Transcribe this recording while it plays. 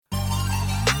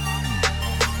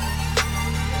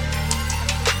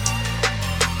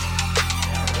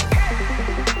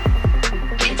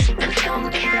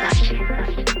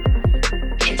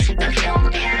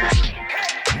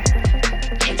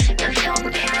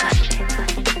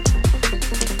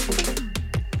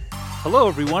Hello,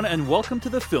 everyone, and welcome to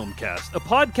the Filmcast, a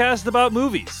podcast about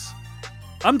movies.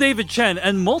 I'm David Chen,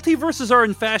 and multiverses are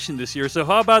in fashion this year, so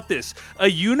how about this? A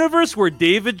universe where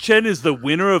David Chen is the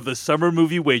winner of the summer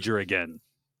movie wager again.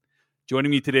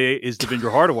 Joining me today is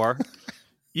Devindra Hardawar.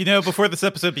 You know, before this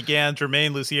episode began,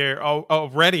 Germain Lussier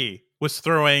already was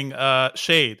throwing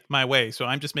shade my way, so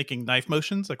I'm just making knife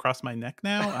motions across my neck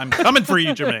now. I'm coming for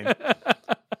you, Germain.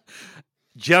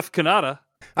 Jeff Kanata.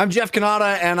 I'm Jeff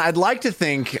Kanata, and I'd like to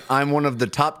think I'm one of the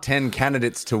top 10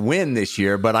 candidates to win this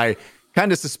year, but I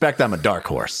kind of suspect I'm a dark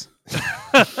horse.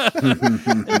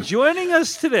 Joining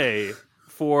us today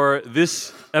for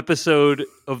this episode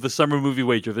of the Summer Movie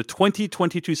Wager, the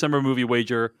 2022 Summer Movie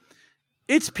Wager,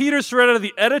 it's Peter Sciretta,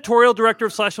 the editorial director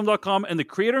of SlashFilm.com and the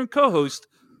creator and co-host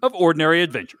of Ordinary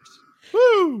Adventures.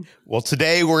 Woo! Well,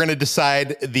 today we're going to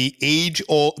decide the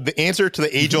answer to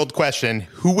the age-old question: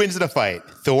 who wins in a fight?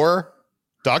 Thor,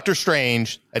 Doctor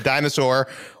Strange, a dinosaur,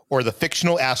 or the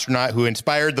fictional astronaut who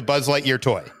inspired the Buzz Lightyear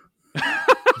toy? Nice.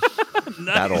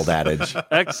 That old adage.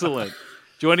 Excellent.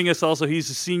 Joining us also,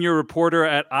 he's a senior reporter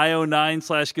at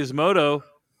IO9/Gizmodo.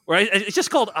 Or it's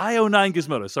just called IO9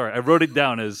 Gizmodo. Sorry, I wrote it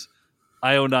down as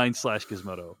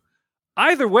IO9/Gizmodo.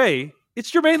 Either way,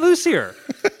 it's Germain Lussier.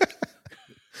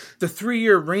 The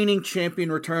 3-year reigning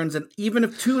champion returns, and even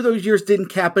if 2 of those years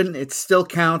didn't happen, it still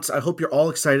counts. I hope you're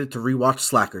all excited to rewatch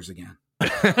Slackers again.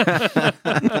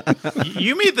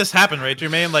 You made this happen, right,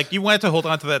 Germain? Like, you wanted to hold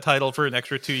on to that title for an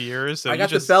extra 2 years. So I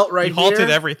got the belt right here. You halted here.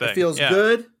 Everything. It feels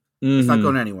good. It's not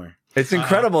going anywhere. It's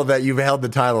incredible that you've held the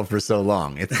title for so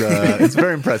long. It's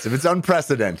very impressive. It's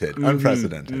unprecedented.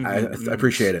 Unprecedented. I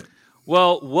appreciate it.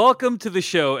 Well, welcome to the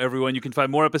show, everyone. You can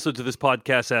find more episodes of this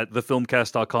podcast at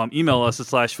thefilmcast.com. Email us at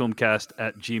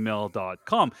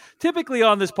 /filmcast@gmail.com. Typically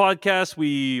on this podcast,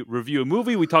 we review a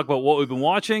movie. We talk about what we've been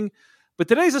watching. But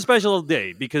today's a special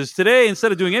day because today,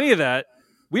 instead of doing any of that,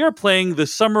 we are playing the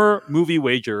Summer Movie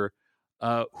Wager,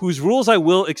 whose rules I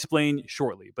will explain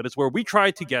shortly. But it's where we try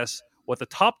to guess what the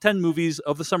top 10 movies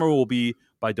of the summer will be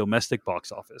by domestic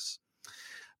box office.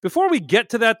 Before we get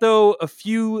to that, though, a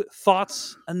few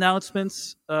thoughts,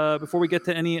 announcements, before we get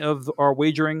to any of our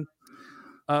wagering.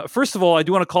 First of all, I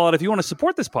do want to call out, if you want to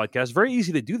support this podcast, very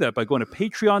easy to do that by going to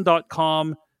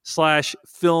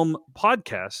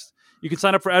patreon.com/filmpodcast. You can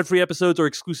sign up for ad-free episodes or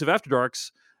exclusive After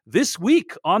Darks. This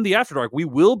week on the After Dark, we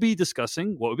will be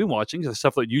discussing what we've been watching, the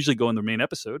stuff that usually go in the main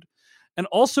episode, and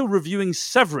also reviewing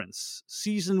Severance,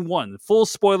 Season 1, full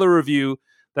spoiler review.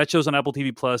 That show's on Apple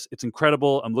TV+. It's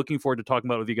incredible. I'm looking forward to talking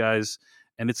about it with you guys,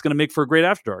 and it's going to make for a great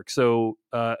After Dark. So,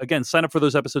 again, sign up for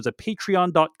those episodes at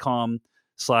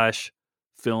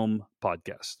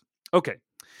patreon.com/filmpodcast. Okay.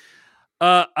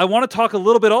 I want to talk a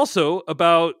little bit also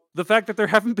about the fact that there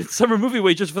haven't been summer movie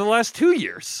wagers for the last 2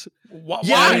 years.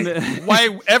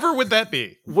 Why ever would that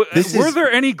be? Were there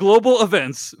any global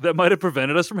events that might have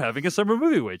prevented us from having a summer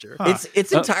movie wager? Huh.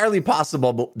 It's entirely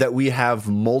possible that we have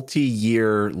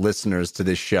multi-year listeners to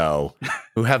this show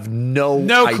who have no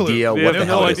idea what the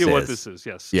hell what this is.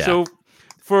 Yes. Yeah. So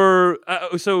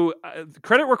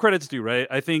credit where credit's due, right?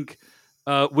 I think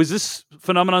was this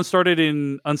phenomenon started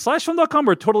on slashfilm.com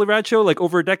or Totally Rad Show like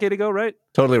over a decade ago, right?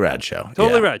 Totally Rad Show.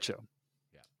 Rad Show.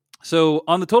 So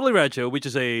on the Totally Rad Show, which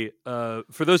is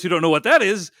for those who don't know what that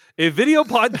is, a video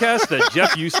podcast that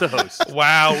Jeff used to host.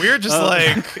 Wow, we're just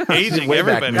aging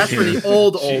everybody. That's for the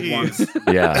old ones.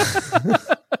 Yeah.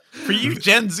 For you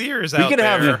Gen Zers out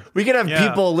there. We could have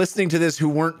people listening to this who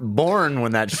weren't born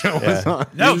when that show was on.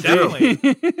 No, definitely.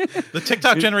 The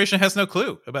TikTok generation has no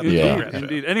clue about the program.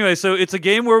 Indeed. Anyway, so it's a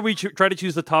game where we try to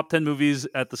choose the top 10 movies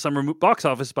at the summer box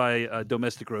office by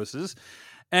domestic grosses.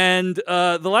 And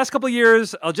the last couple of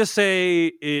years, I'll just say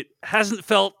it hasn't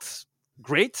felt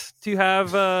great to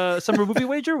have a summer movie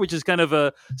wager, which is kind of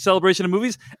a celebration of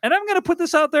movies. And I'm going to put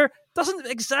this out there. Doesn't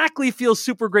exactly feel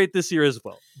super great this year as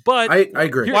well. But I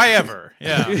agree. Why ever?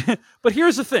 Yeah. But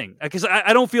here's the thing, because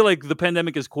I don't feel like the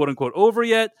pandemic is quote unquote over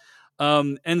yet.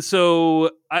 And so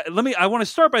I want to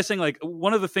start by saying, like,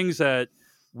 one of the things that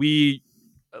we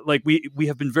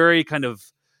have been very kind of,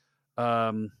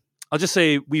 I'll just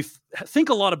say we think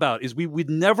a lot about is we'd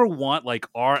never want like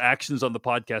our actions on the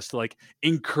podcast to like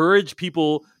encourage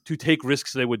people to take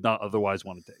risks they would not otherwise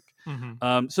want to take.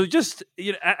 Mm-hmm. So just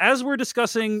as we're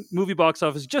discussing movie box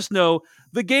office, just know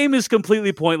the game is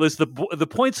completely pointless. The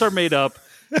points are made up,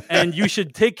 and you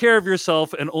should take care of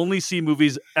yourself and only see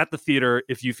movies at the theater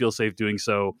if you feel safe doing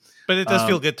so. But it does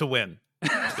feel good to win.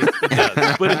 It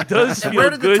does, but it does feel where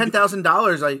did good. The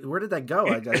 $10,000? Where did that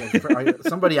go?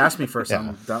 Somebody asked me for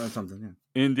something.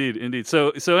 Yeah. Indeed.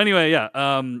 So anyway, yeah.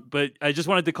 But I just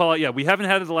wanted to call out. Yeah, we haven't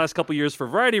had it the last couple of years for a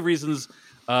variety of reasons.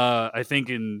 I think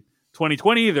in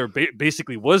 2020, there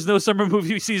basically was no summer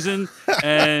movie season.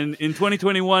 And in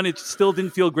 2021, it still didn't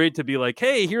feel great to be like,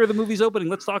 hey, here are the movies opening.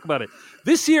 Let's talk about it.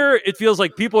 This year, it feels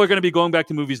like people are going to be going back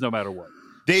to movies no matter what.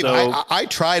 Dave, So- I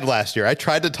tried last year. I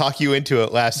tried to talk you into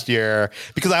it last year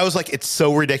because I was like, it's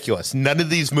so ridiculous. None of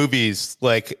these movies,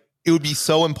 like, it would be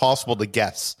so impossible to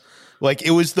guess. Like,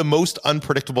 it was the most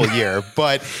unpredictable year.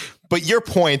 But your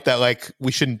point that, like,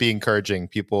 we shouldn't be encouraging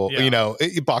people,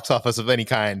 box office of any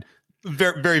kind,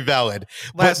 very, very valid.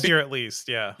 Last year, at least.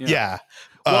 Yeah. Yeah.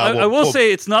 Well, I will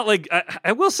say it's not like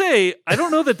I will say I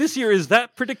don't know that this year is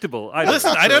that predictable.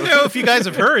 Listen, I don't know if you guys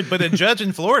have heard, but a judge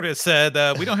in Florida said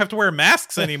we don't have to wear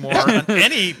masks anymore on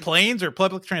any planes or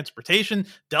public transportation.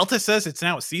 Delta says it's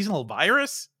now a seasonal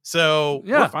virus, so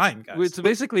we're fine, guys. It's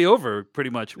basically over,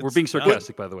 pretty much. We're being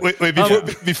sarcastic, by the way.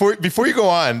 Wait, before you go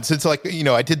on, since I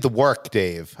did the work,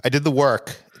 Dave. I did the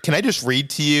work. Can I just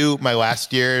read to you my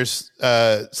last year's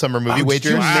summer movie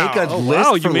wagers? Did you make a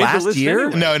list for last year?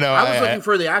 Anyway. No. I was looking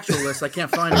for the actual list. I can't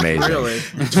find it really.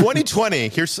 2020.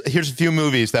 Here's a few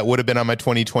movies that would have been on my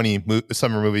 2020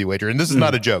 summer movie wager, and this is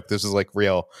not a joke. This is like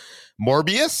real.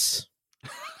 Morbius,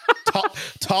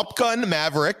 Top Gun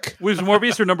Maverick. Was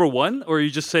Morbius your number one, or are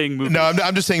you just saying movies? No,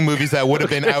 I'm just saying movies that would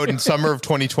have been out in summer of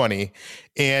 2020,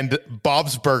 and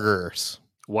Bob's Burgers.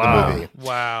 Wow. Movie.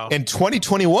 Wow. In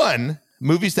 2021.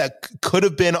 Movies that could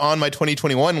have been on my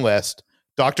 2021 list: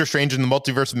 Doctor Strange in the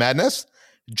Multiverse of Madness,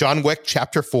 John Wick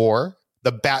Chapter 4,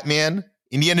 The Batman,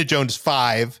 Indiana Jones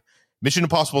 5, Mission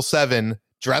Impossible 7,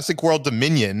 Jurassic World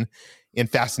Dominion,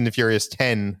 and Fast and the Furious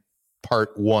 10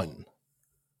 Part 1.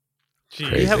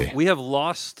 We have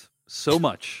lost so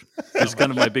much. Is kind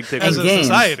of my big takeaway. As a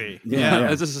society. Yeah,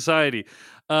 as a society.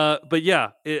 But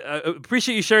yeah, I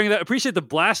appreciate you sharing that. Appreciate the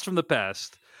blast from the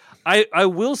past. I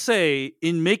will say,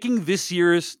 in making this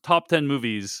year's top 10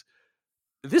 movies,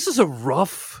 this is a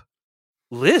rough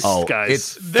list,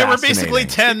 guys. There were basically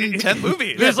 10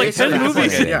 movies. There's like 10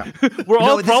 movies. Yeah. We're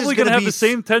all probably going to have the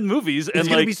same 10 movies. It's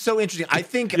going to be so interesting. I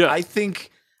think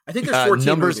there's 14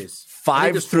 numbers movies.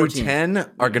 5 through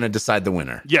 10 are going to decide the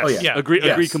winner. Yes,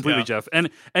 agree completely, Yeah. Jeff.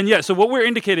 And yeah, so what we're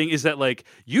indicating is that, like,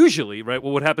 usually, right,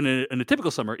 what would happen in a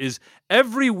typical summer is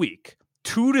every week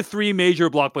 2 to 3 major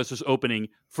blockbusters opening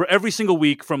for every single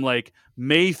week from like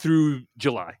May through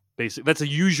July. Basically, that's a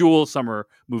usual summer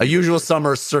movie. A usual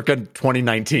summer circa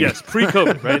 2019. Yes,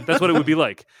 pre-COVID, right? That's what it would be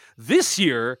like. This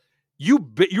year, you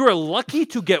are lucky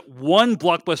to get one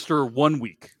blockbuster 1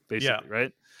 week, basically,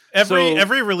 right?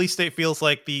 Every release date feels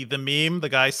like the meme, the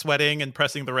guy sweating and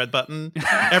pressing the red button.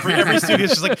 Every studio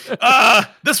is just like,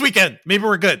 this weekend, maybe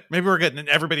we're good, and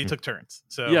everybody took turns.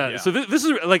 So So this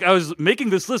is like, I was making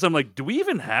this list. I'm like, do we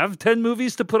even have 10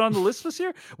 movies to put on the list this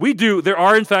year? We do. There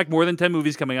are in fact more than 10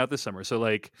 movies coming out this summer. So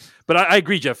like, but I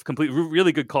agree, Jeff.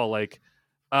 Really good call. Like,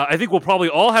 I think we'll probably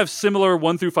all have similar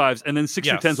 1 through 5s, and then 6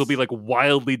 through 10s will be like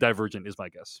wildly divergent, is my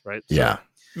guess, right? Yeah,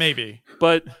 maybe.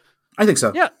 But I think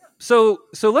so. Yeah. So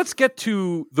let's get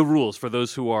to the rules for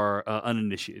those who are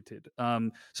uninitiated.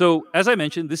 So as I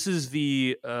mentioned, this is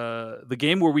the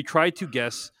game where we try to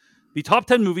guess the top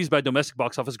 10 movies by domestic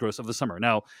box office gross of the summer.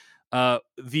 Now,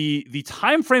 the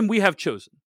time frame we have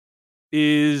chosen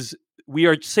is, we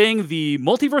are saying the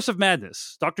Multiverse of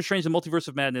Madness, Doctor Strange and Multiverse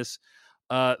of Madness,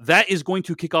 that is going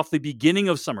to kick off the beginning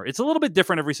of summer. It's a little bit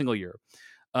different every single year.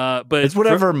 But it's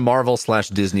whatever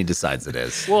Marvel/Disney decides it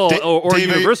is. Well, or Dave,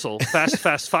 Universal,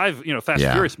 Fast 5,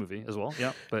 Furious movie as well.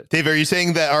 Yeah, but Dave, are you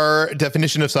saying that our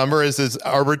definition of summer is as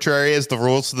arbitrary as the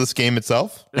rules of this game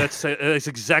itself? That's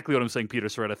exactly what I'm saying, Peter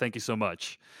Sciretta. Thank you so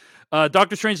much.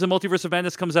 Doctor Strange: The Multiverse of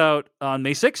Madness comes out on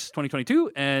May 6th,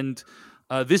 2022, and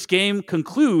this game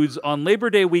concludes on Labor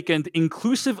Day weekend,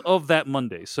 inclusive of that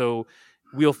Monday. So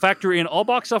we'll factor in all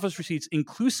box office receipts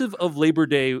inclusive of Labor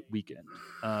Day weekend.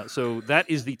 So that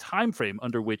is the time frame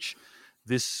under which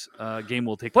this game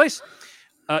will take place.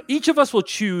 Each of us will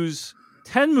choose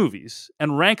 10 movies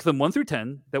and rank them 1 through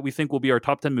 10 that we think will be our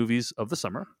top 10 movies of the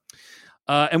summer.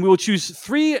 And we will choose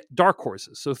 3 dark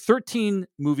horses, so 13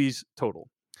 movies total.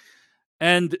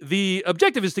 And the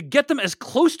objective is to get them as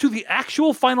close to the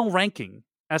actual final ranking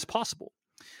as possible.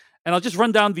 And I'll just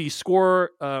run down the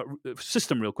score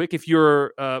system real quick. If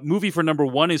your movie for number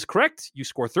 1 is correct, you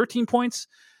score 13 points.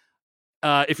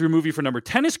 If your movie for number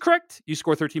 10 is correct, you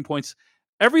score 13 points.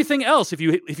 Everything else, if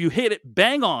you hit it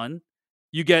bang on,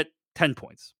 you get 10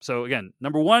 points. So again,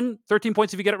 number 1, 13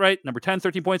 points if you get it right. Number 10,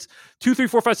 13 points. 2, 3,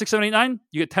 4, 5, 6, 7, 8, 9,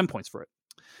 you get 10 points for it.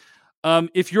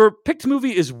 If your picked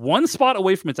movie is 1 spot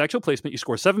away from its actual placement, you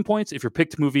score 7 points. If your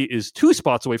picked movie is 2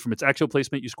 spots away from its actual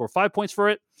placement, you score 5 points for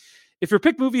it. If your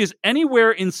picked movie is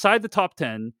anywhere inside the top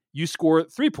 10, you score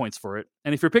 3 points for it.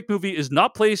 And if your picked movie is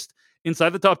not placed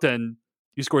inside the top 10,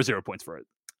 You score 0 points for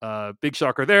it. Big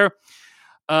shocker there.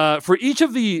 For each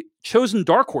of the chosen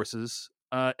dark horses,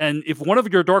 and if one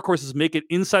of your dark horses make it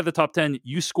inside the top 10,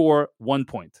 you score 1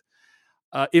 point.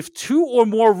 If 2 or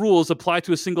more rules apply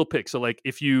to a single pick, so like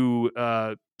if you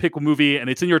pick a movie and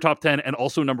it's in your top 10 and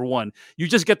also number 1, you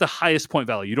just get the highest point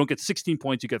value. You don't get 16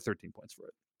 points, you get 13 points for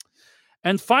it.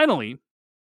 And finally,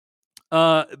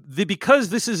 because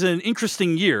this is an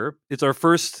interesting year, it's our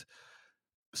first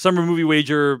summer movie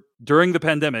wager during the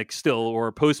pandemic still,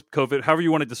 or post-COVID, however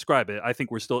you want to describe it. I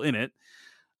think we're still in it.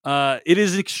 It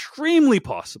is extremely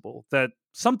possible that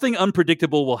something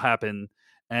unpredictable will happen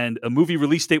and a movie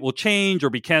release date will change or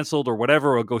be canceled or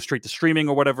whatever, or go straight to streaming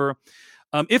or whatever.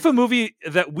 If a movie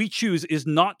that we choose is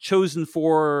not chosen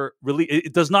for release,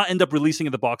 it does not end up releasing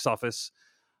in the box office,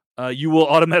 you will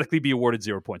automatically be awarded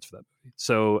 0 points for that movie.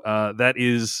 So that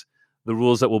is the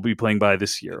rules that we'll be playing by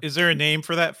this year. Is there a name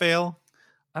for that fail?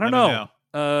 I don't know.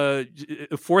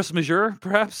 Force majeure,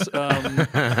 perhaps.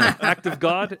 Act of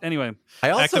God. Anyway, I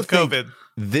also Act of think COVID.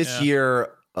 this year,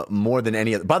 more than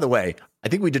any other. By the way, I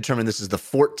think we determined this is the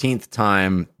 14th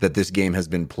time that this game has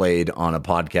been played on a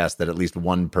podcast that at least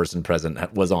one person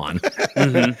present was on.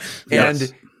 Mm-hmm.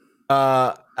 And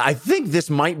I think this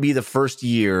might be the first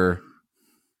year,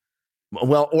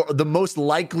 well, or the most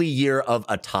likely year of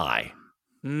a tie.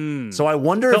 So I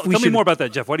wonder if we tell should... me more about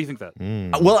that, Jeff. Why do you think that?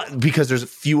 Well, because there's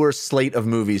fewer slate of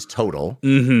movies total.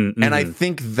 And I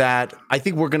think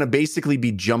we're going to basically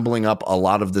be jumbling up a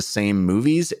lot of the same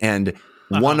movies, and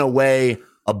one away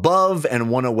above and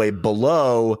one away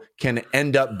below can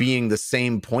end up being the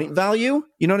same point value.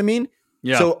 You know what I mean?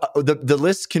 Yeah. So the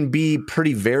list can be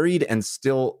pretty varied and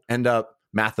still end up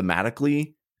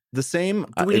mathematically the same.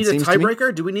 Do we need a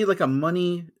tiebreaker? Do we need like a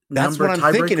money That's number what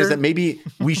I'm thinking, is tiebreaker? that maybe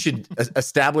we should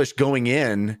establish going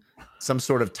in some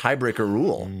sort of tiebreaker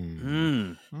rule.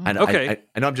 Okay.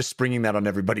 I know I'm just springing that on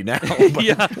everybody now. But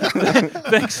Yeah.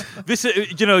 Thanks. This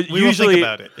is, We will usually think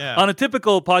about it. Yeah. on a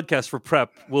typical podcast for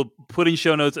prep, we'll put in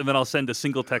show notes and then I'll send a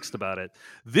single text about it.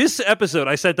 This episode,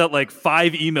 I sent out like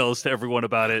 5 emails to everyone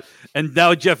about it. And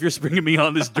now, Jeff, you're springing me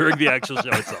on this during the actual show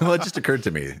itself. well, it just occurred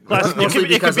to me.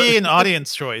 It could be an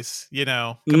audience choice,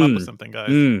 come up with something,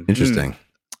 guys. Interesting.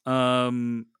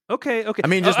 Okay. I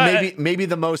mean, just maybe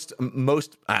the most.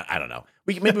 I don't know.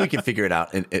 Maybe we can figure it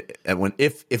out, and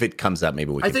if it comes up, maybe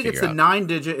we. I think it's the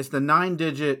 9-digit. It's the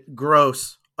 9-digit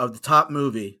gross of the top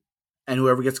movie, and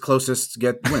whoever gets closest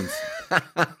wins.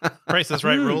 Price is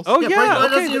Right rules. Oh yeah, It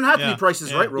doesn't even have to be Price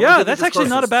is Right rules. Yeah, that's actually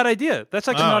not a bad idea. That's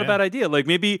actually not a bad idea. Like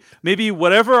maybe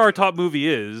whatever our top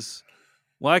movie is.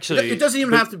 Well, actually, it doesn't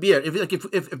even have to be it.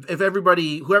 If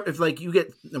everybody, whoever, if like you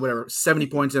get whatever 70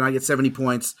 points and I get 70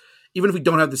 points, even if we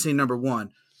don't have the same number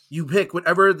one, you pick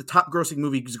whatever the top grossing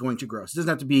movie is going to gross. It doesn't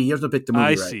have to be. You have to pick the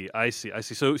movie. I see.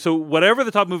 So whatever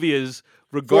the top movie is,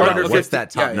 regardless. What's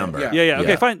that top number? Yeah.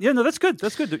 Okay, fine. Yeah, no, that's good.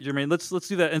 That's good, Germain. Let's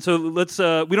do that. And so let's.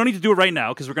 We don't need to do it right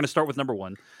now because we're going to start with number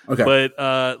 1. Okay. But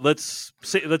let's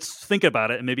think about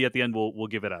it, and maybe at the end we'll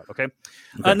give it out. Okay.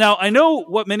 Now I know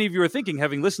what many of you are thinking,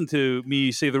 having listened to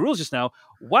me say the rules just now.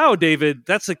 Wow, David,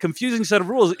 that's a confusing set of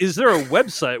rules. Is there a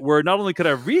website where not only could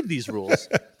I read these rules,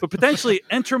 but potentially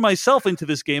enter myself into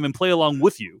this game and play along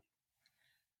with you?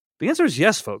 The answer is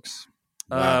yes, folks.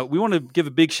 Wow. We want to give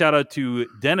a big shout out to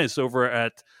Dennis over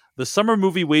at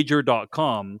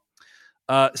thesummermoviewager.com.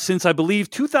 Since I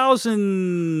believe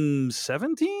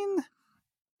 2017,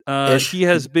 he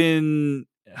has been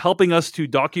helping us to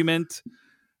document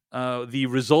the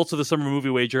results of the Summer Movie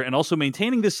Wager and also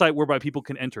maintaining this site whereby people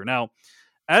can enter. Now,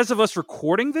 as of us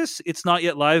recording this, it's not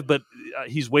yet live, but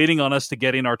he's waiting on us to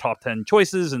get in our top 10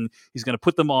 choices, and he's going to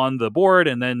put them on the board,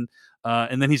 and then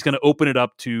he's going to open it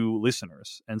up to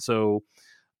listeners. And so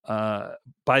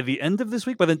by the end of this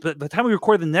week, by the time we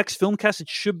record the next Filmcast, it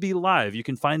should be live. You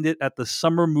can find it at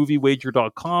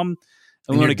thesummermoviewager.com.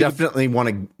 And you're definitely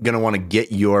going to want to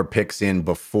get your picks in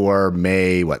before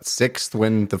May 6th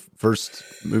when the first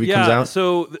movie comes out.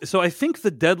 So I think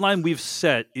the deadline we've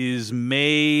set is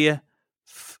May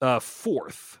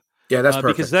 4th. Yeah, that's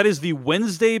perfect. Because that is the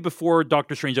Wednesday before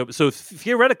Doctor Strange opens. So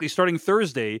theoretically, starting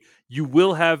Thursday, you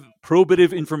will have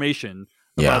probative information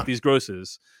about these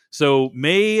grosses. So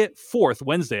May 4th,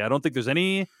 Wednesday. I don't think there's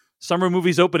any summer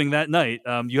movies opening that night.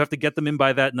 You have to get them in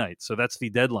by that night. So that's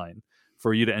the deadline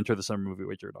for you to enter the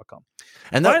summermoviewager.com.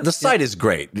 And the site is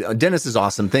great. Dennis is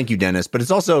awesome. Thank you, Dennis. But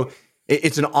it's also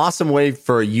it's an awesome way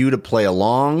for you to play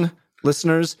along,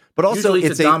 listeners. But also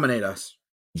usually to dominate us.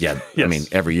 Yeah, yes. I mean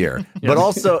every year. But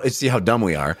also see how dumb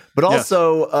we are. But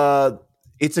also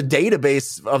it's a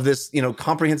database of this,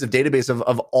 comprehensive database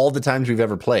of all the times we've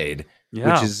ever played,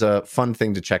 which is a fun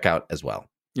thing to check out as well.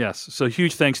 Yes. So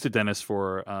huge thanks to Dennis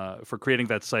for creating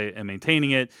that site and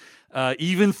maintaining it,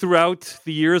 even throughout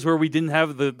the years where we didn't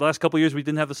have the last couple of years we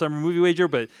didn't have the summer movie wager.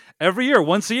 But every year,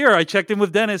 once a year, I checked in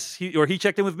with Dennis, he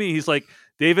checked in with me. He's like,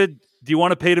 David, do you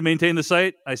want to pay to maintain the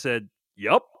site? I said,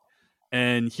 yup.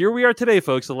 And here we are today,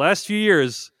 folks. The last few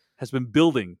years has been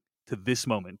building to this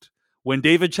moment when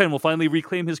David Chen will finally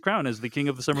reclaim his crown as the king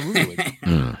of the summer movie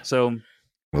wager. So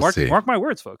mark my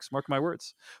words, folks. Mark my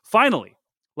words. Finally.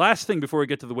 Last thing before we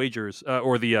get to the wagers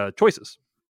or the choices.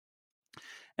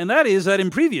 And that is that in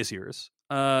previous years,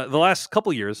 the last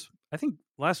couple years, I think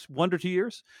last 1 to 2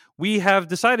 years, we have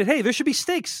decided, hey, there should be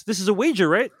stakes. This is a wager,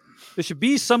 right? There should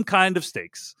be some kind of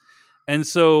stakes. And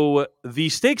so the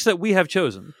stakes that we have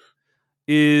chosen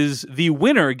is the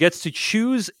winner gets to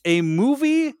choose a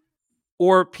movie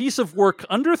or piece of work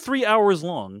under 3 hours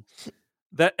long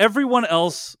that everyone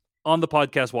else on the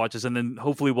podcast watches. And then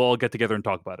hopefully we'll all get together and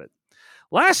talk about it.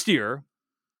 Last year,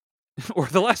 or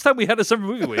the last time we had a summer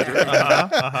movie wager, 4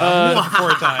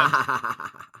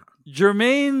 times.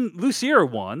 Germain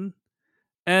Lussier won,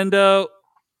 and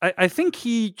I think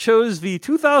he chose the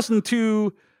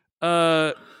 2002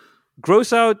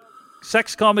 gross out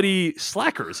sex comedy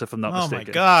Slackers, if I'm not mistaken. Oh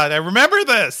my God, I remember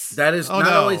this. That is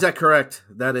not only is that correct,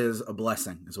 that is a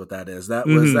blessing, is what that is. That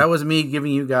was me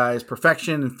giving you guys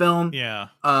perfection in film. Yeah.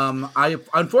 I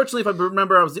unfortunately, if I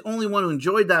remember, I was the only one who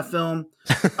enjoyed that film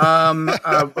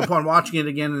upon watching it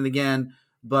again and again.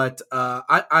 But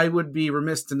I would be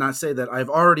remiss to not say that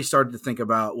I've already started to think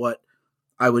about what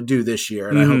I would do this year,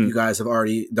 and I hope you guys have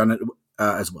already done it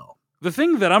as well. The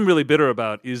thing that I'm really bitter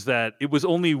about is that it was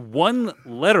only one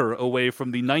letter away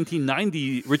from the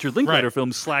 1990 Richard Linklater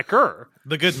film Slacker,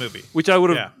 the good movie, which I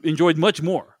would have enjoyed much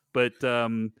more. But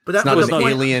that's not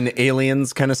an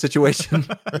aliens kind of situation,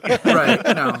 right?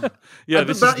 No, yeah,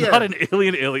 this is not an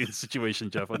alien situation,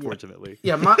 Jeff. Unfortunately,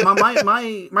 yeah.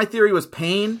 My theory was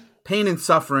pain and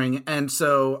suffering, and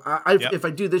so if I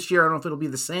do this year, I don't know if it'll be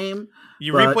the same.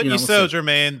 You reap what you sow,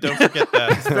 Germain. Don't forget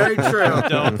that. It's very true.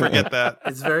 Don't forget that.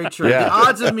 It's very true. Yeah. The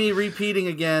odds of me repeating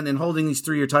again and holding these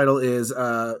 3-year title is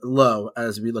low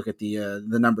as we look at the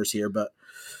numbers here, but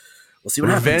we'll see what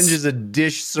happens. Revenge is a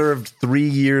dish served 3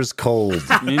 years cold.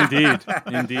 Indeed.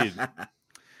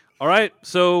 All right,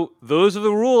 so those are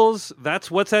the rules. That's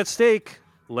what's at stake.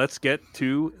 Let's get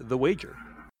to the wager.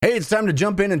 Hey, it's time to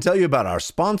jump in and tell you about our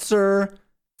sponsor,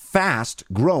 Fast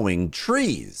Growing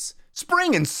Trees.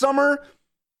 Spring and summer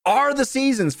are the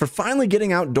seasons for finally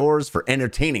getting outdoors for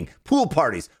entertaining, pool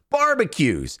parties,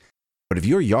 barbecues. But if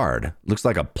your yard looks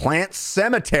like a plant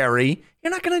cemetery,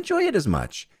 you're not going to enjoy it as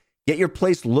much. Get your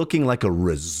place looking like a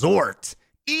resort.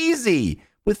 Easy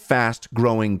with Fast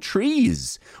Growing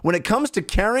Trees. When it comes to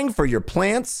caring for your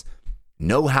plants,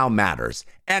 know-how matters.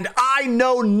 And I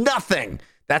know nothing.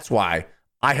 That's why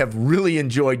I have really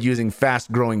enjoyed using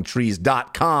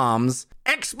FastGrowingTrees.com's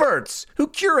experts who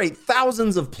curate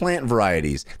thousands of plant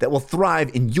varieties that will thrive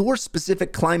in your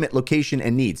specific climate, location,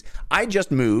 and needs. I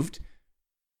just moved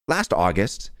last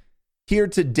August here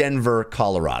to Denver,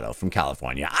 Colorado from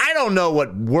California. I don't know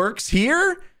what works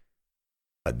here,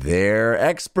 but their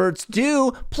experts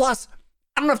do. Plus,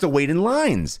 I don't have to wait in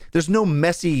lines. There's no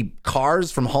messy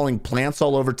cars from hauling plants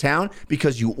all over town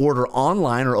because you order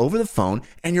online or over the phone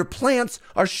and your plants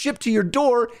are shipped to your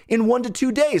door in 1 to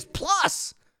 2 days.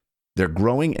 Plus, their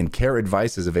growing and care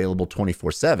advice is available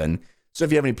 24/7. So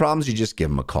if you have any problems, you just give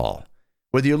them a call.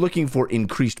 Whether you're looking for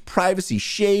increased privacy,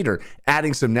 shade, or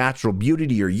adding some natural beauty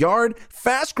to your yard,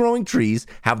 Fast Growing Trees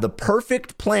have the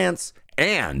perfect plants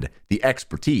and the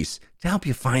expertise to help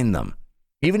you find them.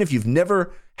 Even if you've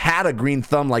never had a green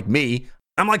thumb like me,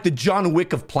 I'm like the John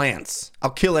Wick of plants.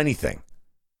 I'll kill anything.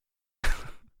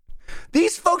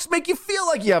 These folks make you feel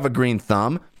like you have a green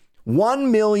thumb.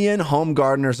 1 million home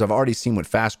gardeners have already seen what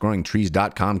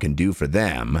FastGrowingTrees.com can do for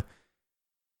them.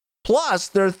 Plus,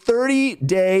 their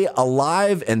 30-day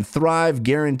Alive and Thrive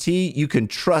guarantee, you can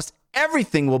trust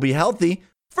everything will be healthy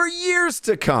for years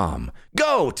to come.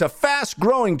 Go to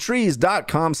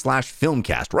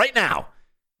FastGrowingTrees.com/filmcast right now,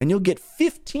 and you'll get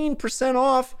 15%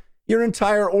 off your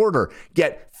entire order.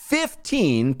 Get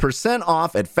 15%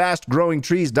 off at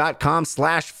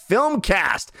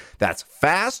fastgrowingtrees.com/filmcast. That's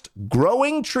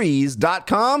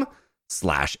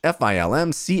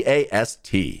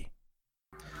fastgrowingtrees.com/FILMCAST.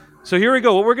 So here we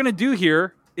go. What we're going to do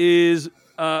here is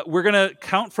we're going to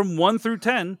count from 1 through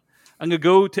 10. I'm going to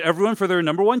go to everyone for their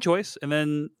number 1 choice, and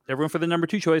then everyone for the number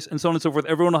 2 choice, and so on and so forth.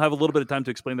 Everyone will have a little bit of time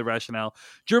to explain the rationale.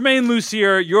 Germain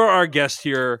Lussier, you're our guest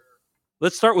here.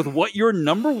 Let's start with what your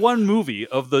number 1 movie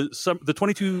of the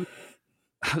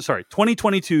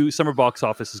 2022 summer box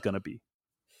office is going to be.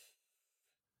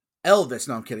 Elvis.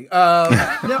 No, I'm kidding.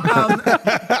 That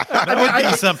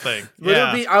would be something.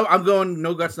 Yeah. I'm going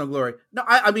no guts, no glory. No,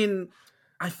 I mean,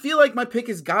 I feel like my pick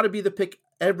has got to be the pick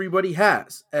everybody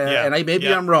has, and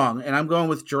maybe I'm wrong, and I'm going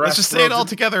with Jurassic. Let's just say it all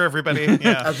together, everybody.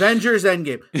 Yeah. Avengers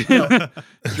Endgame. No,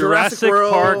 Jurassic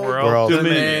Park World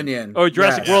Dominion. Oh,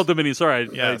 Jurassic World Dominion. Sorry,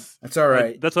 yes, that's all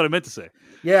right. That's what I meant to say.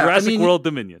 Yeah, Jurassic World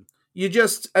Dominion.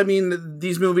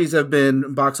 These movies have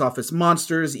been box office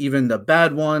monsters, even the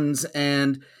bad ones,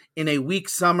 and in a weak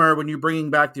summer when you're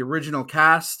bringing back the original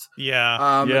cast,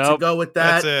 to go with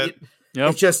that,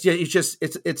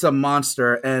 it's a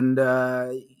monster, and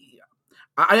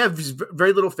I have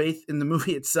very little faith in the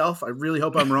movie itself. I really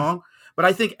hope I'm wrong, but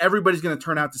I think everybody's going to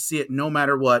turn out to see it no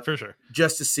matter what, for sure,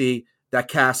 just to see that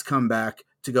cast come back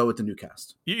to go with the new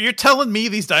cast. You're telling me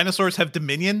these dinosaurs have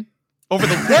dominion over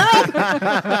the world?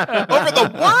 Over the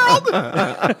world?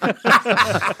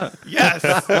 Yes.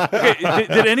 Okay,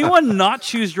 did anyone not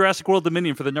choose Jurassic World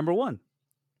Dominion for the number one?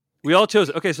 We all chose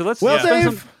it. Okay, so let's. Well,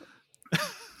 Dave,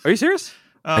 are you serious?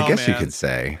 I guess you could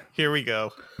say. Here we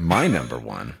go. My number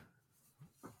one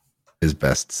is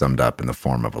best summed up in the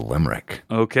form of a limerick.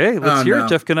 Okay, let's hear it,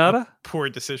 Jeff Canada. Poor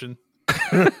decision.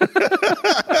 It's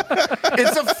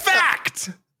a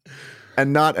fact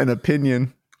and not an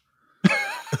opinion.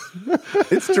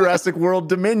 It's Jurassic World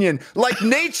Dominion. Like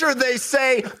nature, they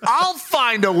say, I'll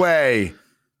find a way.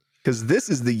 Because this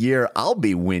is the year I'll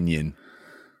be winning.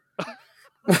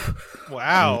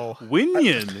 Wow.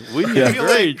 Winning.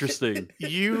 Very interesting.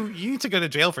 You need to go to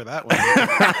jail for that one.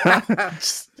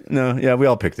 No, yeah, we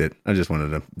all picked it. I just wanted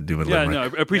to do a limerick. Yeah,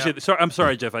 no, I appreciate it. Sorry, I'm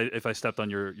sorry, Jeff, if I stepped on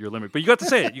your limerick. But you got to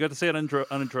say it. You got to say it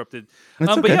uninterrupted.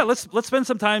 Okay. But yeah, let's spend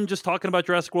some time just talking about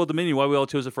Jurassic World Dominion, why we all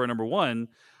chose it for our number one.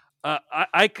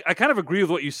 I kind of agree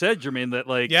with what you said, Germain, that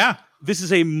this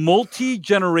is a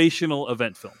multi-generational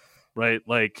event film, right?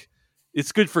 Like,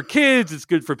 it's good for kids, it's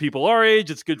good for people our age,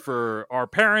 it's good for our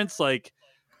parents. Like,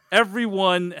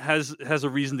 everyone has a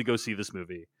reason to go see this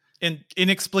movie. And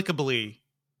inexplicably,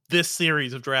 this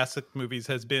series of Jurassic movies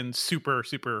has been super,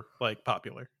 super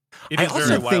popular. It is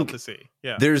very wild to see.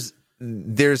 Yeah,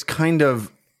 there's kind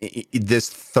of this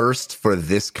thirst for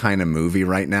this kind of movie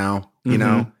right now. You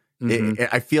know,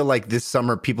 I feel like this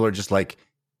summer people are just like,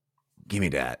 give me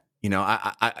that. You know,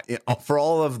 I for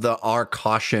all of our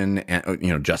caution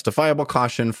and justifiable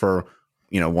caution for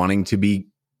wanting to be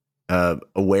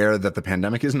aware that the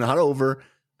pandemic is not over,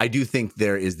 I do think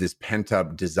there is this pent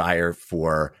up desire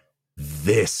for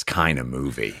this kind of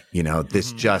movie.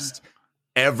 This just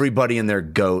everybody and their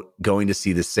goat going to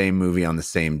see the same movie on the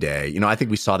same day. I think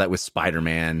we saw that with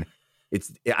Spider-Man.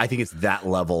 I think it's that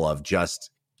level of just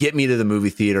get me to the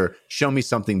movie theater, show me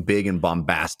something big and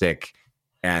bombastic,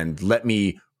 and let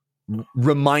me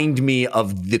remind me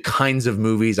of the kinds of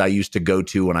movies I used to go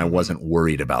to when I wasn't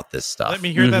worried about this stuff. Let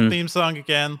me hear that theme song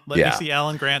again. Let me see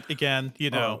Alan Grant again.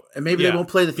 And maybe they won't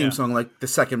play the theme song like the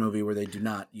second movie where they do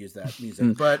not use that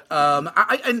music. But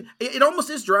and it almost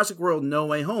is Jurassic World No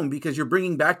Way Home because you're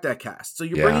bringing back that cast. So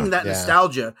you're bringing that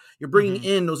nostalgia. You're bringing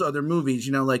in those other movies.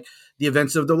 Like the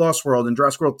events of the Lost World and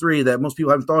Jurassic World 3 that most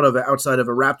people haven't thought of outside of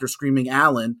a raptor screaming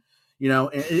Alan.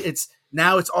 It's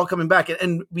now it's all coming back,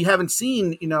 and we haven't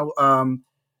seen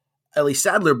Ellie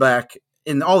Sadler back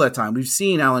in all that time. We've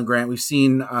seen Alan Grant, we've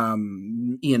seen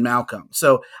Ian Malcolm.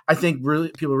 So I think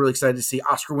people are really excited to see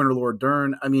Oscar winner Laura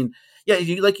Dern. I mean,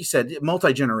 like you said,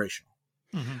 multi-generational.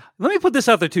 Let me put this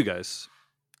out there too, guys.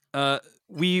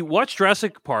 We watched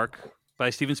Jurassic Park by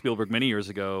Steven Spielberg many years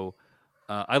ago.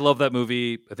 I love that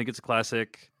movie. I think it's a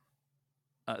classic.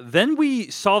 Then we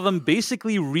saw them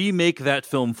basically remake that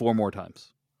film 4 more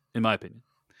times, in my opinion,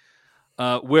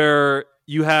 where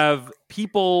you have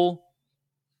people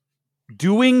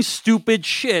doing stupid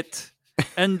shit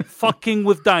and fucking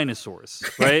with dinosaurs,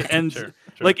 right? And Sure.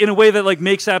 in a way that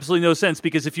makes absolutely no sense,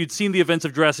 because if you'd seen the events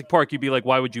of Jurassic Park, you'd be like,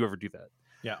 why would you ever do that?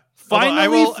 Yeah.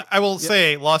 Finally, I will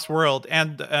say Lost World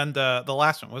and the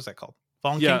last one. What was that called?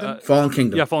 Fallen Kingdom. Fallen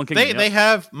Kingdom. Yeah, Fallen Kingdom. They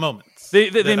have moments.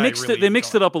 They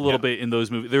mixed it up a little bit in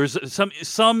those movies. There's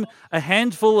a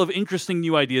handful of interesting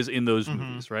new ideas in those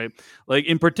movies, right? Like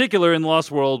in particular in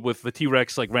Lost World with the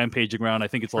T-Rex rampaging around. I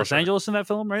think it's Los Angeles in that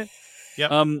film, right?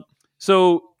 Yeah.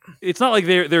 So it's not like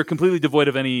they're completely devoid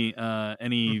of any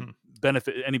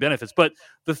benefits. But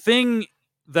the thing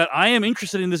that I am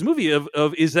interested in this movie of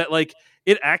is that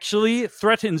it actually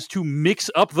threatens to mix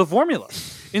up the formula.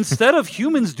 Instead of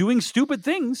humans doing stupid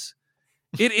things,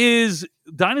 it is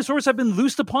dinosaurs have been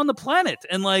loosed upon the planet,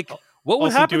 and what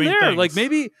would happen there? Things.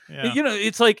 Maybe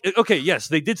it's okay, yes,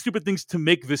 they did stupid things to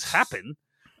make this happen,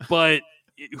 but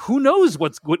who knows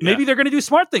what maybe they're going to do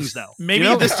smart things now. Maybe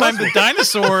this time the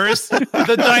dinosaurs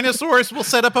will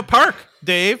set up a park,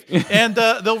 Dave, and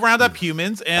they'll round up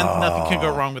humans, and nothing can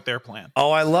go wrong with their plan.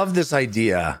 Oh, I love this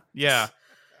idea. Yeah.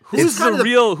 Who's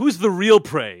the real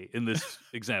prey in this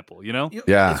example?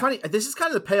 Yeah, it's funny. This is kind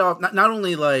of the payoff. Not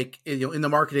only like in the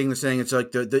marketing, they're saying it's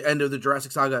like the end of the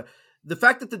Jurassic saga. The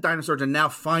fact that the dinosaurs are now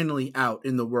finally out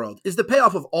in the world is the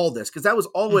payoff of all this, because that was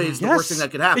always the worst thing that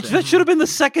could happen. That should have been the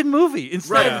second movie.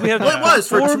 Instead, we had it was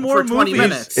for 20 movies.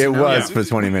 minutes. It was for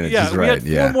 20 minutes. Yeah, we had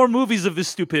 4 more movies of this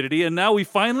stupidity, and now we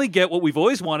finally get what we've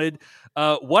always wanted.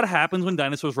 What happens when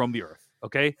dinosaurs roam the Earth?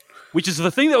 Okay, which is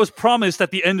the thing that was promised at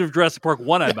the end of Jurassic Park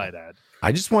 1, I might add.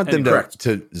 I just want them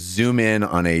to zoom in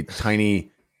on a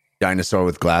tiny dinosaur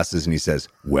with glasses, and he says,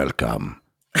 "Welcome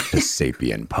to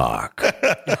Sapien Park."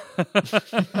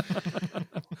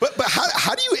 But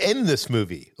how do you end this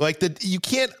movie? Like you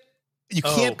can't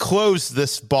close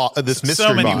this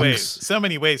mystery box. So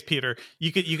many ways, Peter.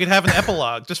 You could have an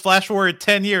epilogue. Just flash forward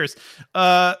 10 years.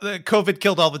 COVID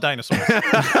killed all the dinosaurs.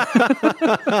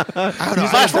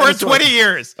 Flash forward 20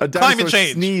 years. Climate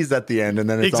change. Sneeze at the end, and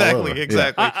then it's all over.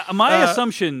 Exactly. My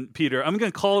assumption, Peter, I'm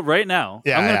going to call it right now.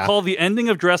 I'm going to call the ending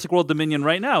of Jurassic World Dominion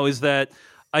right now is that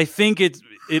I think it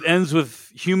ends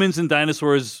with humans and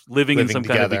dinosaurs living in some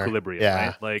kind of equilibrium. Yeah.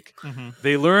 Right? Like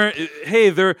they learn,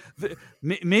 hey,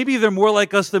 maybe they're more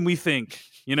like us than we think,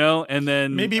 and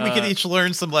then maybe we can each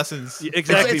learn some lessons.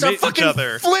 Exactly. It's a fucking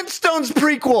Flintstones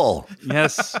prequel.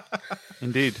 Yes,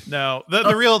 indeed. No,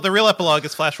 the real epilogue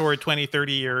is flash forward 20,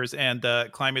 30 years, and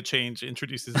climate change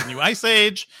introduces a new ice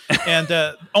age,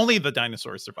 and only the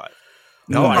dinosaurs survive.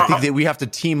 No, I think that we have to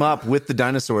team up with the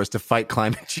dinosaurs to fight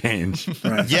climate change.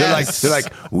 Right. Yes. They're like,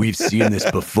 we've seen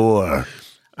this before.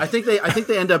 I think they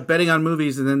end up betting on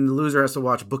movies, and then the loser has to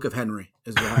watch Book of Henry.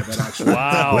 Is what that actually.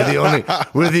 Wow.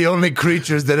 We're the only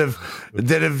creatures that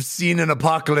have seen an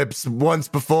apocalypse once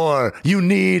before. You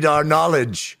need our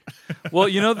knowledge. Well,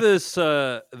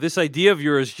 this idea of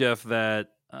yours, Jeff,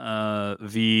 that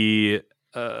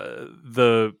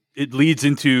it leads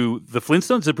into the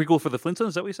Flintstones, the prequel for the Flintstones.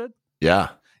 Is that what you said? Yeah.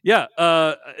 Yeah.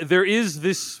 There is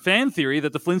this fan theory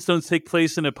that the Flintstones take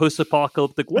place in a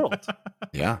post-apocalyptic world.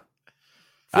 Yeah.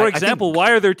 For example,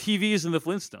 why are there TVs in the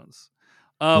Flintstones?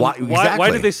 Why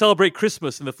did they celebrate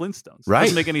Christmas in the Flintstones? Right. It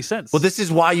doesn't make any sense. Well, this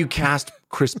is why you cast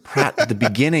Chris Pratt at the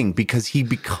beginning, because he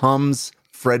becomes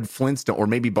Fred Flintstone or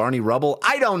maybe Barney Rubble.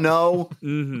 I don't know.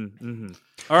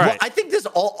 All right. Well, I think this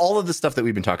all of the stuff that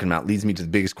we've been talking about leads me to the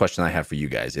biggest question I have for you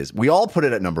guys is we all put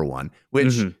it at number 1,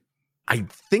 which I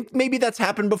think maybe that's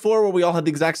happened before where we all had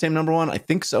the exact same number 1. I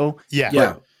think so.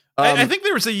 Yeah. I think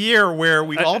there was a year where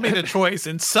we all made a choice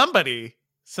and somebody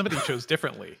chose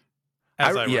differently.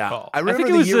 As I recall. I think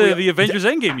it was the Avengers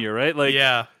Endgame year, right? Like,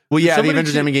 yeah. Well, yeah, the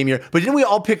Avengers Endgame year. But didn't we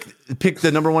all pick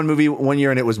the number 1 movie one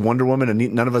year, and it was Wonder Woman,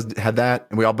 and none of us had that,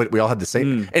 and we all had the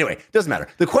same. Anyway, doesn't matter.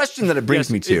 The question that it brings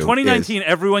me to in 2019,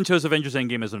 everyone chose Avengers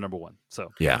Endgame as their number 1.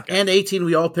 So yeah, and 18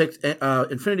 we all picked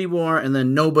Infinity War, and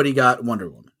then nobody got Wonder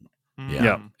Woman.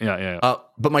 Yeah.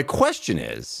 But my question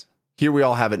is, here we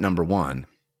all have it number 1.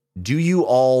 Do you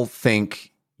all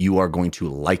think you are going to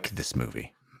like this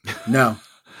movie? No.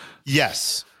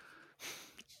 Yes.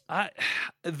 I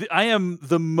am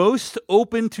the most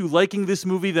open to liking this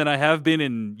movie than I have been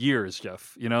in years,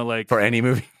 Jeff. Like for any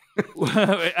movie.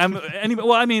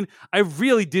 I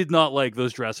really did not like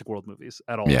those Jurassic World movies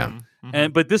at all. Yeah.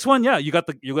 But this one, you got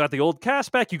the old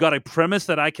cast back. You got a premise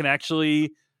that I can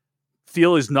actually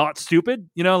feel is not stupid.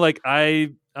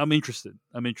 I'm interested.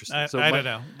 So I don't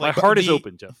know. My heart is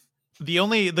open, Jeff.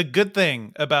 The good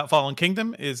thing about Fallen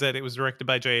Kingdom is that it was directed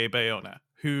by J.A. Bayona,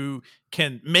 who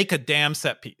can make a damn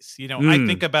set piece. I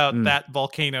think about that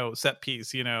volcano set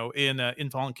piece, in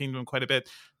Fallen Kingdom quite a bit.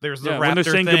 There's the raptor when they're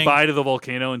saying thing. Goodbye to the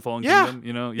volcano in Fallen Kingdom,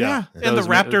 And the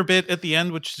raptor bit at the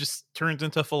end, which just turns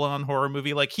into a full-on horror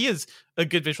movie. Like, he is a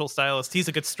good visual stylist. He's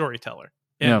a good storyteller.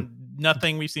 And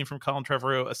nothing we've seen from Colin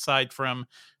Trevorrow, aside from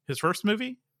his first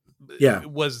movie,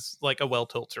 was like a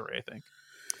well-told story, I think.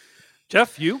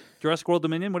 Jeff, Jurassic World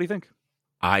Dominion, what do you think?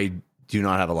 I do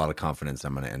not have a lot of confidence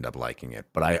I'm going to end up liking it,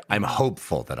 but I'm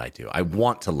hopeful that I do. I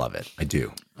want to love it. I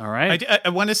do. All right. I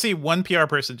want to see one PR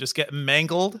person just get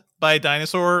mangled by a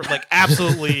dinosaur, like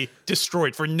absolutely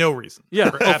destroyed for no reason. Yeah,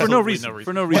 for no reason.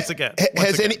 Once again.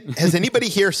 Has anybody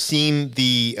here seen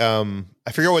the,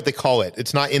 I forget what they call it.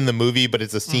 It's not in the movie, but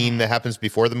it's a scene that happens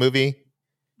before the movie.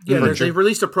 Yeah, they've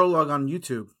released a prologue on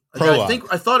YouTube.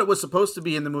 I thought it was supposed to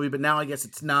be in the movie, but now I guess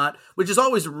it's not, which is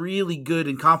always really good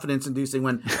and confidence-inducing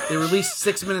when they release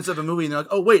 6 minutes of a movie and they're like,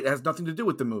 oh, wait, it has nothing to do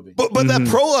with the movie. But that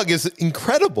prologue is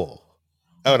incredible.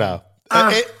 Oh, no.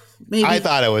 Maybe. I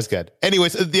thought it was good.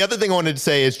 Anyways, the other thing I wanted to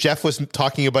say is Jeff was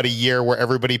talking about a year where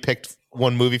everybody picked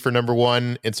one movie for number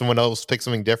one and someone else picked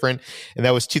something different. And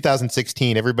that was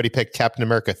 2016. Everybody picked Captain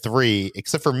America 3,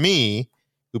 except for me,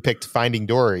 who picked Finding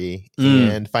Dory.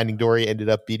 And Finding Dory ended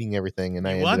up beating everything. And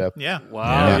I ended up. Yeah.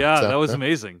 Wow. Yeah, So, that was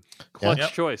amazing. Clutch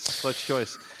Yep. choice. Clutch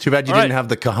choice. Too bad you All didn't right. have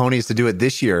the cojones to do it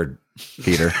this year,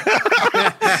 Peter.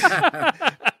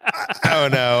 I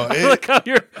don't know. Look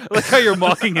how you're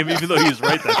mocking him, even though he was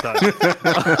right that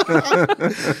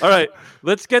time. All right,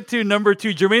 let's get to number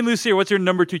 2. Germain Lussier, what's your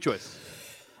number 2 choice?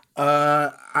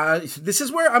 This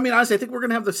is where, I mean, honestly, I think we're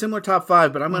going to have the similar top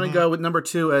 5, but I'm going to go with number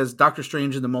 2 as Doctor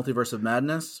Strange in the Multiverse of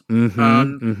Madness.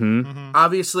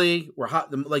 Obviously, we're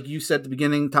hot. Like you said at the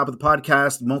beginning, top of the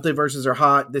podcast, multiverses are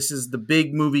hot. This is the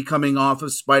big movie coming off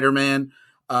of Spider-Man.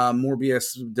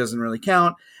 Morbius doesn't really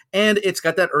count. And it's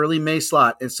got that early May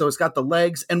slot. And so it's got the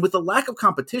legs. And with the lack of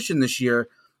competition this year,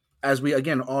 as we,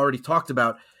 again, already talked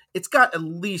about, it's got at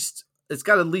least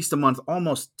a month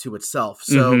almost to itself.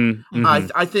 So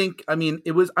I think, I mean,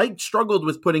 I struggled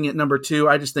with putting it number 2.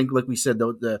 I just think, like we said,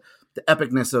 the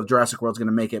epicness of Jurassic World is going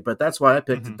to make it. But that's why I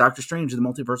picked Doctor Strange in the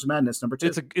Multiverse of Madness, number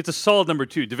 2. It's a solid number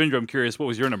 2. Devindra, I'm curious, what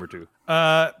was your number 2?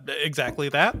 Exactly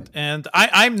that. And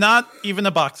I'm not even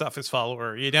a box office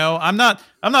follower. You know, I'm not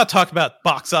talking about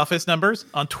box office numbers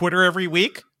on Twitter every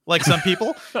week like some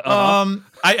people.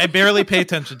 I barely pay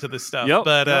attention to this stuff.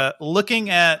 But looking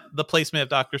at the placement of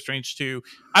Doctor Strange 2,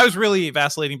 I was really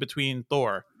vacillating between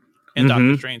Thor and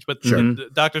Doctor Strange. But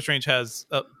Doctor Strange has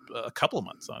a couple of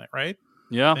months on it, right?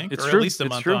 Yeah, it's true. At least a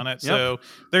month on it. Yep. So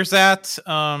there's that.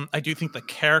 I do think the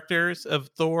characters of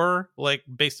Thor, like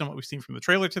based on what we've seen from the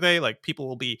trailer today, like people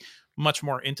will be much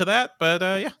more into that. But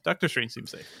yeah, Doctor Strange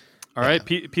seems safe. All right,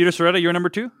 Peter Sciretta, your number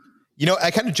 2? You know,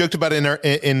 I kind of joked about it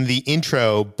in the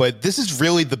intro, but this is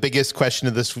really the biggest question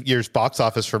of this year's box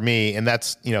office for me, and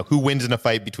that's, you know, who wins in a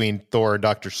fight between Thor and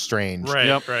Doctor Strange. Right,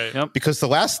 Yep. Because the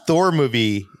last Thor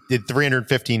movie did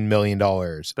 $315 million,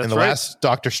 and the last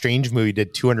Doctor Strange movie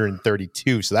did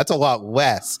 $232, so that's a lot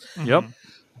less. Yep.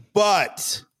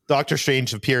 But Doctor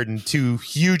Strange appeared in 2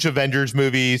 huge Avengers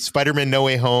movies, Spider-Man No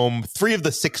Way Home, 3 of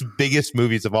the 6 biggest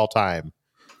movies of all time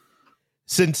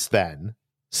since then.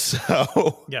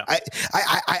 So yeah,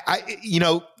 I you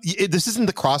know, this isn't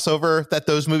the crossover that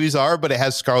those movies are, but it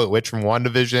has Scarlet Witch from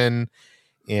WandaVision,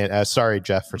 and sorry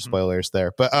Jeff for spoilers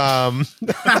there, but and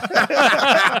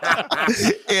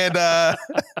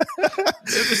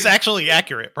it's actually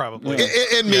accurate, probably,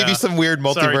 and maybe some weird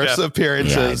multiverse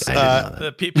appearances.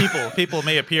 People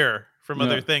may appear from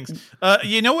other things.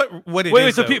 You know what it wait,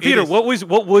 is? So Peter, what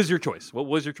was your choice? What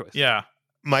was your choice? Yeah,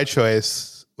 my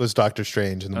choice was Doctor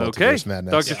Strange in the Multiverse of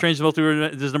Madness. Doctor Strange in the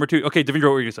Multiverse is number 2. Okay, Devindra,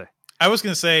 what were you going to say? I was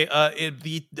going to say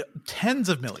the tens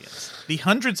of millions, the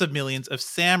hundreds of millions of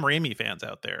Sam Raimi fans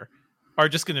out there are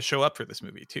just going to show up for this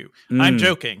movie too. I'm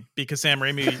joking because Sam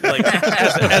Raimi, like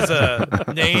as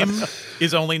a name,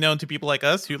 is only known to people like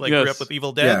us who like grew up with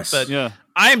Evil Dead. But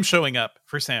I'm showing up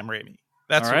for Sam Raimi.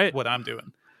 That's what I'm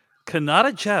doing.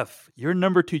 Kanata Jeff, your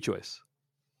number 2 choice.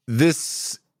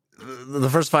 The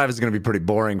first 5 is going to be pretty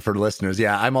boring for listeners.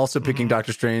 Yeah, I'm also picking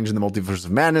Doctor Strange in the Multiverse of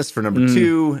Madness for number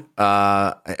 2.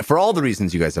 For all the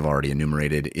reasons you guys have already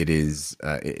enumerated, it is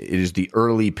the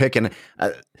early pick, and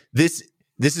this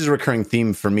is a recurring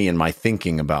theme for me in my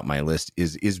thinking about my list.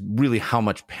 Is really how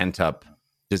much pent up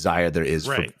desire there is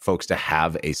for folks to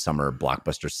have a summer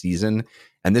blockbuster season,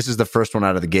 and this is the first one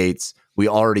out of the gates. We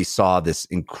already saw this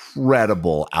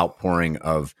incredible outpouring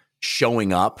of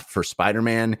showing up for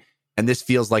Spider-Man. And this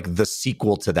feels like the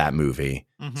sequel to that movie.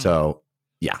 So,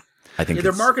 yeah, I think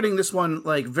they're marketing this one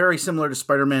like very similar to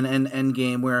Spider-Man and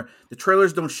Endgame, where the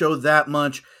trailers don't show that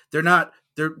much. They're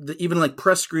even like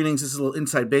press screenings. This is a little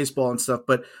inside baseball and stuff,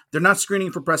 but they're not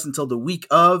screening for press until the week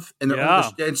of, and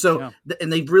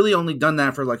and they've really only done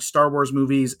that for like Star Wars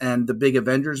movies and the big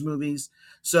Avengers movies.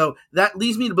 So that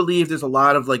leads me to believe there's a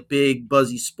lot of like big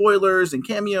buzzy spoilers and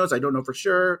cameos. I don't know for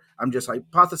sure. I'm just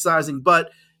hypothesizing,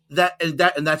 but.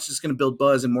 That's just going to build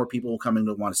buzz, and more people will come in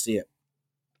to want to see it.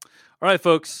 All right,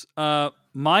 folks.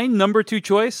 My number 2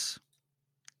 choice,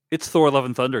 it's Thor: Love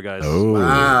and Thunder, guys. Oh,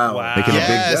 wow! Making a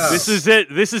big This is it.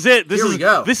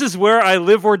 This is where I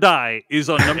live or die. Is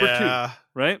on number 2,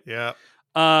 right? Yeah.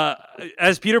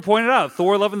 As Peter pointed out,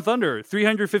 Thor: Love and Thunder, Thor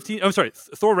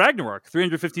Ragnarok,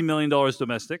 $315 million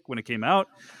domestic when it came out.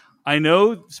 I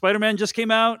know Spider-Man just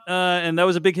came out, and that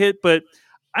was a big hit, but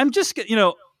I'm just,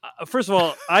 first of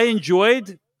all, I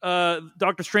enjoyed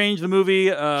Doctor Strange, the movie.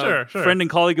 Sure. Friend and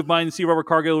colleague of mine, C. Robert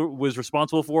Cargill, was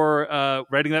responsible for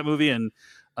writing that movie, and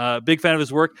big fan of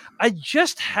his work. I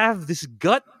just have this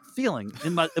gut feeling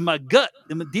in my gut,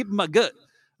 deep in my gut,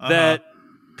 that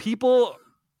people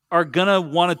are gonna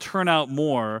want to turn out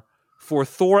more for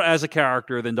Thor as a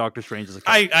character than Doctor Strange as a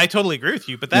character. I totally agree with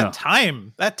you, but that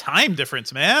time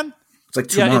difference, man. It's like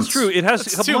 2 months. It's true. It has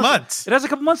a couple months. It has a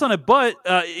couple months on it, but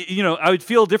I would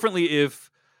feel differently if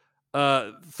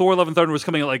Thor: Love and Thunder was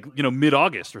coming out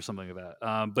mid-August or something like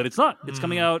that. But it's not. It's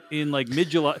coming out in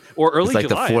mid-July or early July.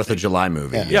 It's like the 4th of July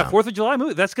movie. Yeah, 4th of July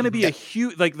movie. That's going to be a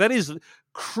huge that is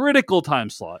critical time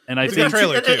slot. And I think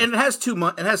and it has 2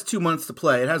 months. It has 2 months to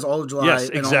play. It has all of July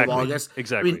and all of August.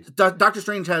 Exactly. I mean, Doctor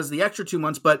Strange has the extra 2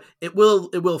 months, but it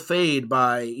will fade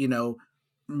by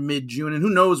mid-June, and who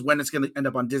knows when it's going to end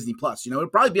up on Disney Plus. It'll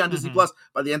probably be on Disney Plus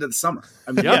by the end of the summer.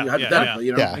 I mean, hypothetically,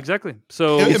 exactly.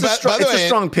 So it's a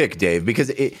strong pick, Dave,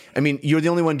 because you're the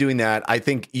only one doing that. I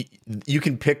think you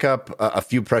can pick up a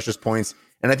few precious points,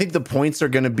 and I think the points are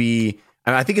going to be.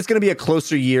 And I think it's going to be a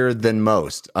closer year than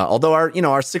most. Although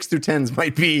our 6 through 10s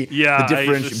might be the big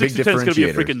differentiator. 6 through 10 is going to be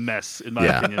a freaking mess, in my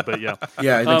opinion. But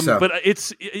I think so. But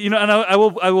it's and I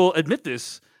will admit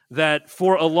this, that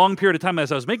for a long period of time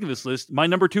as I was making this list, my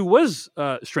number 2 was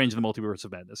Strange in the Multiverse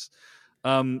of Madness.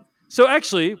 So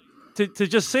actually, to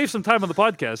just save some time on the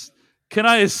podcast, can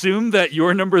I assume that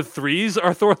your number 3s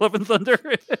are Thor: Love and Thunder?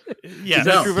 Yeah. Is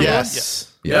that true for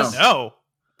yes. everyone? Yes. No.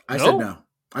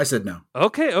 I said no.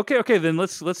 Okay. Then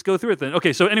let's go through it then.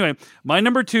 Okay, so anyway, my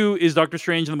number 2 is Doctor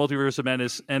Strange in the Multiverse of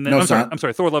Madness, and then I'm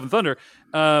sorry, Thor: Love and Thunder.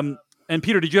 And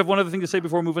Peter, did you have one other thing to say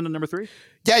before moving to number 3?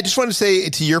 Yeah, I just want to say,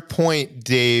 to your point,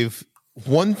 Dave,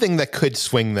 one thing that could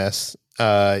swing this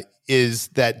is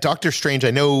that Doctor Strange,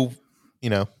 I know,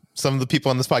 some of the people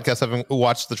on this podcast haven't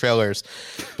watched the trailers,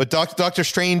 but Doctor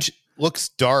Strange looks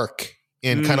dark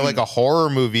in kind of like a horror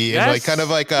movie and kind of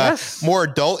like a more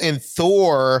adult, and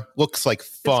Thor looks like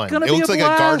fun. It looks like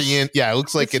a Guardian. Yeah, it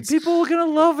looks like it's people are going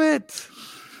to love it.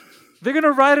 They're going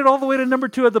to ride it all the way to number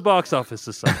 2 at the box office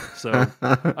this summer. So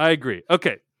I agree.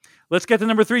 Okay, let's get to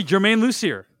number 3. Germain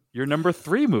Lussier, your number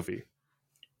 3 movie.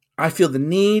 I feel the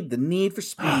need for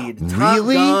speed.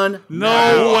 Really? Top Gun.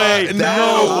 No way.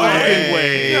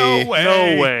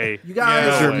 You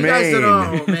guys don't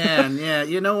know, man. Yeah,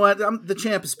 you know what? The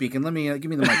champ is speaking. Let me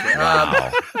give me the mic.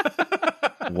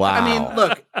 Wow. I mean,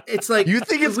 look, it's like you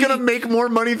think it's going to make more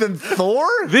money than Thor?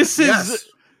 This is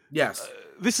yes.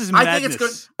 This is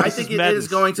madness. I think it is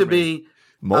going to be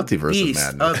multiverse of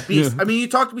madness. A beast. I mean,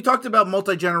 we talked about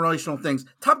multi-generational things.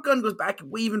 Top Gun goes back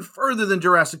way even further than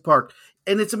Jurassic Park.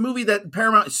 And it's a movie that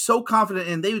Paramount is so confident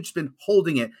in. They've just been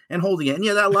holding it. And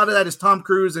a lot of that is Tom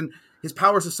Cruise and his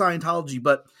powers of Scientology.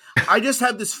 But I just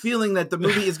have this feeling that the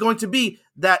movie is going to be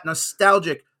that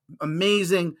nostalgic,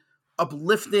 amazing,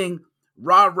 uplifting,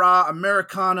 rah-rah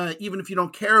Americana, even if you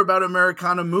don't care about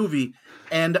Americana movie.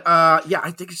 And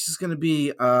I think it's just going to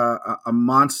be a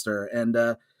monster. And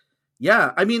I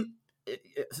mean,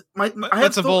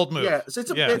 it's a bold move. Yeah,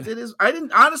 it is. I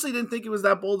honestly didn't think it was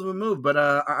that bold of a move, but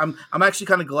I'm actually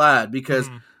kind of glad, because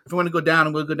if I want to go down,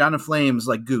 I'm going to go down in flames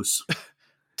like Goose.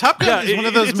 Top Gun is one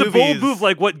of those it's movies. It's a bold move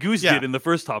like what Goose did in the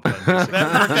first Top Gun.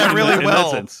 that worked out really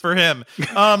well for him.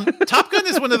 Top Gun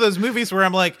is one of those movies where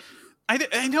I'm like,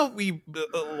 I know a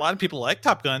lot of people like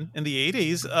Top Gun in the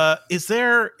 80s. Is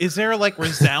there like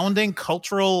resounding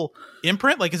cultural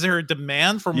imprint? Like, is there a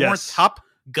demand for more Top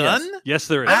Gun? Yes,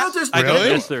 there is.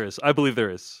 Yes, there is. I believe there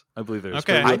is.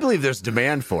 Okay. I believe there's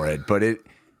demand for it, but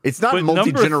it's not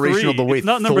multi-generational the way it's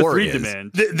not Thor number 3 is.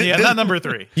 demand. Not number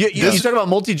 3. You talk about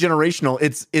multi-generational.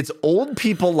 It's old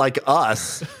people like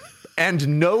us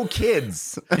and no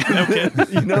kids.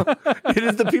 It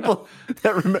is the people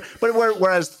that remember. But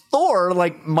whereas Thor,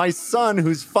 like my son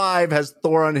who's 5 has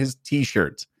Thor on his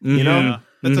T-shirt. You know.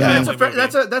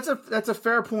 That's a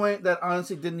fair point that I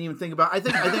honestly didn't even think about. I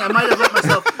think I might have let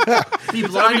myself be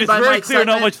blinded by my excitement. It's very clear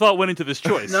not much thought went into this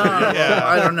choice. No,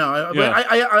 I don't know.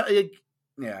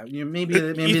 Maybe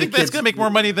you think that's going to make more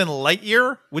money than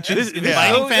Lightyear, which is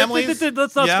inviting families?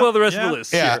 Let's not spoil the rest of the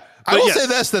list. Yeah, here. I will say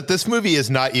that this movie is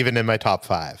not even in my top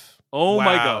 5. Oh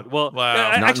my God! Well, not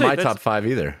actually, my top 5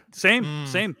 either.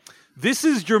 Same. This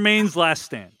is Germain's last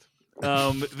stand.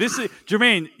 This is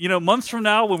Germain. Months from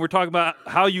now, when we're talking about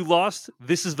how you lost,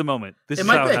 this is the moment. This is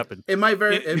how it happened. It might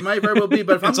very well be.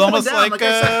 But if it's I'm almost down, like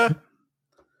I said,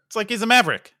 it's like he's a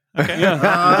maverick. Okay.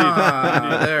 Yeah.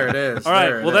 Indeed. There it is. All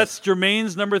right. Well, that's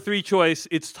Germain's number 3 choice.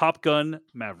 It's Top Gun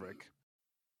Maverick.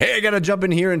 Hey, I got to jump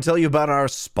in here and tell you about our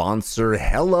sponsor,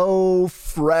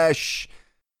 HelloFresh.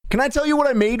 Can I tell you what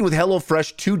I made with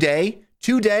HelloFresh today?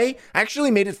 I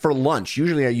actually made it for lunch.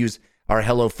 Usually I use our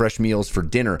HelloFresh meals for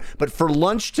dinner. But for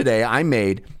lunch today, I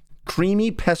made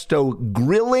creamy pesto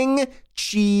grilling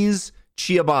cheese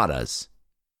ciabattas.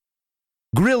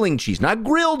 Grilling cheese, not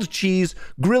grilled cheese,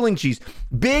 grilling cheese.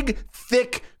 Big,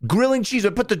 thick grilling cheese. I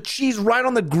put the cheese right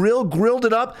on the grill, grilled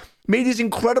it up, made these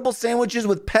incredible sandwiches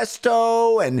with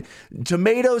pesto and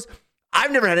tomatoes.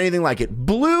 I've never had anything like it.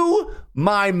 Blew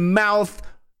my mouth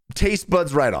taste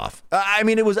buds right off. I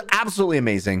mean, it was absolutely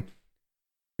amazing.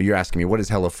 But you're asking me, what is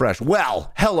HelloFresh?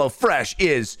 Well, HelloFresh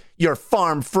is your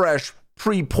farm fresh,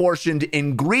 pre-portioned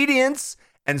ingredients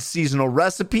and seasonal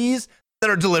recipes that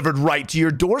are delivered right to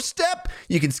your doorstep.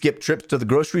 You can skip trips to the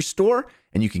grocery store,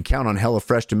 and you can count on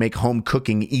HelloFresh to make home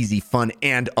cooking easy, fun,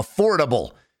 and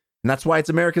affordable. And that's why it's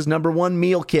America's #1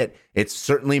 meal kit. It's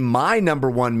certainly my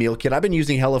 #1 meal kit. I've been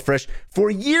using HelloFresh for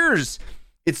years.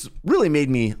 It's really made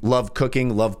me love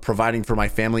cooking, love providing for my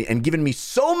family, and given me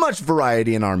so much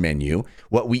variety in our menu,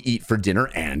 what we eat for dinner,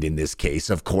 and in this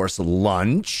case, of course,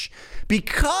 lunch,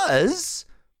 because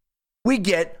we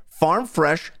get farm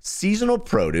fresh, seasonal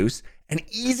produce and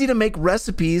easy to make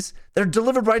recipes that are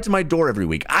delivered right to my door every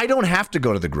week. I don't have to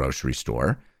go to the grocery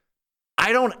store.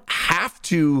 I don't have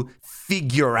to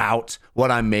figure out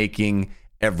what I'm making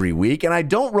every week. And I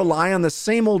don't rely on the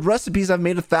same old recipes I've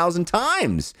made 1,000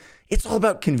 times. It's all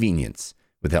about convenience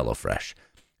with HelloFresh.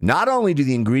 Not only do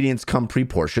the ingredients come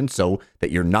pre-portioned so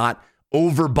that you're not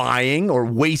overbuying or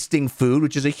wasting food,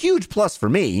 which is a huge plus for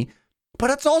me, but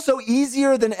it's also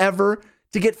easier than ever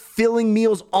to get filling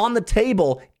meals on the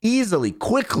table easily,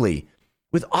 quickly,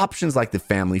 with options like the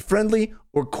family-friendly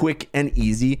or quick and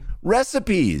easy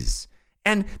recipes.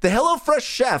 And the HelloFresh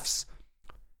chefs,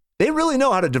 they really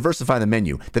know how to diversify the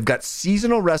menu. They've got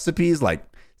seasonal recipes like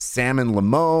salmon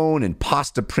limon and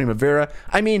pasta primavera.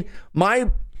 I mean, my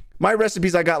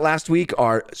recipes I got last week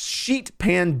are sheet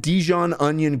pan Dijon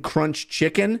onion crunch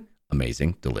chicken.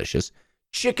 Amazing, delicious.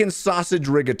 Chicken sausage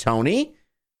rigatoni.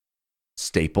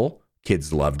 Staple.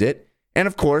 Kids loved it. And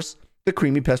of course, the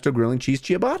creamy pesto grilling cheese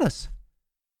ciabattas.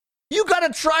 You got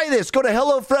to try this. Go to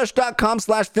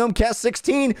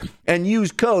HelloFresh.com/filmcast16 and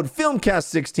use code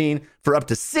filmcast16 for up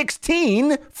to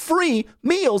 16 free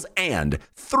meals and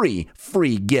 3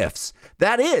 free gifts.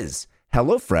 That is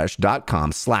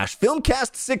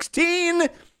HelloFresh.com/filmcast16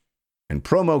 and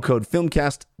promo code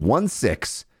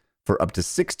filmcast16 for up to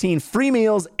 16 free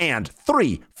meals and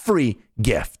 3 free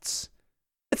gifts.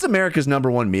 It's America's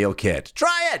 #1 meal kit.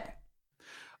 Try it.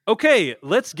 Okay,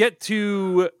 let's get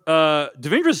to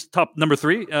Devindra's top number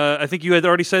 3. I think you had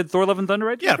already said Thor: Love and Thunder,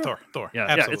 right? Yeah, Thor. Yeah,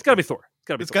 absolutely. It's got to be Thor.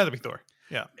 It's got to be Thor.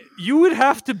 Yeah. You would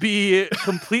have to be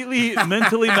completely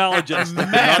mentally maladjusted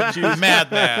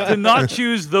to not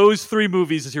choose those 3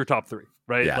 movies as your top 3,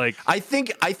 right? Yeah. Like, I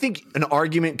think an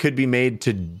argument could be made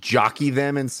to jockey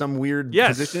them in some weird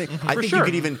positioning. I think you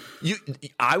could even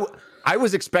I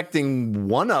was expecting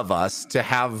one of us to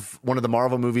have one of the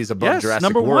Marvel movies above Jurassic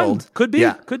number World. 1. Could be.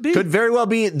 Yeah. Could be. Could very well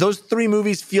be. Those 3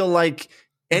 movies feel like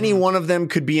any one of them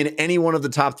could be in any one of the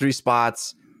top 3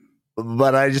 spots,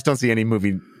 but I just don't see any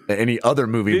other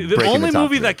movie. The only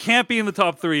movie 3. that can't be in the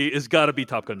top 3 is got to be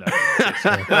Top Gun Maverick.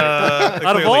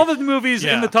 Out of all the movies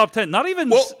in the top 10, not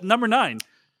even number 9,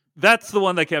 that's the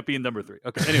one that can't be in number 3.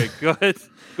 Okay. Anyway, go ahead.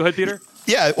 Go ahead, Peter.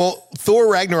 Yeah, well,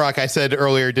 Thor Ragnarok, I said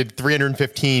earlier, did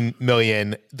 $315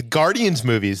 million. The Guardians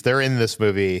movies, they're in this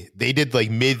movie. They did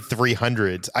like mid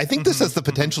 300s. I think this has the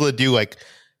potential to do like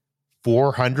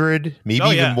 400, maybe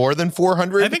even more than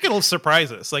 400. I think it'll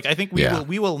surprise us. Like, I think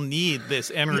we will need this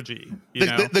energy.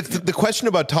 The question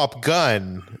about Top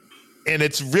Gun, and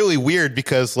it's really weird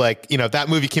because, like, you know, that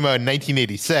movie came out in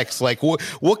 1986. Like,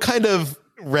 what kind of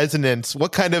resonance,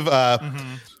 what kind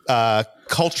of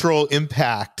cultural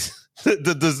impact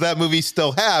does that movie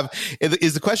still have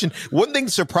is the question. One thing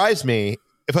surprised me,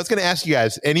 if I was going to ask you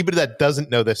guys, anybody that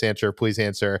doesn't know this answer, please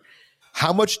answer.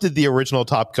 How much did the original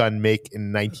Top Gun make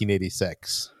in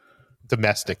 1986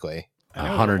 domestically?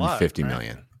 150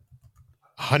 million.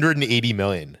 180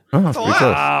 million. Oh, that's pretty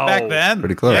close. Back then.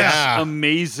 Pretty close. Yeah.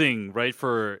 Amazing, right?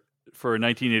 For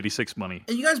 1986 money.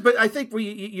 And you guys, but I think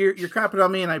you're crapping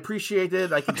on me, and I appreciate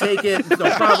it. I can take it. It's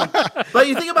no problem. But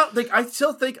you think about, like, I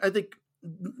think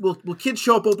will kids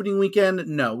show up opening weekend?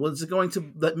 No. Was it going to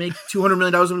make $200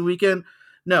 million every weekend?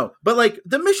 No. But like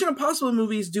the Mission Impossible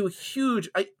movies do huge.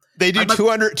 They do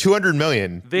 200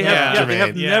 million. They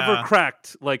have never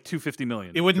cracked like 250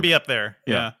 million. It wouldn't be up there.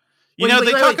 Yeah. You know,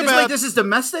 they talk about this is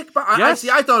domestic, but I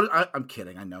thought I'm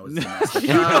kidding. I know it's domestic.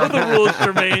 You know the rules,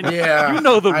 Germain. Yeah, you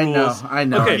know the rules. I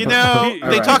know. Okay. You know,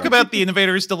 they talk about the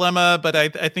innovator's dilemma, but I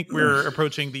think we're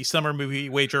approaching the summer movie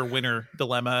wager winner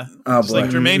dilemma. Oh, boy.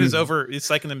 Like Germain is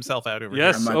psyching himself out over here.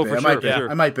 Yes, for sure.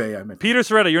 I might be. Peter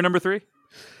Sciretta, you're number 3.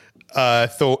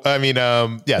 Thor.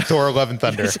 Love and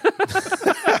Thunder.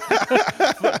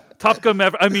 Top Gun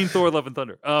Maverick. I mean Thor: Love and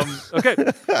Thunder. Okay.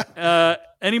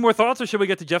 Any more thoughts, or should we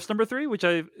get to Jeff's number 3, which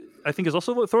I think is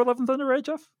also Thor: Love and Thunder, right,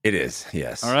 Jeff? It is.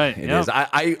 Yes. All right. It is.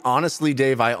 I honestly,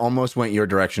 Dave, I almost went your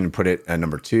direction and put it at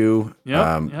number 2.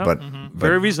 Yeah. But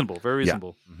very reasonable. Very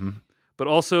reasonable. Yeah. Mm-hmm. But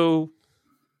also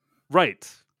right.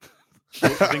 The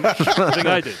thing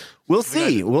I did. We'll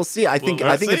see. We'll see. I think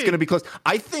it's see. going to be close.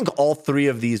 I think all 3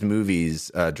 of these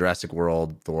movies, Jurassic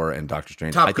World, Thor, and Doctor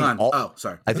Strange. Top Gun.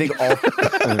 Sorry. I think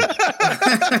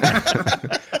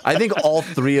all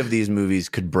 3 of these movies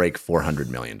could break $400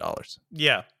 million.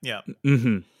 Yeah.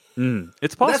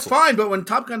 It's possible. That's fine, but when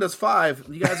Top Gun does 5,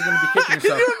 you guys are going to be kicking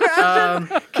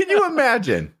yourself. Can you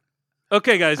imagine?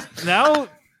 Okay, guys.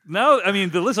 Now, I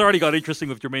mean, the list already got interesting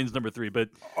with Germain's number 3, but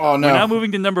oh no, we're now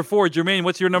moving to number 4. Germain,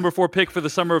 what's your number 4 pick for the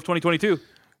summer of 2022?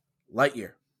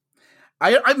 Lightyear.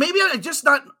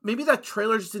 Maybe that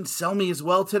trailer just didn't sell me as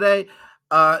well today.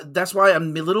 That's why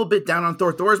I'm a little bit down on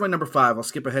Thor. Thor is my number 5. I'll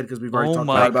skip ahead because we've already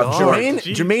talked about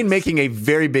Germain making a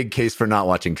very big case for not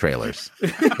watching trailers.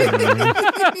 Except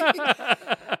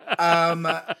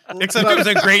it was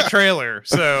a great trailer,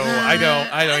 so I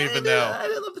don't even know. I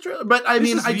didn't love the trailer, but I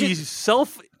mean, I just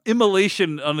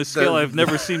self-immolation on a scale I've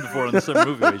never seen before on the summer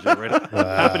movie region, right?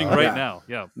 Happening right now.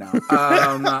 Yeah. No.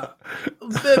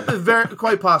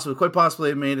 Quite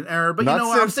possibly I made an error, but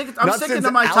I'm sticking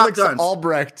to my Alex Top Guns.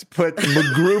 Albrecht put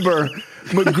MacGruber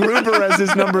as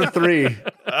his number 3.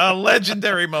 A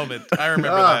legendary moment. I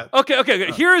remember that.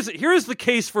 Okay. Here's the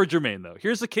case for Germain, though.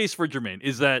 Here's the case for Germain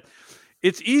is that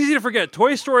it's easy to forget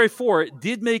Toy Story 4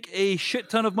 did make a shit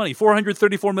ton of money,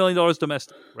 $434 million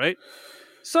domestic, right?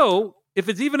 So if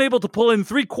it's even able to pull in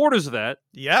 3/4 of that,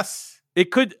 yes, it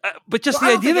could. But just the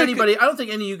idea that I don't think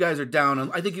any of you guys are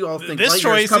down. I think you all think this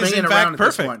choice coming is in around fact at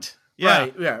perfect. This point.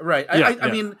 Yeah, right.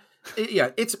 I mean,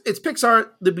 it's Pixar.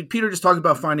 Peter just talked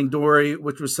about Finding Dory,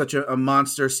 which was such a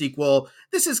monster sequel.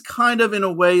 This is kind of in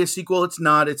a way a sequel. It's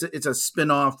not. It's a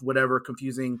spin-off, whatever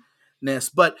confusingness,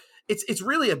 but it's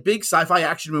really a big sci-fi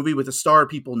action movie with a star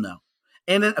people know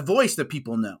and a voice that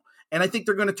people know. And I think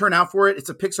they're going to turn out for it. It's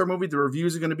a Pixar movie. The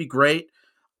reviews are going to be great.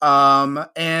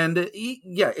 It's going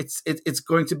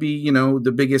to be,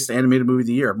 the biggest animated movie of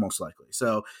the year, most likely.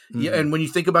 So, yeah. And when you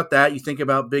think about that, you think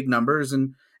about big numbers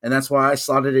and that's why I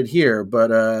slotted it here. But,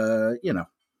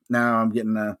 now I'm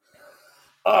getting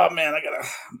oh man,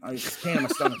 I just pain in my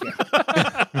stomach here.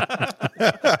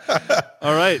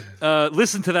 All right.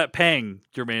 Listen to that pang,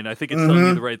 Germain. I think it's telling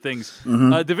you the right things.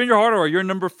 Devinder Hardawar, your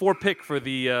number 4 pick for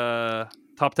the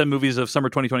top 10 movies of summer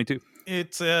 2022.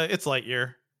 It's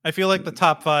Lightyear. I feel like the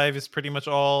top 5 is pretty much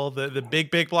all the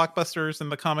big blockbusters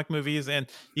and the comic movies, and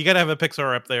you got to have a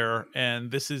Pixar up there,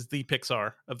 and this is the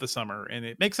Pixar of the summer, and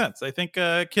it makes sense. I think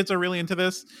kids are really into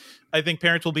this. I think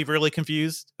parents will be really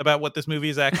confused about what this movie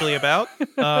is actually about.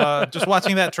 Just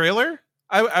watching that trailer,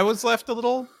 I was left a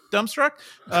little dumbstruck,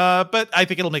 but I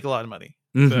think it'll make a lot of money.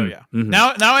 So yeah.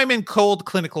 Now I'm in cold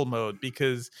clinical mode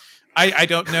because I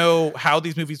don't know how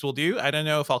these movies will do. I don't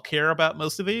know if I'll care about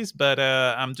most of these, but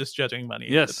I'm just judging money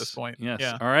at this point. Yes.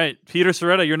 Yeah. All right. Peter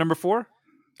Sciretta, you're number 4?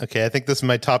 Okay, I think this is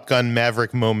my Top Gun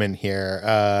Maverick moment here.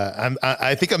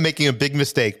 I think I'm making a big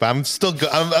mistake, but I'm still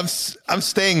I'm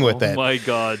staying with it. Oh my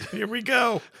God. Here we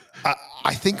go.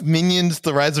 I think Minions: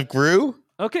 The Rise of Gru.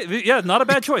 Okay, yeah, not a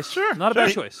bad choice. Sure, not a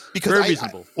bad choice. Because very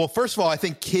reasonable. Well, first of all, I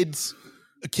think kids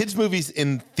movies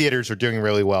in theaters are doing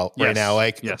really well right now.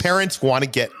 Like parents want to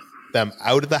get them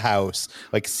out of the house.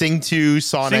 Like Sing 2,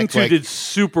 Sonic. Sing 2 did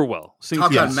super well.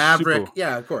 Top Gun Maverick.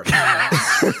 Yeah, of course.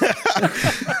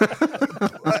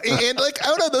 And like, I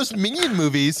don't know, those Minion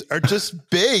movies are just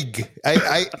big.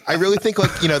 I really think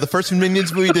the first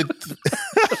Minions movie did.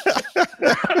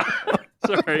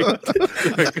 Sorry. Go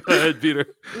ahead, Peter.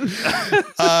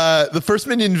 The first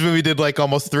Minions movie did like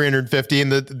almost 350,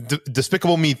 and the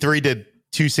Despicable Me 3 did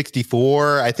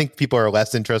 264. I think people are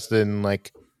less interested in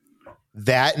like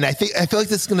that, and I feel like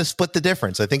this is going to split the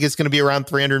difference. I think it's going to be around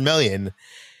 300 million,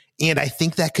 and I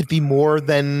think that could be more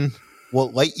than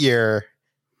Lightyear.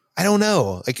 I don't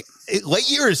know. Like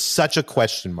Lightyear is such a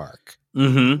question mark.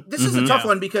 This is a tough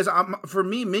one because for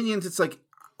me, Minions, it's like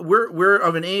we're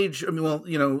of an age. I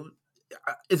mean,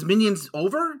 is Minions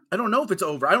over? I don't know if it's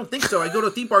over. I don't think so. I go to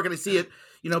a theme park and I see it.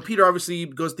 Peter obviously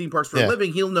goes to theme parks for a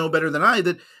living. He'll know better than I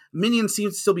that Minions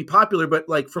seems to still be popular, but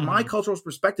like from my cultural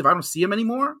perspective, I don't see them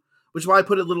anymore, which is why I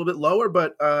put it a little bit lower.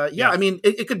 But I mean,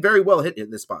 it could very well hit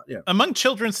this spot. Yeah. Among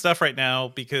children's stuff right now,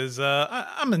 because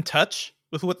I'm in touch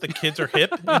with what the kids are hip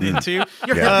and into.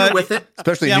 You're with it.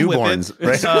 Especially newborns,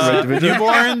 right?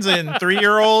 Newborns and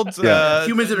 3-year-olds.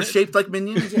 Humans that are shaped like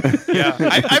Minions. Yeah.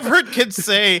 I've heard kids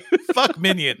say, fuck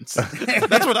Minions.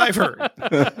 That's what I've heard.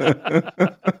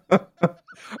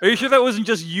 Are you sure that wasn't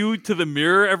just you to the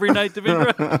mirror every night,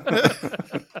 Devendra?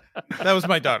 That was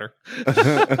my daughter.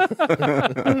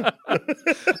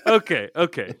 Okay.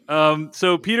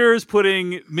 So Peter is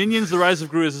putting Minions: The Rise of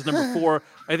Gru as his number 4.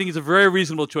 I think it's a very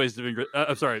reasonable choice, Devendra.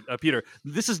 I'm sorry, Peter.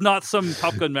 This is not some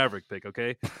Top Gun Maverick pick,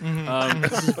 okay?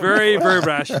 This is very, very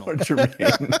rational.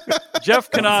 Jeff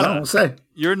Kanata,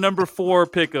 your number 4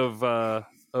 pick of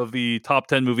the top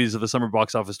 10 movies of the summer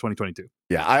box office 2022.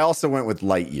 Yeah, I also went with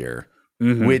Lightyear,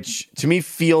 which to me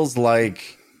feels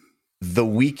like the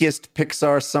weakest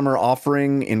Pixar summer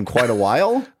offering in quite a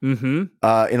while. In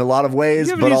a lot of ways,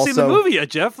 you haven't but even also seen the movie yet,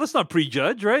 Jeff. Let's not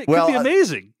prejudge, right? It could be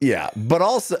amazing. Yeah, but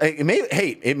also it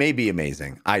may be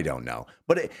amazing. I don't know,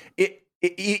 but it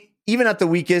even at the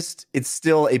weakest, it's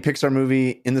still a Pixar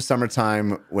movie in the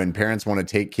summertime when parents want to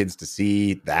take kids to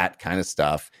see that kind of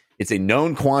stuff. It's a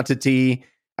known quantity.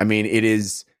 I mean, it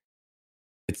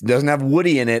doesn't have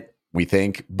Woody in it, we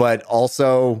think, but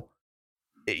also,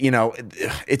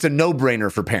 it's a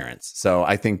no-brainer for parents. So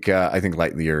I think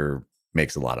Lightyear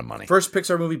makes a lot of money. First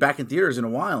Pixar movie back in theaters in a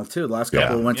while too. The last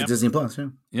couple went to Disney Plus.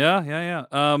 Yeah.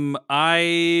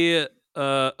 I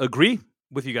agree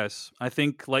with you guys. I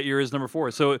think Lightyear is number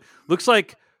 4. So it looks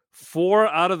like 4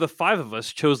 out of the 5 of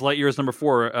us chose Lightyear as number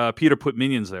 4. Peter put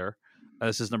Minions there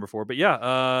as his number 4. But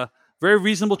yeah, very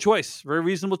reasonable choice. Very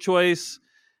reasonable choice.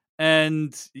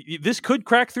 And this could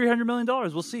crack $300 million.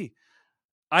 We'll see.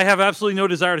 I have absolutely no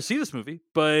desire to see this movie,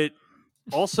 but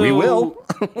also we will.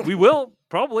 We will,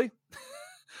 probably.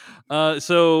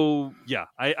 So yeah,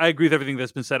 I agree with everything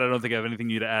that's been said. I don't think I have anything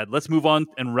new to add. Let's move on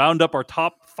and round up our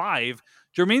top 5.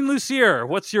 Germain Lussier,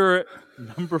 what's your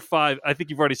number 5? I think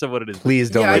you've already said what it is. Please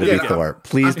don't let it be Thor.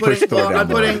 Please push Thor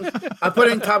down. I'm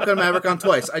putting Top Gun Maverick on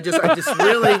twice. I just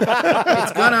really,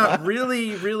 it's gonna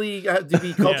really have to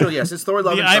be cultural. Yes, it's Thor: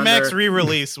 Love and Thunder. The IMAX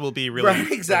re-release will be really right,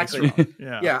 exactly.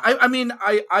 Yeah. I mean,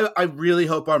 I really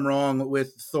hope I'm wrong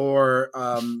with Thor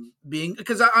being,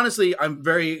 because honestly, I'm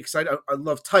very excited. I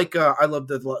love Taika. I love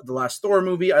the last Thor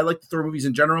movie. I like the Thor movies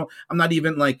in general. I'm not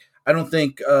even like, I don't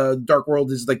think Dark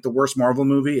World is like the worst Marvel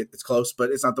movie. It's close,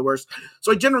 but it's not the worst.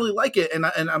 So I generally like it, and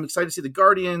I'm excited to see the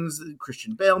Guardians,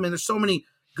 Christian Bale. Man, there's so many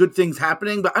good things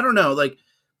happening, but I don't know. Like,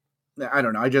 I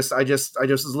don't know. I just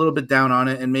was a little bit down on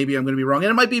it, and maybe I'm going to be wrong.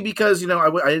 And it might be because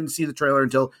I didn't see the trailer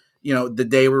until the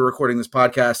day we were recording this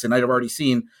podcast, and I'd have already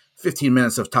seen 15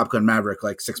 minutes of Top Gun Maverick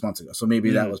like 6 months ago. So maybe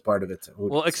that was part of it.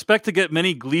 Well, expect to get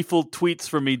many gleeful tweets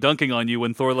from me dunking on you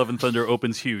when Thor: Love and Thunder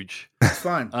opens huge. It's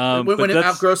fine. When it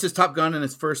outgrosses Top Gun in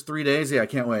its first 3 days, I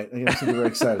can't wait. I'm very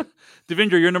excited.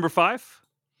 Devendra, your number 5?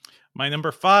 My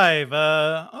number 5,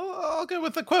 I'll go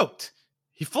with the quote.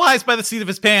 He flies by the seat of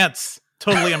his pants.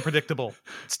 Totally unpredictable.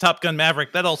 It's Top Gun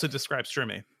Maverick. That also describes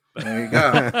Germain. There you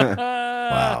go.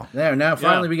 Wow. There, now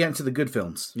finally we get into the good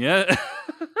films. Yeah.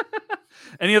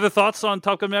 Any other thoughts on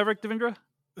Top Gun Maverick, Devendra?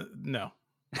 No.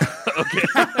 Okay.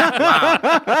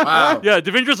 Wow. Yeah,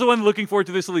 Devendra's the one looking forward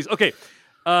to this at least. Okay.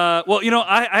 Well,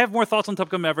 I have more thoughts on Top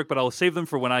Gun Maverick, but I'll save them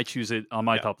for when I choose it on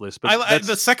my top list. But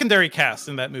the secondary cast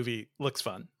in that movie looks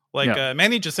fun. Like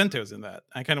Manny Jacinto's in that.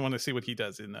 I kind of want to see what he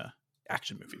does in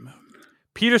action movie mode.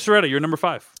 Peter Sciretta, your number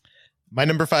 5. My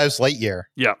number 5 is Lightyear.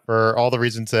 Yeah. For all the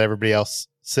reasons that everybody else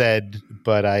said,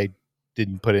 but I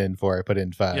didn't put it in 4. I put it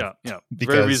in 5. Yeah.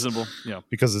 Very reasonable. Yeah.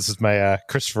 Because this is my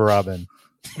Christopher Robin.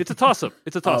 It's a toss-up.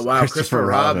 Oh, wow. Christopher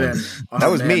Robin. Oh, that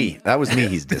was me. That was me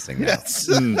he's dissing now. Yes.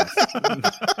 remember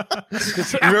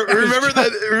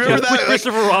that?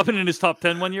 Christopher Robin in his top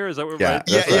 10 one year? Is that what yeah, right?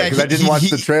 Yeah, because I didn't watch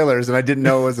the trailers and I didn't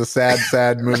know it was a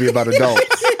sad movie about adults.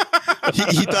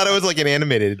 He thought it was like an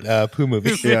animated Pooh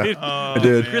movie. Yeah, I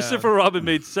did. Christopher Robin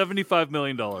made $75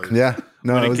 million. Yeah,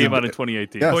 when it came out in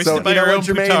 2018. Yeah, so by your own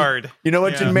petard. You know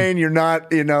what, Germain? You're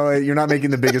not making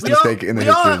the biggest mistake in the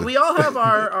history. We all have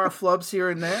our flubs here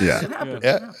and there. Yeah. It happens.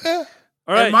 Yeah.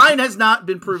 All right. And mine has not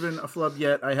been proven a flub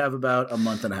yet. I have about a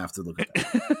month and a half to look at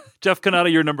that. Jeff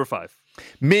Kanata, your number 5.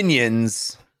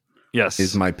 Minions. Yes,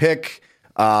 is my pick.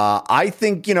 I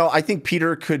think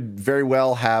Peter could very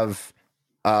well have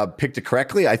picked it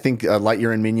correctly. I think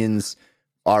Lightyear and Minions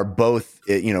are both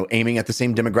aiming at the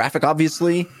same demographic,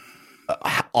 obviously,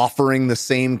 offering the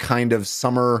same kind of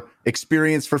summer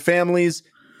experience for families.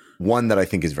 One that I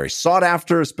think is very sought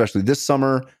after, especially this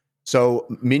summer. So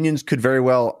Minions could very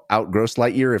well outgross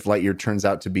Lightyear if Lightyear turns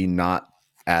out to be not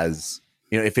as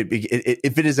if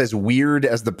it is as weird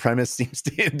as the premise seems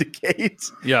to indicate.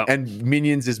 Yeah, and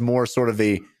Minions is more sort of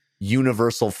a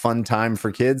universal fun time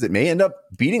for kids. It may end up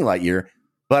beating Lightyear.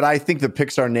 But I think the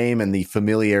Pixar name and the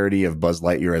familiarity of Buzz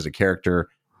Lightyear as a character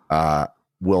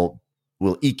will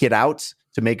eke it out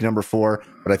to make number 4.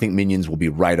 But I think Minions will be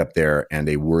right up there and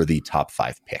a worthy top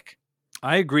 5 pick.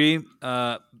 I agree.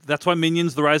 that's why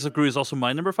Minions: The Rise of Gru is also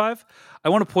my number 5. I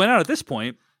want to point out at this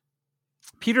point,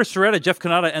 Peter Sciretta, Jeff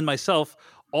Kanata, and myself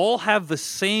all have the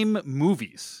same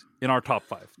movies in our top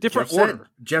 5. Different order.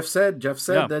 Jeff said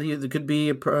that there could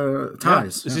be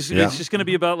ties. Yeah. It's just going to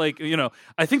be about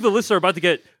I think the lists are about to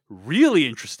get really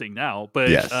interesting now,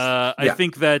 but I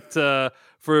think that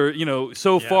for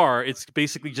so far it's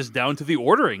basically just down to the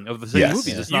ordering of the same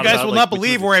movies. It's you guys will not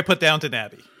believe where I put Downton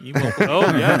Abbey. You will.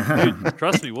 Oh yeah, dude,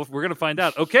 trust me, we're going to find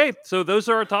out. Okay, so those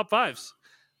are our top 5s.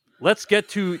 Let's get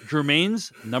to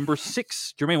Germain's number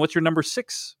 6. Germain, what's your number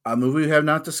 6? A movie we have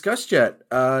not discussed yet.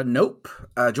 Nope.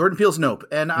 Jordan Peele's Nope.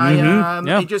 And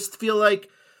I just feel like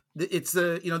it's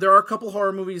there are a couple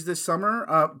horror movies this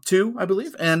summer, 2, I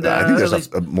believe, and I think there's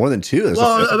more than 2.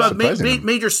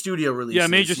 Major studio releases. Yeah,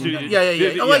 major studio.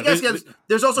 Yeah. I guess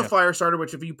there's also Firestarter,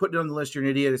 which if you put it on the list, you're an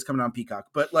idiot. It's coming on Peacock,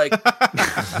 but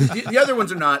the other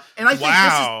ones are not. And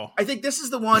I think this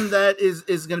is the one that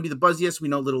is going to be the buzziest. We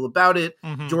know little about it.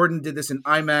 Mm-hmm. Jordan did this in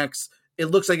IMAX. It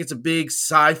looks like it's a big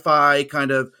sci-fi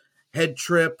kind of head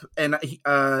trip, and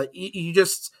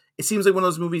it seems like one of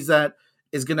those movies that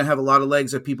is going to have a lot of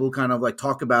legs that people kind of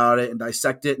talk about it and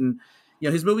dissect it. And,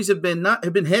 his movies have been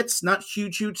hits, not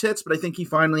huge hits, but I think he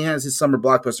finally has his summer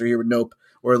blockbuster here with Nope,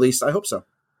 or at least I hope so.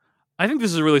 I think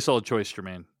this is a really solid choice,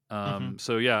 Germain.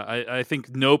 So yeah, I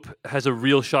think Nope has a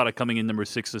real shot at coming in number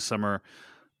 6 this summer,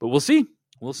 but we'll see.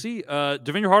 Devendra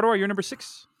Hardawar, you're number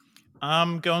 6.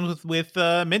 I'm going with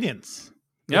Minions.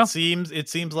 Yeah. It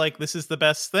seems like this is the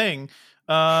best thing.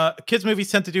 Kids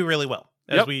movies tend to do really well,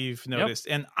 as we've noticed.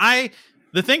 And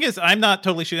the thing is, I'm not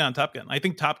totally shooting on Top Gun. I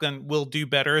think Top Gun will do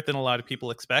better than a lot of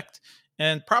people expect,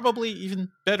 and probably even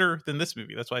better than this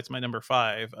movie. That's why it's my number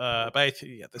 5. But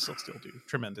this will still do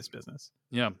tremendous business.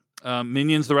 Yeah.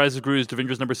 Minions: The Rise of Gru is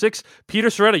Devendra's number 6. Peter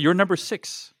Sciretta, you're number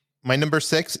 6. My number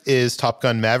 6 is Top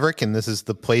Gun Maverick, and this is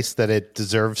the place that it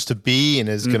deserves to be and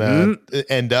is going to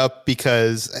end up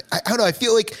because I don't know. I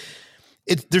feel like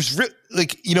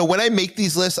when I make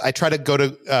these lists, I try to go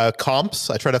to comps.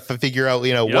 I try to figure out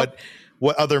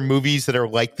what other movies that are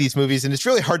like these movies, and it's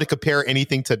really hard to compare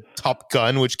anything to Top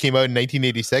Gun, which came out in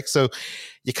 1986. So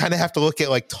you kind of have to look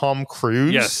at Tom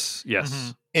Cruise. Yes.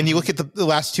 Mm-hmm. And you look at the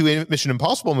last 2 Mission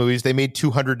Impossible movies; they made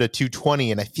 200 to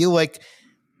 220, and I feel like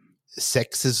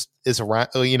 6 is around.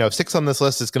 6 on this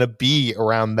list is going to be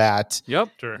around that. Yep.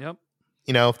 Sure. Yep.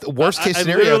 The worst case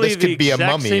scenario, this could be a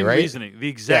Mummy, right? The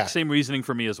exact same reasoning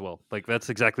for me as well.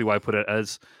 That's exactly why I put it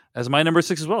as my number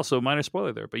 6 as well. So minor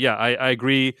spoiler there, but yeah, I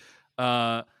agree.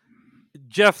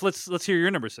 Jeff, let's hear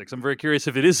your number 6. I'm very curious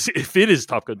if it is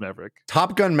Top Gun Maverick.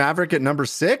 Top Gun Maverick at number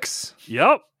 6?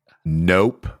 Yep.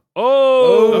 Nope.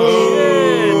 Oh,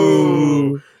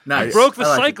 shit. Nice. You broke the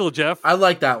cycle, Jeff. I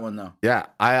like that one though. Yeah,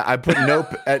 I put Nope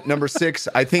at number 6.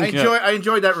 I think I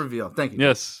enjoyed that reveal. Thank you.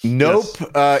 Yes. Nope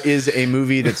is a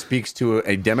movie that speaks to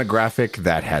a demographic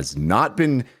that has not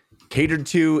been catered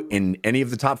to in any of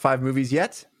the top 5 movies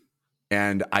yet,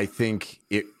 and I think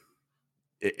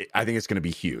I think it's going to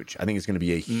be huge. I think it's going to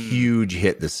be a huge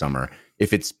hit this summer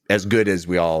if it's as good as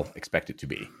we all expect it to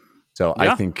be. So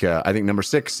I think number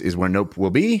 6 is where Nope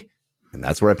will be, and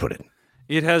that's where I put it.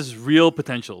 It has real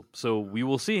potential, so we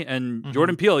will see. And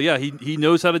Jordan Peele, he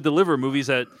knows how to deliver movies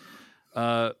that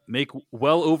make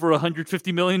well over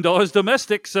 $150 million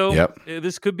domestic. So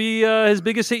this could be his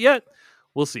biggest hit yet.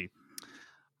 We'll see.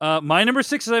 My number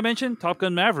 6, as I mentioned, Top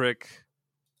Gun Maverick.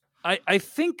 I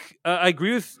think I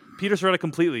agree with Peter Sciretta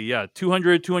completely. Yeah,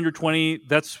 200, 220.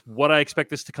 That's what I expect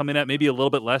this to come in at. Maybe a little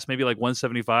bit less, maybe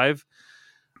 175.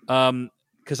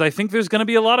 Because I think there's going to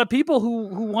be a lot of people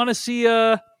who want to see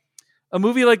a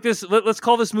movie like this. Let's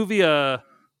call this movie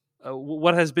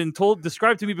what has been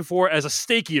described to me before as a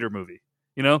steak eater movie.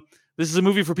 This is a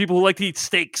movie for people who like to eat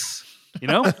steaks. And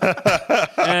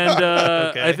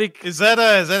okay. I think is that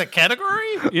a category?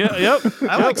 Yeah, yep.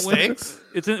 I like steaks.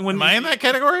 Am I in that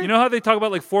category? You know how they talk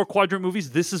about 4-quadrant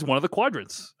movies? This is one of the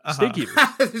quadrants. Steak eaters.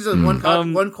 This is one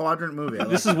quadrant movie.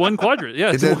 This is one quadrant.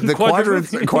 Yeah,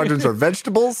 the quadrants are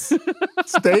vegetables,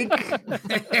 steak,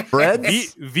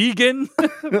 breads, vegan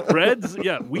breads.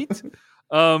 Yeah, wheat.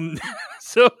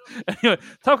 So anyway,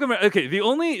 Top Gun Maverick.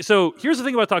 Okay, so here's the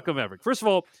thing about Top Gun Maverick. First of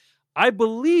all, I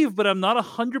believe, but I'm not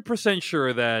 100%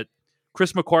 sure that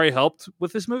Chris McQuarrie helped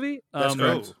with this movie. That's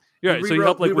correct. Yeah, so he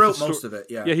helped he wrote most of it.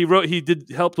 Yeah, he did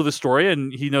help with the story,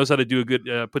 and he knows how to do a good,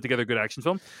 put together a good action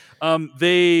film.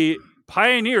 They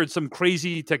pioneered some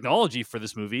crazy technology for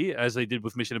this movie, as they did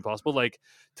with Mission Impossible,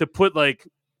 to put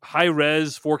high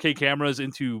res 4K cameras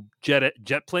into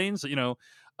jet planes.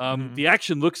 The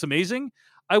action looks amazing.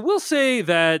 I will say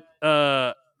that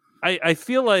I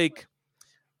feel like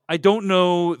I don't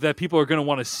know that people are going to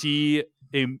want to see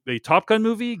a Top Gun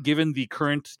movie, given the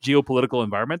current geopolitical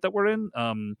environment that we're in.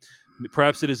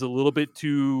 Perhaps it is a little bit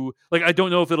too I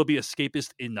don't know if it'll be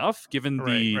escapist enough, given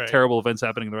the terrible events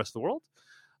happening in the rest of the world.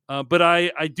 But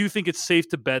I do think it's safe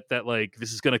to bet that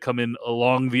this is going to come in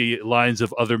along the lines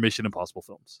of other Mission Impossible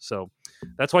films. So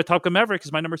that's why Top Gun Maverick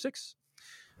is my number 6.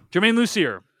 Germain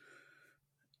Lussier.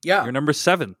 Yeah. You're number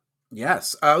 7.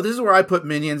 Yes. This is where I put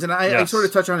Minions, and I sort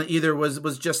of touched on it either,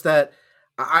 was just that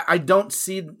I don't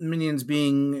see Minions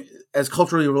being as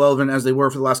culturally relevant as they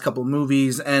were for the last couple of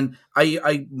movies, and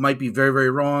I might be very, very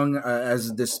wrong,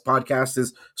 as this podcast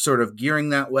is sort of gearing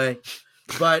that way.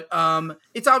 But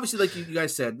it's obviously, like you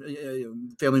guys said,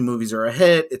 family movies are a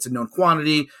hit. It's a known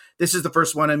quantity. This is the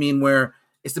first one, where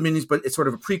it's the Minions, but it's sort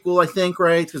of a prequel, I think,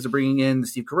 right? Because they're bringing in the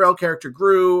Steve Carell character,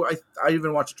 Gru. I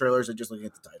even watched the trailers, just looking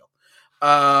at the title.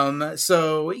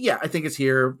 So yeah, I think it's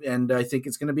here, and I think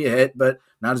it's going to be a hit, but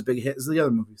not as big a hit as the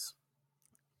other movies.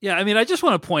 Yeah, I just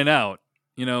want to point out,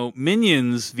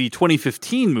 Minions, the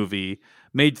 2015 movie,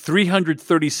 made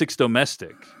 336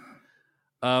 domestic.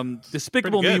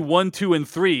 Despicable Me 1, 2, and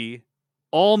 3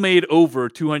 all made over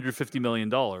 $250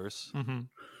 million. Mm-hmm.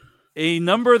 A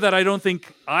number that I don't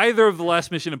think either of the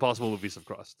last Mission Impossible movies have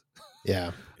crossed.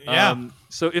 Yeah.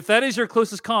 So if that is your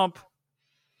closest comp,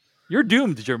 you're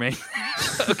doomed, Germain.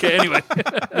 Okay, anyway.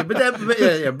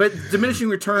 But diminishing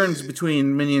returns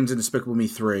between Minions and Despicable Me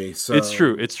 3. So it's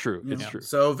true. True.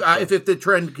 So if the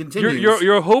trend continues,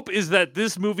 your hope is that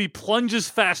this movie plunges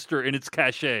faster in its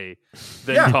cachet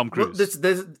than Tom Cruise.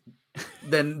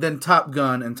 Than Top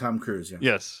Gun and Tom Cruise.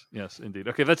 Yeah. Yes, indeed.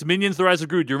 Okay, that's Minions: The Rise of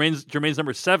Gru. Germain's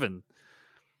number 7.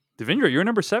 Devindra, you're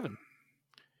number 7.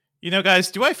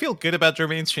 Guys, do I feel good about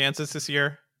Germain's chances this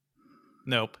year?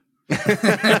 Nope.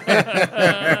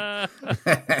 Yeah.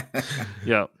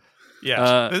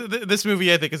 This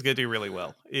movie I think is going to do really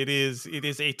well. It is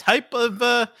a type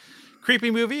of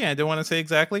creepy movie. I don't want to say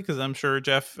exactly because I'm sure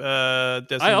Jeff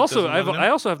doesn't. I also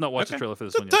have not watched the trailer for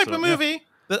this one. It's a type of movie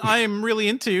that I am really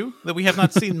into that we have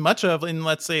not seen much of in,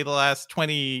 let's say, the last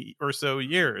 20 or so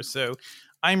years. So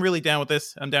I'm really down with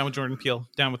this. I'm down with Jordan Peele,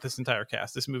 down with this entire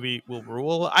cast. This movie will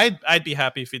rule. I'd be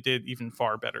happy if it did even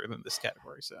far better than this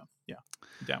category. So yeah,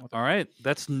 I'm down with it. All right,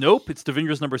 that's Nope. It's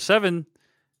Devindra's number 7.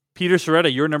 Peter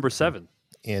Sciretta, you're number 7.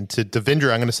 And to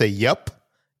Devindra, I'm going to say, yep.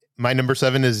 My number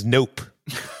 7 is Nope.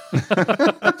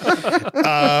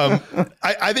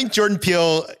 I think Jordan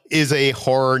Peele is a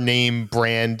horror name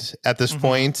brand at this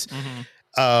point.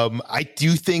 Mm-hmm. I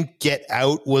do think Get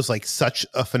Out was such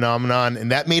a phenomenon,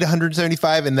 and that made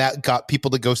 175, and that got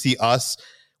people to go see Us,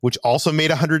 which also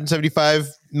made 175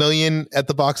 million at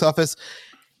the box office.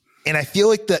 And I feel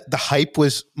like the hype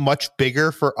was much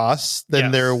bigger for Us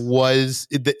than there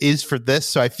is for this.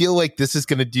 So I feel like this is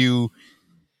going to do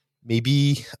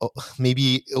maybe a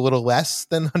little less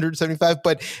than 175,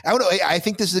 but I don't know. I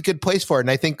think this is a good place for it.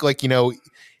 And I think if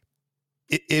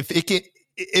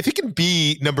it can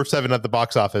be number 7 at the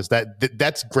box office,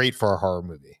 that's great for a horror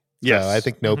movie. Yeah, so I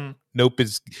think Nope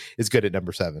is good at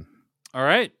number 7. All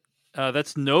right,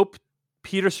 that's Nope.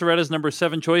 Peter Sciretta number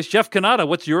 7 choice. Jeff Cannata,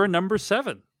 what's your number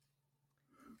 7?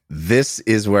 This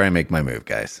is where I make my move,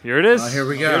 guys. Here it is. Here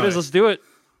we go. Here it is. Let's do it.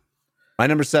 My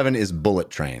number 7 is Bullet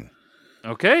Train.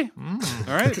 Okay. All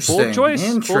right. Bold choice.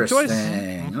 Bold choice.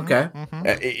 Okay.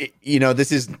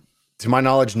 This is, to my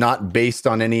knowledge, not based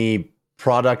on any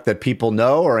product that people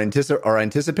know or are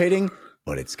anticipating,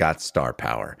 but it's got star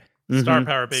power. Star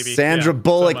power, baby. Sandra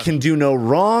Bullock can do no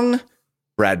wrong.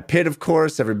 Brad Pitt, of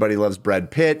course. Everybody loves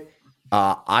Brad Pitt.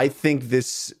 I think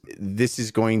this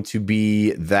is going to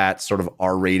be that sort of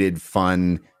R-rated,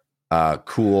 fun,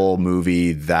 cool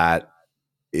movie that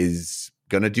is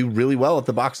going to do really well at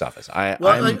the box office.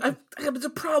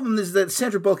 The problem is that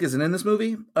Sandra Bullock isn't in this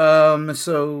movie.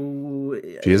 So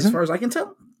as far as I can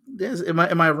tell, am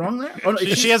I wrong there? Oh, no,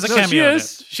 she has a cameo.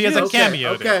 She has a cameo.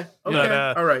 Okay.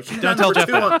 All right. Don't tell Jeff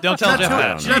that. Don't tell Jeff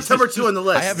that. She's not number 2 on the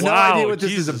list. I have no idea what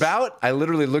this is about. I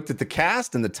literally looked at the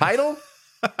cast and the title.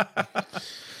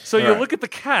 So you look at the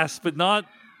cast, but not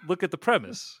look at the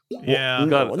premise. Yeah.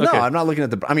 No, I'm not looking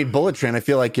at Bullet Train. I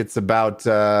feel like it's about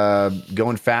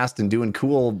going fast and doing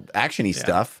cool action-y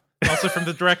stuff. Also from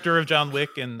the director of John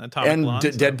Wick and Atomic Blonde.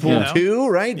 Deadpool 2,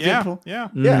 right? Yeah. Deadpool. Yeah.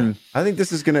 Yeah. I think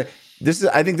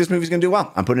I think this movie's gonna do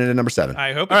well. I'm putting it at number 7.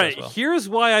 I hope All it right, does well. Here's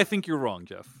why I think you're wrong,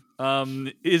 Jeff.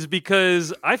 Is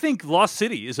because I think Lost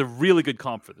City is a really good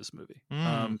comp for this movie.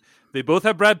 They both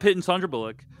have Brad Pitt and Sandra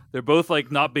Bullock. They're both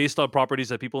not based on properties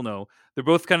that people know. They're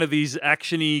both kind of these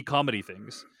action-y comedy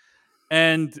things.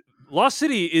 And Lost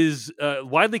City is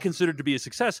widely considered to be a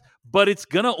success, but it's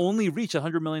gonna only reach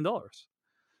 $100 million.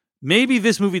 Maybe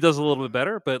this movie does a little bit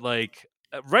better, but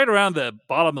right around the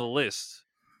bottom of the list,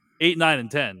 8, 9, and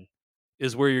 10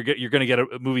 is where you're going to get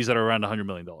movies that are around $100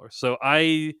 million. So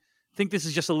I think this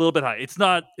is just a little bit high. It's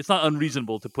not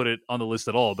unreasonable to put it on the list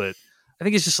at all, but I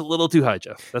think it's just a little too high,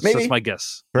 Jeff. That's my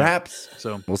guess. Perhaps. Yeah.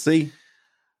 So we'll see.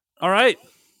 All right.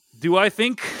 Do I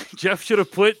think Jeff should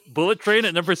have put Bullet Train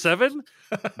at number 7?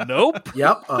 Nope.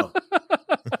 Yep. Oh.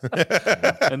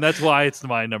 And that's why it's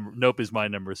my number. Nope is my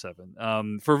number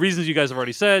 7. For reasons you guys have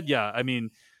already said. Yeah. I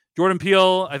mean, Jordan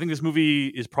Peele, I think this movie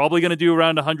is probably going to do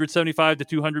around 175 to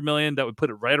 200 million. That would put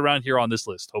it right around here on this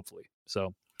list, hopefully.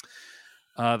 So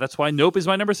that's why Nope is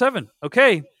my number 7.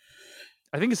 Okay.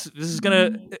 I think this is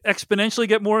going to exponentially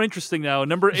get more interesting now.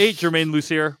 Number 8, Germain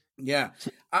Lussier. Yeah.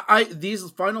 I these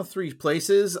final 3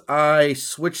 places, I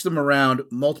switched them around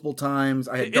multiple times.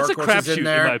 I had dark horses in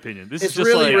there. In my opinion. It's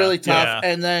really, really tough. Yeah.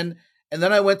 And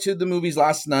then I went to the movies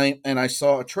last night and I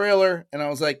saw a trailer and I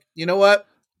was like, you know what?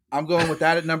 I'm going with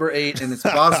that at number 8, and it's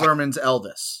Baz Luhrmann's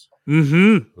Elvis.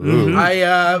 Baz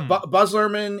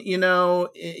Luhrmann,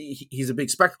 he's a big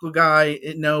spectacle guy.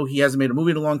 No, he hasn't made a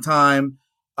movie in a long time.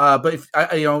 But if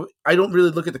I don't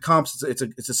really look at the comps. It's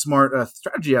a smart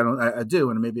strategy. I do,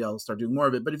 and maybe I'll start doing more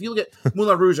of it. But if you look at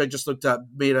Moulin Rouge, I just looked up,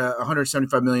 made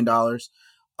 $175 million.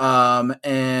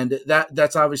 And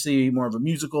that's obviously more of a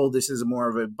musical. This is more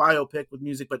of a biopic with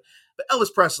music, but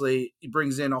Elvis Presley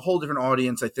brings in a whole different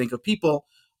audience, I think, of people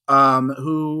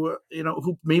who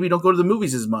maybe don't go to the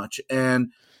movies as much.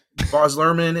 And Baz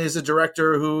Luhrmann is a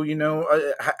director who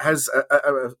has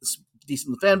a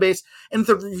decent fan base, and if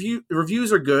the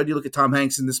reviews are good, you look at Tom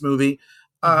Hanks in this movie,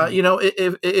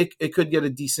 it could get a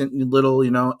decent little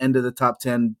end of the top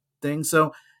 10 thing.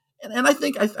 So. And I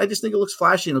just think it looks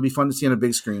flashy and it'll be fun to see on a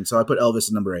big screen. So I put Elvis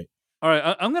at number 8. All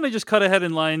right. I'm going to just cut ahead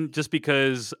in line just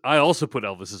because I also put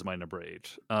Elvis as my number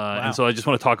 8. Wow. And so I just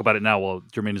want to talk about it now while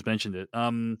Germain has mentioned it.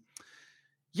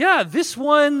 This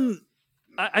one,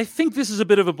 I think this is a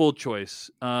bit of a bold choice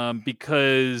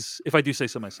because, if I do say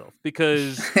so myself,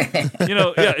 because,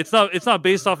 it's not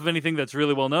based off of anything that's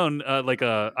really well known, like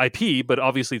a IP, but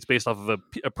obviously it's based off of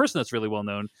a person that's really well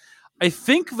known. I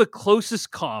think the closest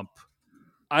comp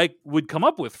I would come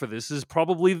up with for this is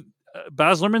probably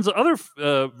Baz Luhrmann's other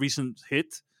recent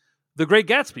hit, The Great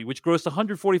Gatsby, which grossed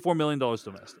 $144 million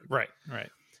domestic. Right.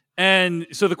 And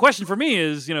so the question for me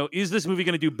is this movie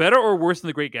going to do better or worse than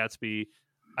The Great Gatsby?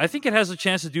 I think it has a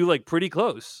chance to do pretty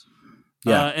close.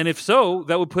 Yeah. And if so,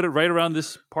 that would put it right around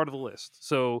this part of the list.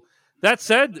 So that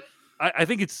said, I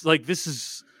think it's this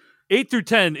is 8 through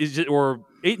 10 is just, or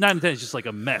 8, 9, and 10 is just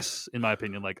a mess, in my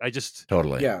opinion.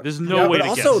 Totally. Yeah. There's no way but to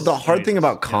also, guess. the hard thing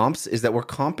about comps is that we're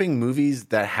comping movies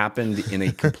that happened in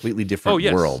a completely different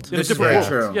world. In a different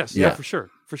world. Yes, yeah, for sure.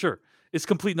 It's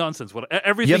complete nonsense.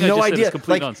 Everything you have no I just idea. said is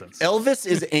complete nonsense. Elvis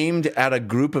is aimed at a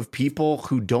group of people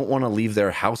who don't want to leave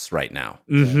their house right now.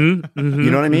 Mm-hmm. You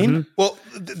know what I mean? Mm-hmm. Well,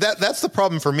 that's the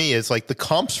problem for me is the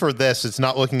comps for this, it's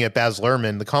not looking at Baz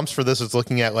Luhrmann. The comps for this is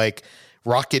looking at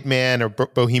Rocket Man or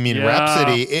Bohemian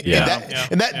Rhapsody.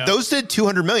 Those did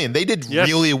 200 million. They did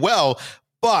really well.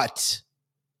 But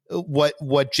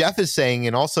what Jeff is saying,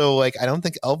 and also I don't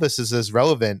think Elvis is as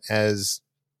relevant as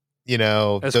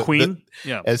Queen,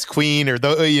 as Queen, or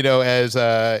So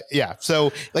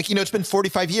it's been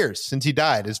 45 years since he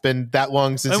died. It's been that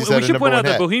long since he's had a number 1 hit. We should point out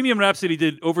that Bohemian Rhapsody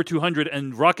did over 200,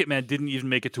 and Rocket Man didn't even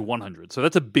make it to 100. So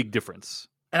that's a big difference.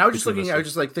 And I was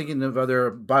just thinking of other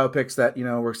biopics that,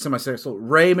 were semi-successful.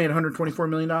 Ray made $124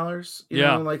 million.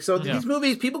 These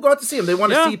movies, people go out to see them. They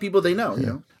want to see people they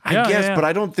know, I guess, but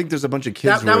I don't think there's a bunch of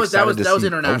kids that was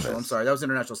international. Elvis. I'm sorry. That was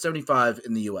international. 75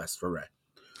 in the US for Ray.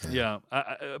 Yeah.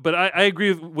 But I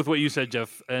agree with what you said,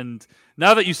 Jeff. And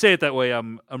now that you say it that way,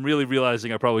 I'm really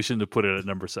realizing I probably shouldn't have put it at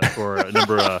number 7 or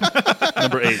number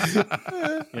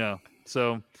 8. Yeah.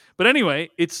 So, but anyway,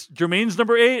 it's Germain's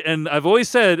number 8, and I've always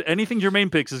said anything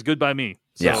Germain picks is good by me.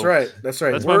 So That's right. That's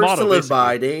my words motto, to live basically.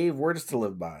 by, Dave. Words to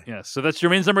live by. Yeah. So that's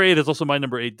Germain's number 8. It's also my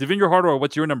number 8. Devindra Hardwar,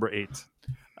 what's your number 8?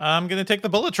 I'm going to take the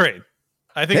Bullet Train.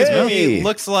 I think this movie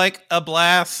looks like a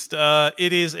blast.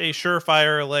 It is a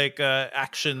surefire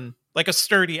action, a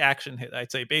sturdy action hit,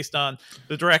 I'd say, based on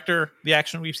the director, the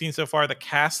action we've seen so far, the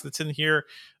cast that's in here.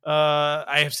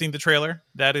 I have seen the trailer.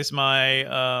 That is my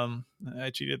I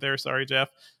cheated there. Sorry, Jeff.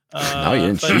 No,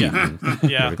 you didn't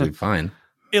cheat. Yeah. Perfectly fine.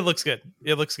 It looks good.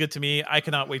 It looks good to me. I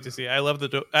cannot wait to see it. I love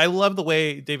the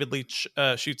way David Leitch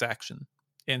shoots action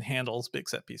and handles big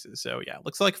set pieces. So yeah,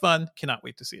 looks like fun. Cannot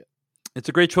wait to see it. It's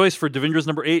a great choice for Devindra's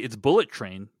number 8. It's Bullet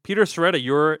Train. Peter Sciretta,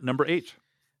 your number 8.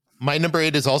 My number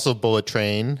 8 is also Bullet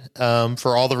Train.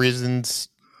 For all the reasons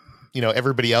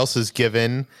everybody else has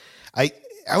given.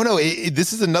 I don't know.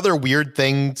 This is another weird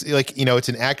thing. Like, it's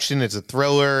an action, it's a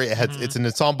thriller, it's an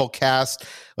ensemble cast.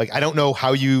 Like, I don't know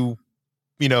how you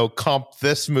comp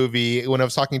this movie. When I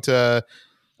was talking to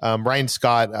Ryan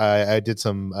Scott, I did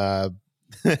some. I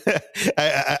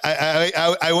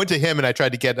went to him and I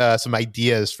tried to get some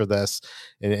ideas for this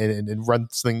and run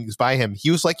things by him. He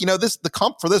was like, the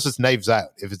comp for this is Knives Out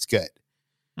if it's good.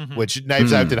 Which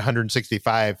Knives Out did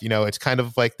 165. It's kind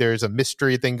of like there's a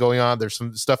mystery thing going on. There's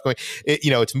some stuff going.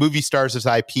 It's movie stars as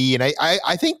IP, and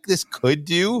I think this could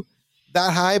do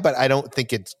that high, but I don't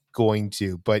think it's going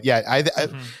to. But yeah,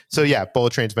 so yeah,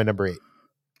 Bullet Train's my number 8.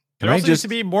 There also needs to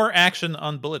be more action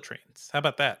on bullet trains. How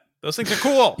about that? Those things are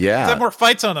cool. Yeah, let's have more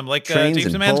fights on them, like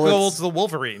James Mangold's The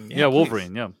Wolverine. Yeah,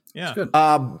 Wolverine. Yeah.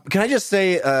 Can I just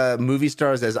say, movie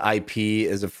stars as IP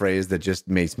is a phrase that just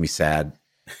makes me sad.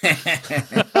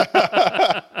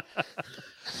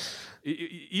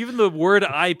 Even the word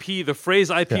IP, the phrase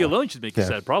IP alone should make you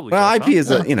sad. Probably. Well, IP is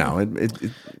something.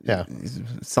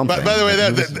 By the way,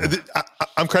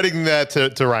 I'm crediting that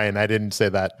to Ryan. I didn't say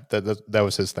that. That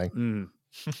was his thing.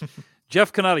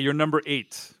 Jeff Cannata, you're number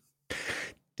 8.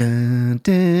 Dun,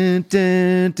 dun,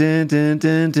 dun, dun, dun,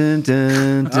 dun, dun,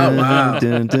 dun, Oh, wow.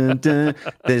 dun, dun, dun.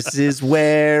 This is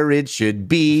where it should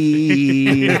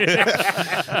be.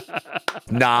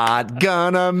 Not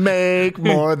gonna make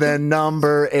more than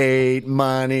number 8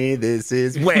 money. This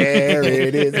is where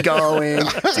it is going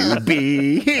to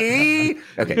be.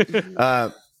 Okay.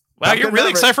 Wow, you're really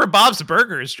excited for Bob's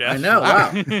Burgers, Jeff. I know.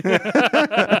 Wow.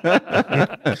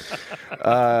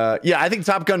 Yeah, I think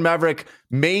Top Gun Maverick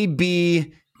may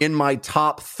be in my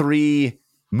top 3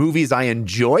 movies I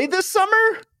enjoy this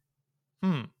summer,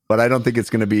 but I don't think it's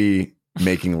going to be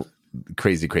making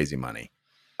crazy money.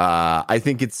 I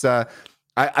think it's.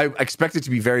 I expect it to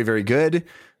be very, very good.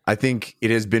 I think it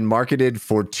has been marketed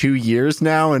for 2 years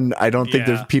now, and I don't think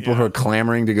there's people who are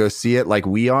clamoring to go see it like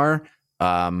we are.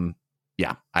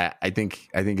 Yeah, I think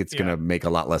it's going to make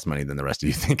a lot less money than the rest of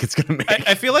you think it's going to make.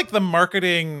 I feel like the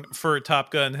marketing for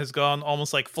Top Gun has gone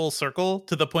almost like full circle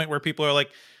to the point where people are like,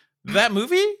 that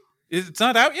movie? It's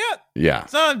not out yet? Yeah.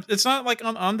 It's not like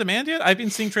on demand yet. I've been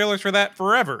seeing trailers for that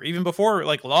forever, even before,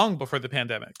 like long before the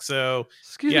pandemic. So,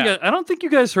 excuse me, guys, I don't think you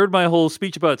guys heard my whole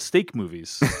speech about steak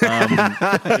movies. Dave,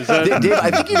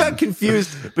 I think you got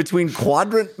confused between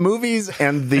quadrant movies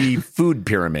and the food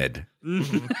pyramid.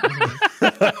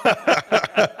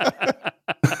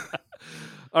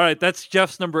 All right, that's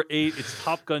Jeff's number 8. It's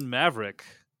Top Gun Maverick.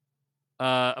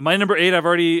 My number 8 I've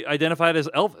already identified as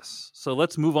Elvis. So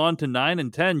let's move on to 9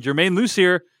 and 10. Germain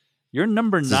Lussier, your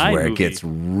number 9 This is where movie. it gets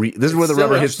this is where the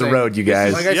rubber hits the road, you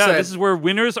guys. Like I said, this is where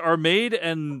winners are made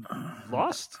and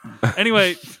lost.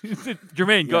 Anyway,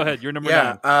 Germain, go ahead. You're number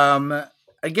 9.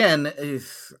 Again,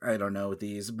 I don't know with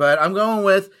these, but I'm going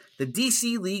with the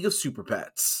DC League of Super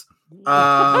Pets.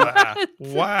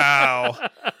 Wow.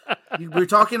 We're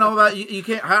talking all about you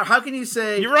can't. How can you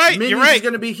say you're right? Minions You're right. is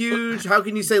going to be huge? How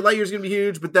can you say Lightyear's going to be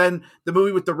huge? But then the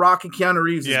movie with The Rock and Keanu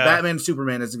Reeves is Batman and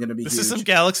Superman isn't going to be This huge. is some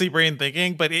galaxy brain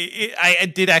thinking, but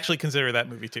I did actually consider that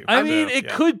movie too. I mean, it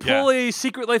could pull a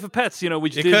Secret Life of Pets,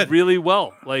 which did really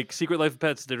well. Like Secret Life of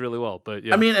Pets did really well, but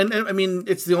yeah. I mean, and I mean,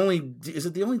 it's the only. Is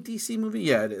it the only DC movie?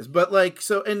 Yeah, it is. But like,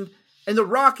 so and The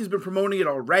Rock has been promoting it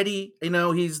already.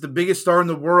 He's the biggest star in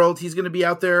the world. He's going to be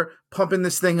out there pumping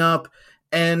this thing up,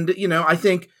 and I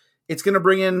think it's going to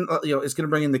bring in, it's going to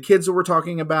bring in the kids that we're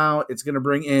talking about. It's going to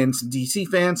bring in some DC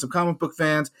fans, some comic book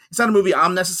fans. It's not a movie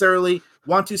I'm necessarily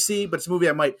want to see, but it's a movie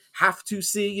I might have to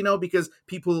see, because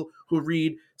people who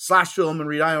read Slash Film and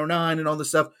read IO9 and all this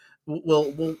stuff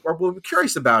will be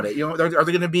curious about it. Are there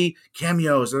going to be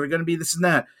cameos? Are there going to be this and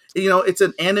that? It's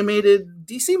an animated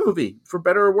DC movie, for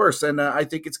better or worse, and I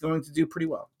think it's going to do pretty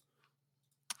well.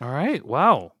 All right.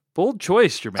 Wow. Bold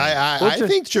choice, Germain. I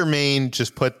think Germain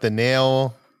just put the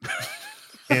nail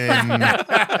in.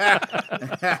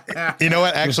 You know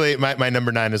what? Actually, my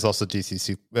number 9 is also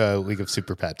DC League of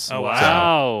Super Pets. Oh,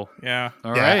 wow. So, yeah.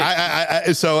 All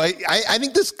right. So I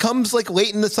think this comes like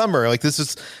late in the summer. Like this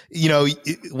is,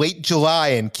 late July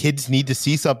and kids need to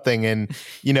see something. And,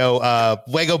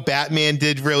 Lego Batman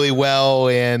did really well.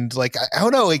 And like, I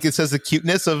don't know, like it says the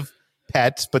cuteness of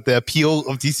pets, but the appeal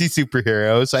of DC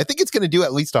superheroes. So I think it's going to do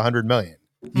at least 100 million.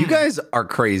 You guys are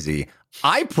crazy.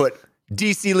 I put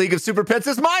DC League of Super Pets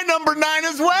as my number 9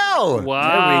 as well.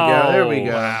 Wow. There we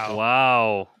go.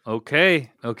 Wow. Okay.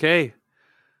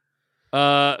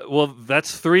 Well,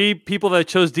 that's 3 people that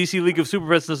chose DC League of Super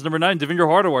Pets as number 9. Devendra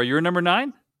Hardawar, you're number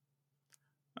 9?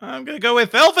 I'm going to go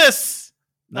with Elvis.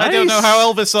 Nice. I don't know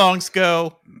how Elvis songs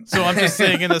go, so I'm just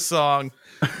singing a song.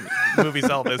 Movie's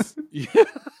Elvis.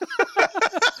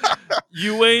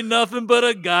 You ain't nothing but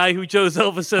a guy who chose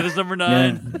Elvis as number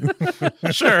 9.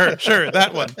 Yeah. Sure.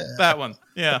 That one.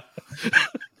 Yeah.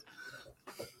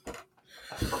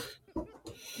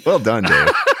 Well done, Dave.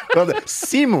 Well done.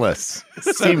 Seamless.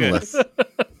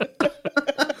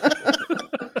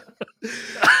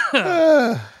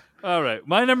 All right.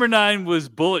 My number 9 was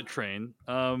Bullet Train.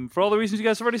 For all the reasons you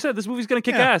guys have already said, this movie's going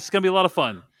to kick ass. It's going to be a lot of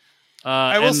fun.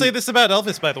 I will say this about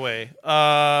Elvis, by the way.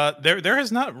 There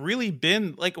has not really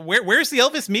been like where's the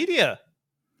Elvis media?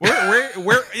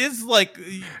 Where is like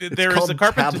there is a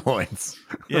Carpenter tabloids.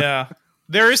 Yeah.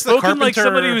 There is the Spoken Carpenter. like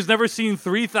somebody who's never seen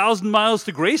 3,000 Miles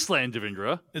to Graceland,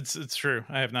 Devindra. It's true.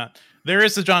 I have not. There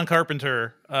is the John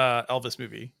Carpenter Elvis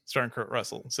movie starring Kurt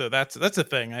Russell. So that's a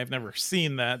thing. I've never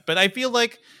seen that, but I feel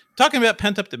like talking about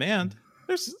pent up demand.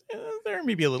 There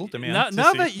may be a little demand.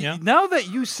 Now that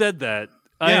you said that,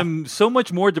 I am so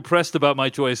much more depressed about my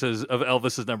choice of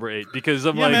Elvis as number 8 because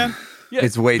I'm man.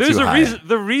 It's way too high. Reason,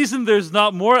 the reason there's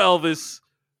not more Elvis,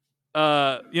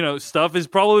 stuff is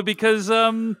probably because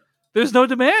there's no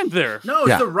demand there. No,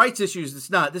 it's the rights issues.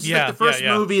 It's not. This is like the first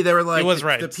movie. They were like, it was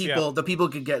the people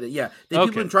could get it. Yeah, people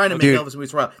have been trying to make Elvis movies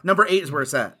for a while. Number 8 is where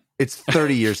it's at. It's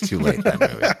 30 years too late. That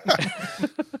movie.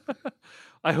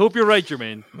 I hope you're right,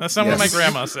 Jermaine. That's not what my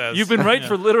grandma says. You've been right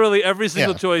for literally every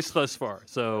single choice thus far.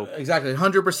 So exactly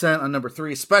 100% on number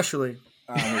 3, especially.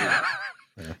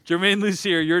 Germain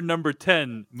Lussier, your number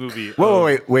 10 movie.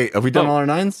 Whoa, wait. Have we done all our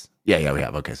 9s? Yeah, we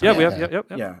have. Okay. So we have. Yep.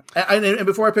 Yeah. And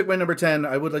before I pick my number 10,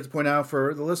 I would like to point out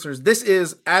for the listeners, this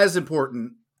is as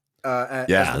important as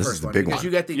the first one. Because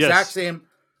you get the exact same.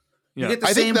 You get the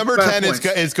I same think number 10 points.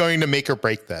 is going to make or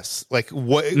break this. Like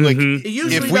what? Mm-hmm. Like it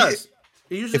usually does.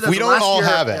 If we don't all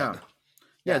have it.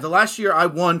 Yeah, the last year I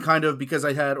won kind of because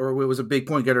I had, or it was a big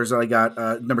point getter, so I got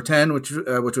number 10, which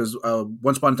was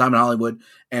Once Upon a Time in Hollywood,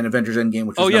 and Avengers Endgame,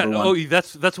 which was number 1.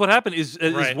 That's what happened. Is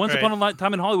Once Upon a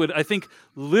Time in Hollywood, I think,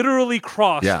 literally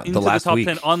crossed into the top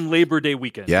 10 on Labor Day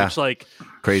weekend, which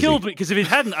crazy. Killed me because if it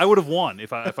hadn't, I would have won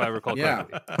if I recall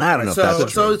correctly. I don't know.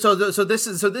 So this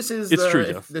is it's true,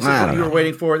 Jeff. This is what you were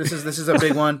waiting for. This is a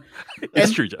big one.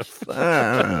 It's true, Jeff.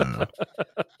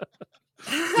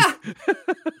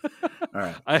 All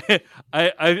right.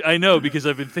 I know because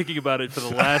I've been thinking about it for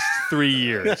the last 3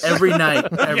 years. Every night.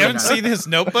 You haven't seen his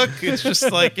notebook? It's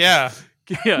just like, it's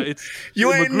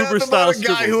you ain't nothing about a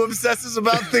guy who obsesses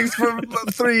about things for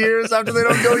 3 years after they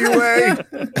don't go your way.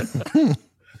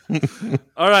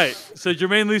 All right. So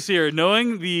Germain Lussier,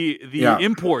 knowing the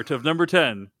import of number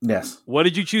 10, yes. What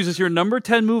did you choose as your number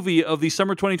 10 movie of the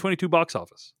summer 2022 box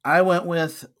office? I went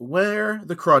with Where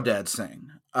the Crawdads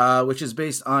Sing. Which is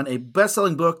based on a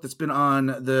best-selling book that's been on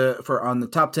the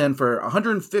top 10 for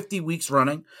 150 weeks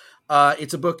running.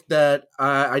 It's a book that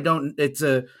it's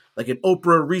like an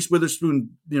Oprah Reese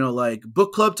Witherspoon, like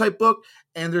book club type book.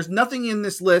 And there's nothing in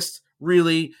this list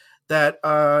really that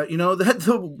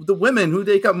that the women who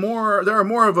take up more, there are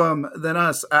more of them than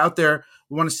us out there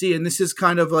we want to see. And this is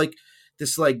kind of like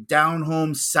this like down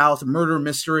home South murder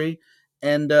mystery.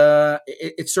 And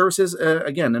it services,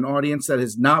 again, an audience that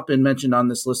has not been mentioned on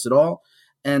this list at all.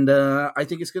 And I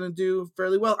think it's going to do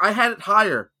fairly well. I had it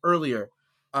higher earlier.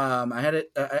 I had it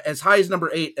as high as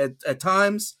number 8 at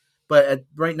times. But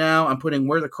right now, I'm putting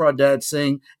Where the Crawdads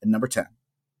Sing at number 10.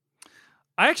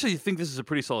 I actually think this is a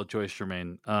pretty solid choice,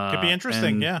 Germain. Could be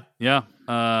interesting, Yeah.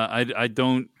 I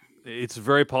don't... It's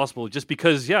very possible just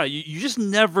because, you just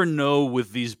never know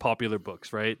with these popular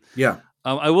books, right? Yeah.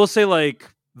 I will say, like...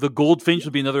 The Goldfinch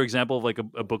would be another example of like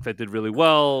a book that did really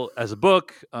well as a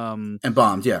book, and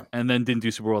bombed, and then didn't do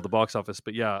super well at the box office.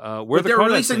 But they're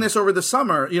releasing this over the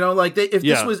summer.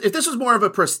 If this was more of a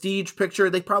prestige picture,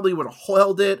 they probably would have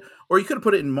held it, or you could have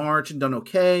put it in March and done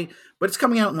okay. But it's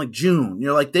coming out in like June.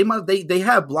 They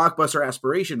have blockbuster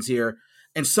aspirations here,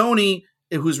 and Sony,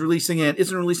 who's releasing it,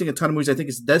 isn't releasing a ton of movies. I think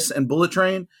it's this and Bullet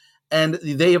Train. And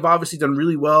they have obviously done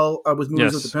really well with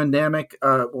movies with the pandemic,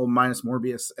 minus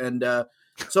Morbius. And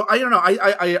so I don't know.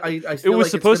 I feel it was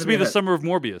like supposed to be the summer of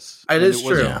Morbius. It is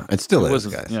true. Yeah, it still is,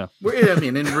 guys. Yeah. I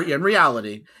mean, in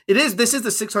reality, it is. This is the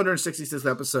 666th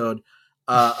episode.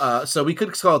 So we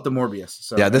could call it the Morbius.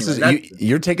 So this is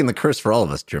you're taking the curse for all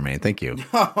of us, Germain. Thank you.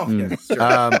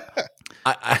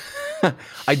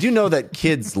 I do know that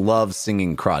kids love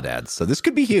singing crawdads, so this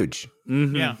could be huge.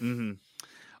 Mm-hmm, yeah. Mm-hmm.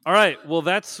 All right. Well,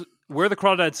 that's Where the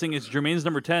Crawdads Sing is Germain's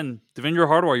number 10. Devindra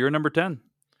Hardwar, you're number 10.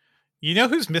 You know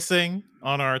who's missing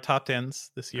on our top 10s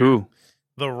this year? Who?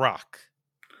 The Rock.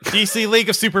 DC League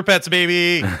of Super Pets,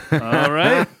 baby. All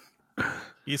right.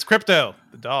 He's Crypto,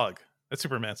 the dog. That's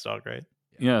Superman's dog, right?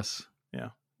 Yes. Yeah.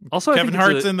 Also, Kevin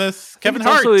Hart's in this. Kevin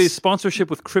Hart's also a sponsorship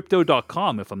with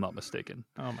Crypto.com, if I'm not mistaken.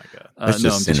 Oh my god. That's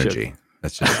just synergy.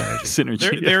 That's just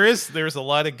synergy. There's a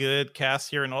lot of good casts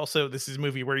here, and also this is a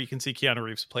movie where you can see Keanu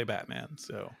Reeves play Batman.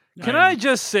 So can I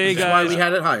just say, guys, why we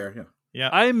had it higher. Yeah.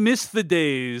 I miss the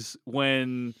days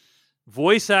when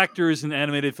voice actors in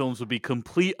animated films would be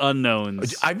complete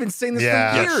unknowns. I've been saying this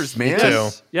for years,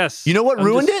 man. Yes. You know what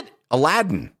ruined it?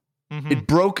 Aladdin. Mm-hmm.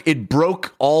 It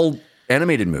broke all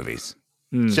animated movies.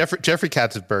 Jeffrey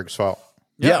Katzenberg's fault.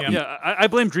 Yeah. I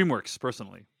blame DreamWorks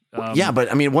personally.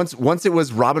 But I mean, once it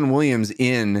was Robin Williams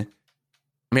in,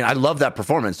 I mean, I love that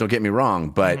performance. Don't get me wrong,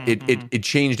 but it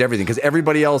changed everything because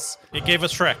everybody else. It gave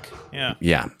us Shrek. Yeah.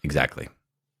 Yeah. Exactly.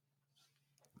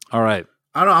 All right.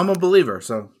 I don't know. I'm a believer.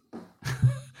 So,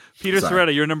 Peter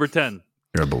Sciretta, you're number 10.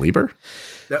 You're a believer?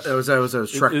 That was a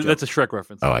Shrek joke. That's a Shrek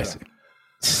reference. Oh, I see.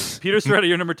 Peter Sciretta,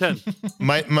 you're number 10.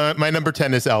 My number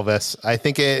 10 is Elvis. I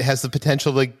think it has the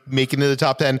potential to make it into the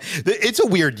top 10. It's a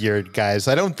weird year, guys.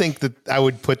 I don't think that I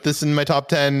would put this in my top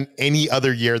 10 any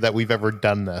other year that we've ever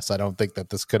done this. I don't think that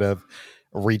this could have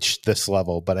reached this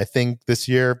level, but I think this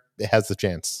year it has the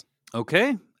chance.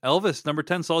 Okay. Elvis, number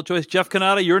 10, solid choice. Jeff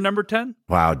Kanata, you're number 10.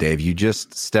 Wow, Dave, you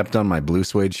just stepped on my blue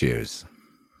suede shoes.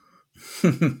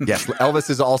 Yes, Elvis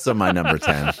is also my number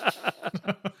 10.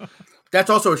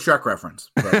 That's also a Shrek reference.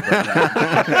 Any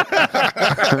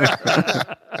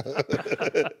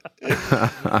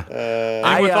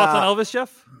more thoughts on Elvis,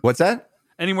 Jeff? What's that?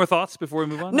 Any more thoughts before we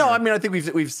move on? No, I mean I think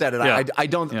we've said it. Yeah. I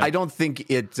don't think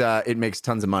it makes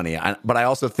tons of money. But I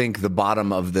also think the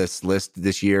bottom of this list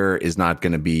this year is not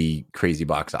going to be crazy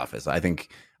box office. I think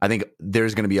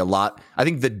there's going to be a lot. I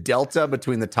think the delta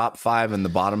between the top 5 and the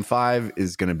bottom 5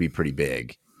 is going to be pretty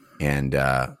big, and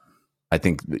I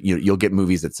think you'll get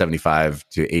movies at 75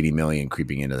 to 80 million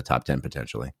creeping into the top 10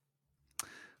 potentially.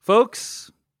 Folks,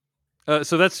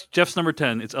 so that's Jeff's number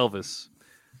 10. It's Elvis.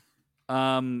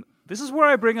 This is where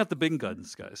I bring out the big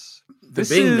guns, guys. Big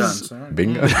guns.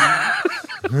 Bing gun.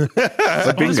 Bing gun.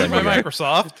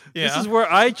 Microsoft. Yeah. This is where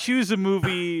I choose a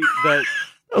movie that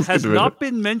has not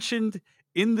been mentioned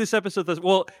in this episode.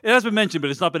 Well, it has been mentioned,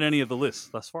 but it's not been any of the lists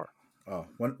thus far. Oh,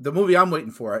 the movie I'm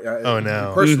waiting for.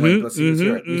 No! Personally, let's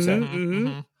hear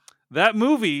it. That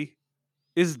movie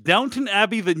is Downton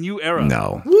Abbey: The New Era.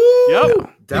 No. Woo! Yep. No.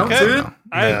 Downton. No.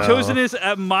 I have chosen this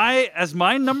as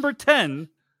my number 10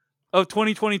 of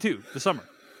 2022, the summer.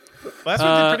 Last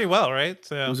one did pretty well, right?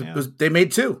 So, They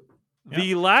made 2.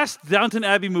 The last Downton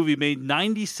Abbey movie made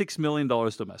 $96 million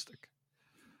domestic.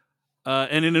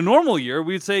 And in a normal year,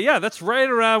 we'd say, yeah, that's right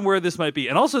around where this might be.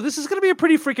 And also, this is going to be a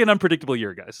pretty freaking unpredictable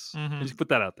year, guys. Just put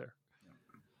that out there.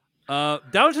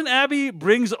 Downton Abbey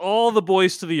brings all the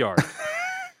boys to the yard.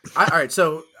 All right,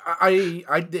 so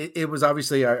it was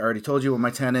obviously, I already told you what my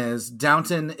 10 is.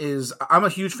 Downton is, I'm a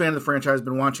huge fan of the franchise.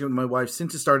 Been watching it with my wife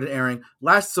since it started airing.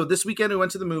 So this weekend we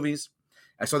went to the movies.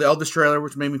 I saw the Elvis trailer,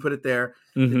 which made me put it there.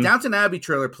 The Downton Abbey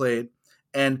trailer played,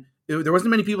 and there wasn't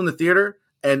many people in the theater,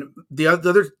 and the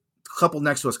other couple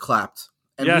next to us clapped.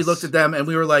 And we looked at them and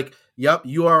we were like, yep,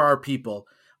 you are our people.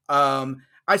 I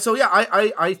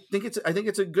think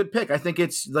it's a good pick. I think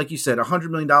it's, like you said, $100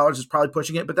 million is probably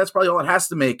pushing it, but that's probably all it has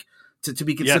to make to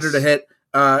be considered a hit.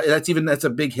 That's a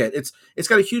big hit. It's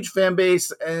got a huge fan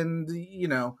base, and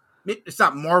it's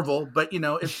not Marvel, but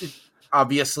it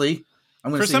obviously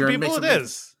I'm going to for some people it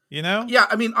is. Yeah,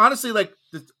 I mean, honestly, like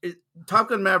Top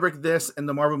Gun Maverick, this, and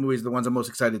the Marvel movies are the ones I'm most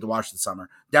excited to watch this summer.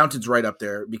 Downton's right up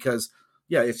there because,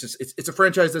 it's a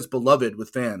franchise that's beloved with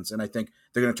fans, and I think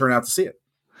they're going to turn out to see it.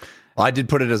 Well, I did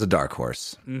put it as a dark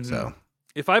horse. So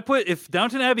if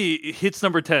Downton Abbey hits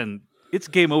number 10, it's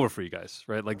game over for you guys,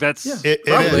 right? Like that's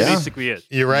basically it.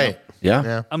 You're right.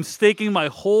 Yeah. I'm staking my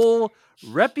whole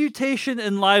reputation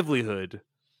and livelihood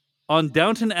on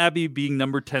Downton Abbey being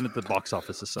number 10 at the box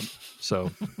office this summer. So,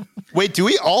 wait, do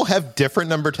we all have different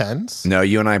number 10s? No,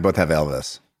 you and I both have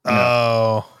Elvis.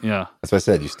 Oh, yeah. That's what I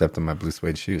said. You stepped on my blue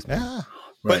suede shoes. Man. Yeah,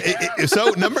 but so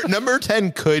number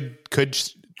 10 could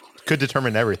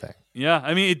determine everything. Yeah,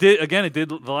 I mean, it did. Again, it did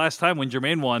the last time when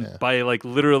Germain won by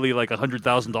literally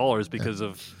 $100,000 because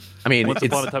of. I mean, Once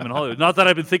Upon a Time in Hollywood. Not that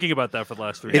I've been thinking about that for the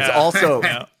last 3 years.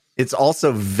 It's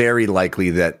also very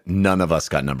likely that none of us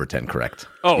got number 10 correct.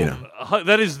 Oh,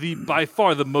 that is by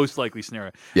far the most likely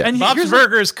scenario. Yeah. And Bob's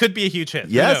Burgers could be a huge hit.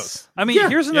 Yes. I mean,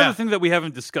 here's another thing that we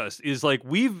haven't discussed is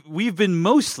we've been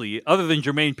mostly, other than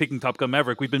Germain picking Top Gun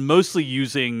Maverick, we've been mostly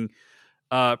using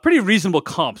pretty reasonable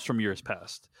comps from years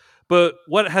past. But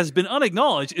what has been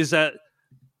unacknowledged is that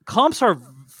comps are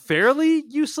fairly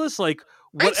useless. Like,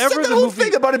 whatever the whole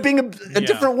thing about it being a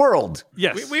different world.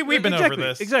 Yes, we've been over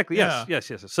this exactly.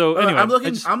 Yes. So anyway,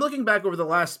 I'm looking back over the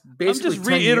last. Basically, I'm just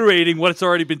reiterating what's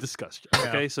already been discussed.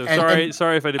 Okay, so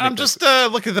sorry if I didn't. I'm just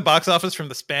looking at the box office from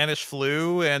the Spanish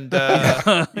flu, and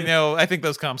I think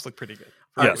those comps look pretty good.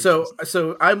 All right,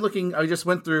 so I'm looking. I just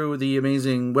went through the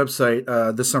amazing website,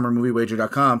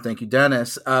 thissummermoviewager.com. Thank you,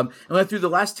 Dennis. And went through the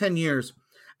last 10 years.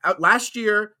 Last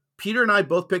year, Peter and I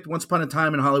both picked Once Upon a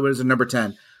Time in Hollywood as a number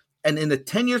 10. And in the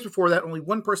 10 years before that, only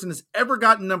one person has ever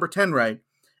gotten number 10 right.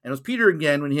 And it was Peter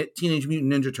again when he hit Teenage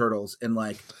Mutant Ninja Turtles in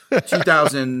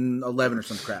 2011 or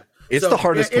some crap. It's the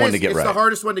hardest one to get right. It's the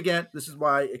hardest one to get. This is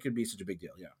why it could be such a big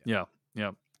deal. Yeah.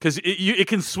 Because it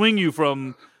can swing you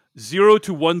from 0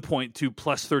 to 1 point to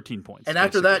plus 13 points. And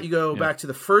after that, you go back to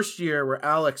the first year where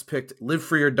Alex picked Live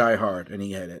Free or Die Hard, and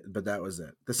he hit it. But that was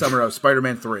it. The summer of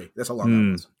Spider-Man 3. That's how long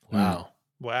that was.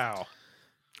 Wow.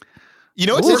 You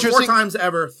know what's interesting? 4 times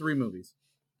ever, 3 movies.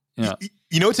 Yeah.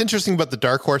 You know what's interesting about the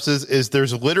dark horses is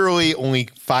there's literally only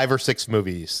 5 or 6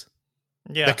 movies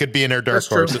that could be in our dark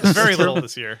horses. Very little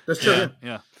this year. That's true.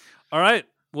 Yeah. All right.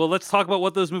 Well, let's talk about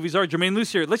what those movies are. Germain,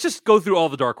 Lussier, let's just go through all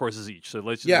the dark horses each. So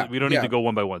we don't need to go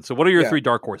one by one. So what are your 3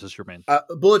 dark horses, Germain?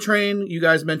 Bullet Train, you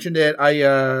guys mentioned it.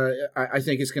 I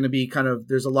think it's going to be kind of,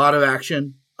 there's a lot of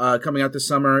action coming out this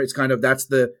summer. It's kind of, that's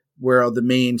where the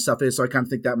main stuff is. So I kind of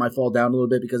think that might fall down a little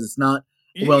bit because it's not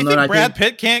well known. You think Brad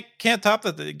Pitt can't top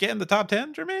get in the top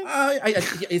 10, Germain?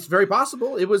 It's very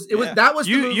possible. It was that was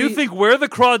the movie. You think Where the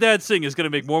Crawdads Sing is going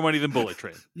to make more money than Bullet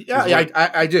Train?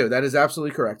 I do. That is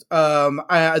absolutely correct. The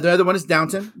other one is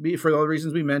Downton, for all the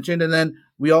reasons we mentioned, and then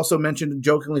we also mentioned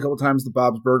jokingly a couple times the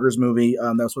Bob's Burgers movie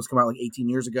that was supposed to come out 18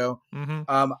 years ago.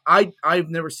 Mm-hmm. I've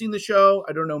never seen the show.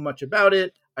 I don't know much about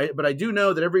it. But I do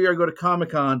know that every year I go to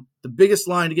Comic-Con, the biggest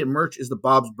line to get merch is the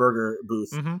Bob's Burger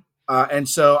booth. Mm-hmm. And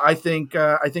so I think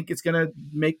it's going to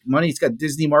make money. It's got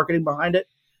Disney marketing behind it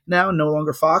now, no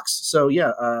longer Fox. So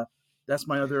that's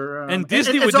my other. And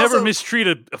Disney would never mistreat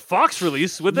a Fox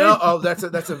release, would they? No, that's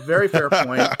a very fair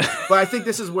point. But I think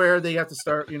this is where they have to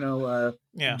start,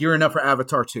 gearing up for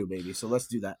Avatar 2, baby. So let's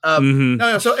do that.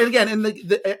 No. So and again,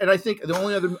 and I think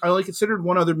I only considered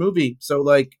one other movie. So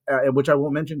which I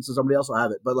won't mention, so somebody else will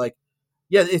have it. But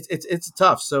it's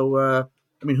tough. So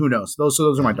who knows? Those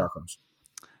are my dark horses.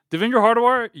 Devendra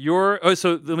Hardawar,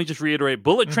 so let me just reiterate: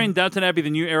 Bullet Train, Downton Abbey, The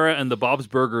New Era, and the Bob's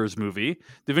Burgers movie.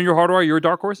 Devendra Hardawar, your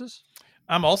dark horses?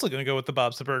 I'm also going to go with the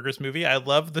Bob's Burgers movie. I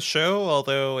love the show,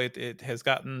 although it has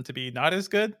gotten to be not as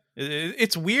good.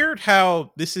 It's weird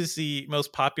how this is the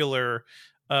most popular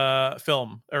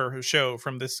film or show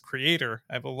from this creator.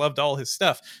 I've loved all his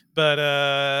stuff, but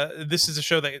this is a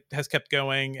show that has kept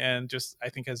going and just I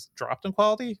think has dropped in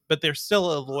quality. But there's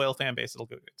still a loyal fan base that'll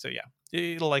go good. So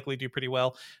it'll likely do pretty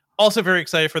well. Also very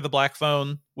excited for The Black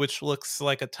Phone, which looks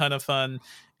like a ton of fun,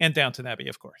 and Downton Abbey,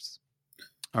 of course.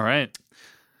 All right.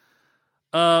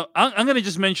 I'm going to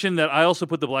just mention that I also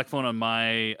put The Black Phone on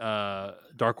my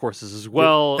dark horses as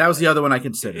well. That was the other one I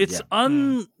considered. It's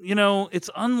it's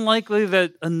unlikely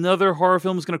that another horror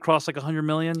film is going to cross 100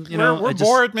 million. We're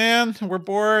bored, man. We're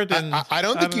bored, and I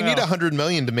don't think you need 100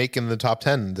 million to make in the top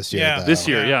 10 this year. Yeah, this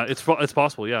year, it's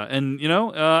possible. Yeah, and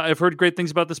I've heard great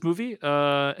things about this movie.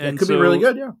 And it could be really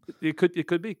good. Yeah, it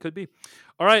could be.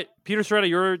 All right, Peter Sciretta,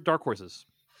 your dark horses.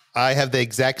 I have the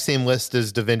exact same list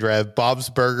as Devendra. I have Bob's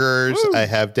Burgers, I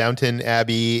have Downton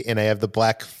Abbey, and I have The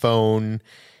Black Phone.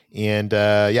 And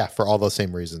for all those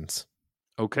same reasons.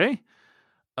 Okay.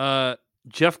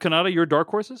 Jeff Kanata, your dark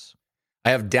horses? I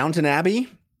have Downton Abbey,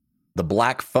 The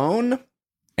Black Phone,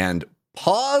 and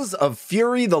Paws of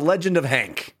Fury, The Legend of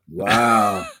Hank.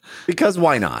 Wow. Because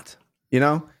why not?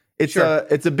 It's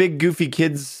a big goofy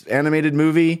kids animated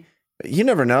movie. You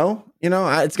never know.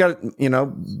 It's got,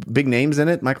 big names in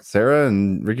it. Michael Cera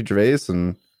and Ricky Gervais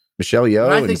and Michelle Yeoh.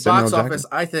 When I think box office,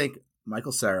 I think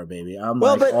Michael Cera, baby. I'm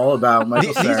all about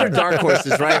Michael Cera. These are dark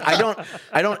horses, right? I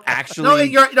don't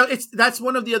actually. That's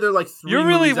one of the other 3. You're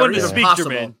really wanting to speak,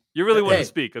 Jermaine. You really want to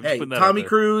speak. I'm just putting that Tommy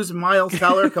Cruise, Miles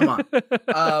Teller. Come on.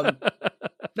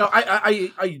 No,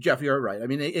 Jeff, you're right. I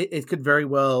mean, it could very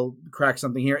well crack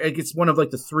something here. It's one of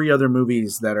the 3 other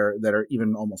movies that are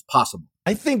even almost possible.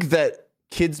 I think that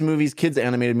kids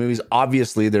animated movies,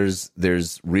 obviously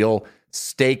there's real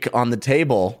stake on the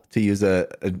table, to use a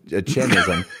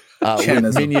Chenism,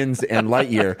 with Minions and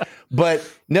Lightyear. But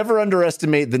never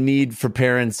underestimate the need for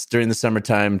parents during the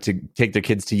summertime to take their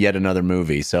kids to yet another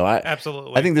movie. So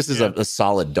absolutely, I think this is a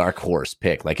solid dark horse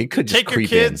pick. It could just take creep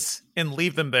your kids and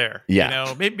leave them there.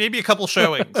 Yeah, maybe a couple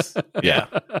showings. Yeah.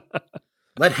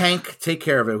 Let Hank take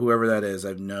care of it, whoever that is. I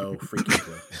have no freaking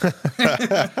clue.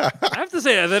 I have to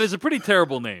say that is a pretty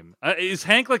terrible name. Is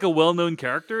Hank like a well-known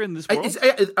character in this world?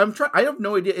 I'm trying. I have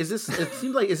no idea. Is this? It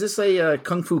seems like is this a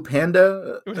Kung Fu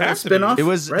Panda spinoff? It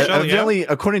was evidently,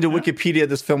 according to Wikipedia,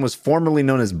 this film was formerly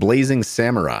known as Blazing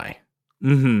Samurai.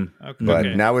 Mm-hmm. Okay. But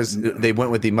now they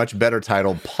went with the much better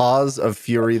title, Paws of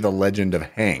Fury: The Legend of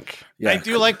Hank. Yeah. I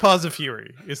do like Paws of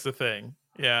Fury. Is the thing.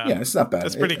 Yeah, it's not bad.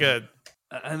 That's pretty good.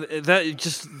 That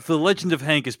just the Legend of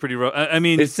Hank is pretty rough. I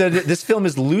mean, it said this film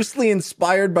is loosely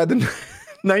inspired by the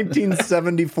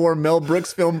 1974 Mel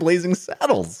Brooks film Blazing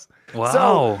Saddles.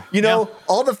 Wow. So,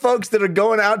 all the folks that are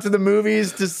going out to the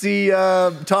movies to see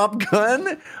Top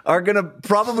Gun are going to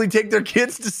probably take their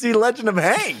kids to see Legend of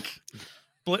Hank.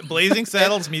 Blazing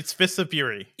Saddles meets Fists of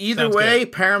Fury. Either Sounds way,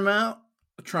 good. Paramount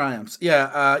triumphs.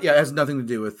 Yeah, it has nothing to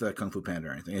do with Kung Fu Panda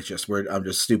or anything. It's just I'm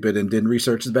just stupid and didn't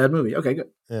research this bad movie. Okay, good.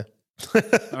 Yeah.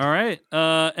 All right.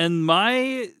 And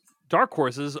my dark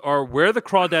horses are Where the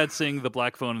Crawdads Sing, The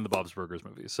Black Phone, and the Bob's Burgers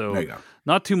movie. So there you go.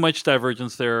 Not too much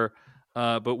divergence there.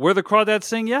 But Where the Crawdads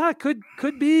Sing, could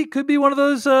be one of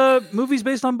those movies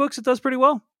based on books. It does pretty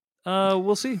well.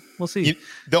 We'll see.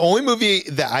 The only movie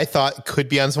that I thought could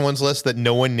be on someone's list that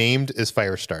no one named is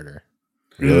Firestarter.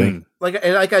 Really? Like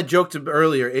I joked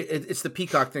earlier, it's the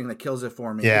Peacock thing that kills it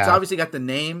for me. Yeah. It's obviously got the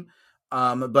name,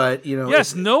 but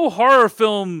yes, no horror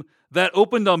film that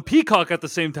opened on Peacock at the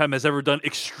same time has ever done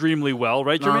extremely well,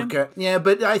 right, Germain? Okay. Yeah,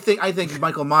 but I think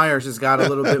Michael Myers has got a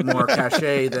little bit more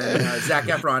cachet than Zac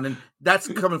Efron, and that's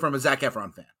coming from a Zac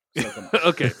Efron fan. So come on.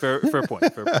 Okay, fair point.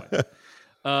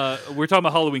 We're talking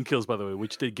about Halloween Kills, by the way,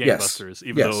 which did gangbusters,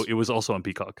 even though it was also on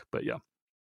Peacock. But yeah,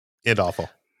 it's awful.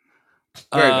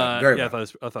 Very bad.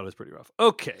 I thought it was pretty rough.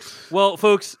 Okay, well,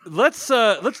 folks, let's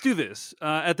do this.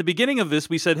 At the beginning of this,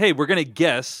 we said, hey, we're going to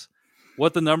guess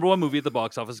what the number one movie at the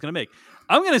box office is going to make.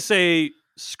 I'm going to say,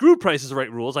 screw Price is Right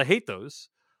rules. I hate those.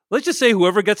 Let's just say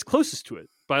whoever gets closest to it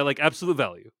by like absolute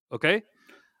value. Okay.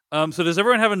 So does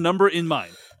everyone have a number in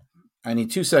mind? I need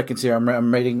 2 seconds here.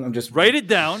 I'm writing. I'm just write it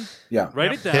down. Yeah,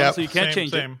 write it down so you can't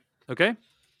change it. Okay.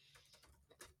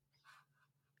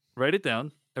 Write it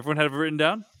down. Everyone have it written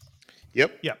down?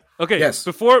 Yep. Okay. Yes.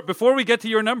 Before we get to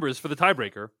your numbers for the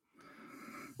tiebreaker,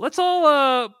 let's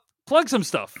all plug some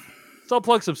stuff.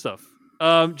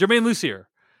 Germain Lussier,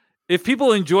 if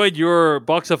people enjoyed your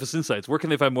box office insights, where can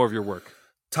they find more of your work?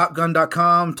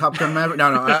 TopGun.com, Top Gun Maverick.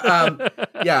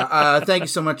 Thank you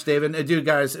so much, David. Dude,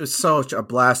 guys, it was such a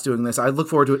blast doing this. I look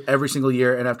forward to it every single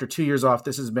year. And after 2 years off,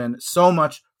 this has been so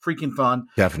much freaking fun.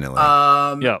 Definitely.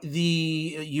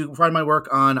 You can find my work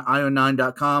on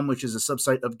io9.com, which is a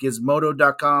subsite of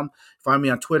gizmodo.com. Find me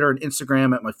on Twitter and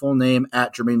Instagram at my full name,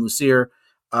 at Germain Lussier.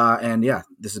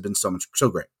 This has been so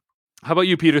great. How about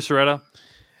you, Peter Sciretta?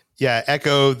 Yeah,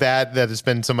 echo that. That has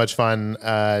been so much fun.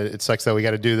 It sucks that we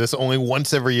got to do this only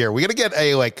once every year. We got to get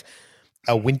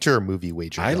a winter movie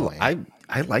wager. I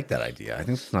like that idea. I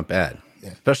think it's not bad,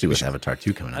 especially with Avatar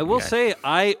 2 coming up. I will say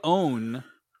I own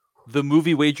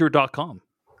themoviewager.com.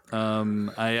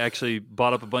 I actually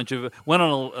bought up went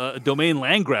on a domain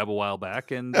land grab a while back,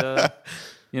 and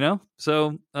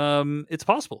so it's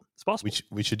possible. It's possible.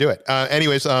 We should do it.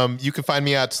 Anyways, you can find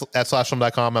me at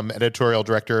slashfilm.com. I'm editorial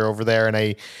director over there, and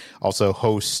I also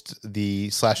host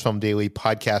the Slash Film Daily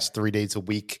podcast 3 days a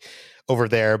week over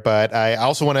there. But I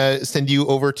also want to send you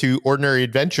over to Ordinary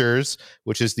Adventures,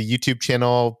 which is the YouTube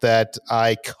channel that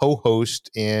I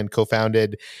co-host and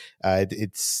co-founded.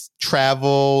 It's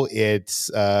travel,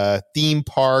 it's theme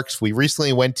parks. We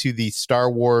recently went to the Star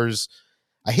Wars.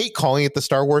 I hate calling it the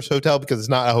Star Wars Hotel because it's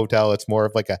not a hotel. It's more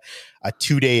of like a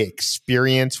 2-day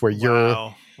experience where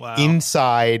you're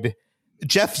inside.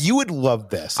 Jeff, you would love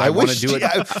this. I wish do it.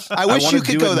 I wish you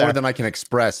could go there more than I can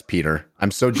express, Peter. I'm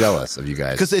so jealous of you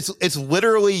guys because it's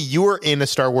literally you are in a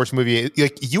Star Wars movie.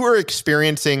 Like you are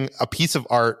experiencing a piece of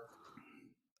art,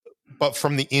 but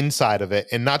from the inside of it,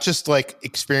 and not just like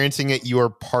experiencing it. You are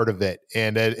part of it,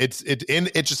 and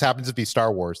it just happens to be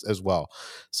Star Wars as well.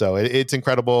 So it's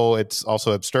incredible. It's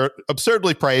also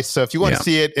absurdly priced. So if you want to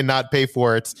see it and not pay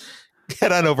for it,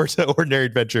 head on over to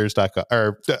ordinaryadventures.com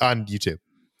or on YouTube.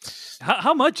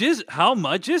 How much is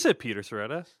it, Peter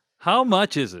Sciretta? How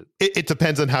much is it? It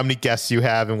depends on how many guests you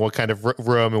have and what kind of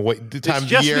room and what time of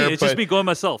the year. It's just me going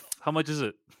myself. How much is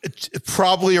it? It's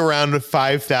probably around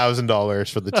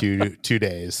 $5,000 for the two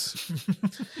days.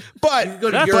 But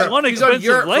that's one expensive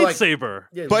lightsaber.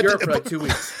 Europe for 2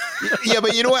 weeks. Yeah,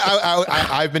 but you know what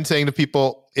I've been saying to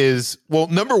people is, well,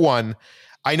 number one,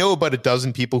 I know about a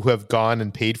dozen people who have gone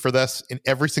and paid for this, and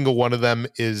every single one of them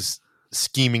is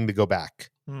scheming to go back.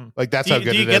 Like that's how good it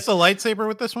is. Do you get the lightsaber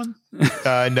with this one?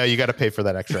 No, you got to pay for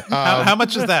that extra. How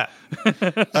much is that?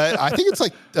 I think it's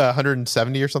like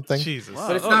 170 or something. Jesus.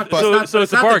 But it's not. So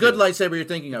it's not the good lightsaber you're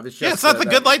thinking of. It's just it's not the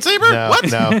good lightsaber. No,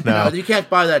 What? No, you can't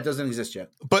buy that. It doesn't exist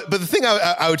yet. But the thing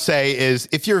I would say is,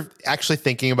 if you're actually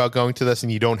thinking about going to this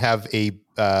and you don't have a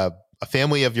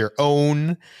family of your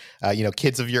own,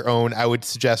 kids of your own, I would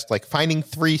suggest like finding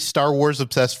 3 Star Wars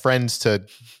obsessed friends to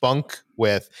bunk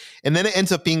with, and then it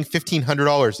ends up being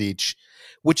 $1,500 each,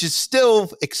 which is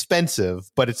still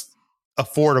expensive, but it's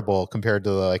affordable compared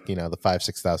to the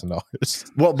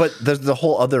 $5,000-$6,000. Well, but the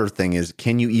whole other thing is,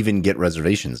 can you even get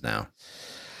reservations now?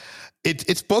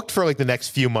 It's booked for like the next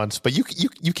few months, but you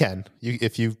can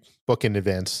if you book in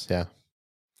advance. Yeah.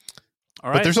 All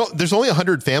right. But there's only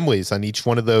 100 families on each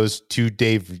one of those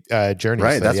 2-day journeys.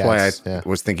 Right. So That's why I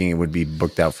was thinking it would be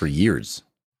booked out for years.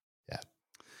 Yeah.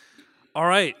 All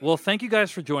right. Well, thank you guys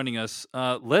for joining us.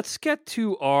 Let's get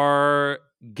to our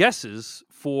guesses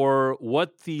for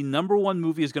what the number one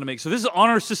movie is going to make. So this is on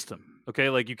our system. Okay.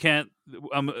 Like you can't,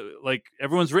 like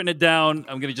everyone's written it down.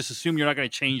 I'm going to just assume you're not going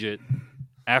to change it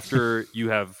after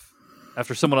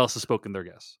someone else has spoken their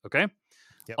guess. Okay.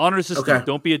 Yep. On our system. Okay.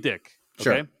 Don't be a dick.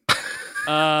 Sure. Okay.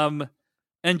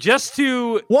 And just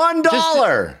to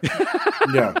 $1.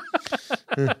 Yeah.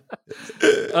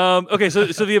 Okay, so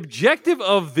the objective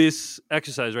of this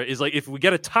exercise, right, is like if we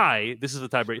get a tie, this is the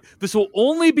tiebreaker. This will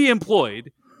only be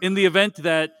employed in the event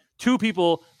that 2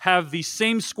 people have the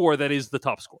same score that is the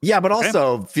top score. Yeah, but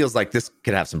also feels like this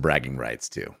could have some bragging rights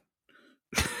too.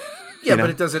 Yeah, but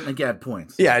it doesn't add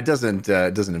points. Yeah, it doesn't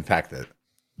impact the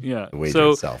wager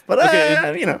itself. But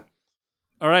okay,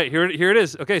 all right, here it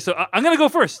is. Okay, so I'm going to go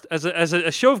first as a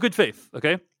show of good faith.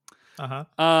 Okay.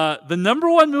 The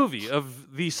number one movie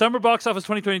of the summer box office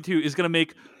 2022 is going to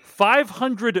make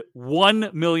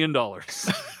 $501 million.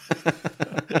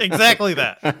 Exactly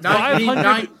that.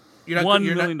 $501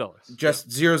 million.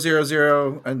 Just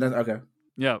 000 and then okay.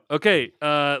 Yeah. Okay.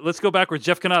 Let's go backwards.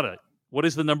 Jeff Kanata, what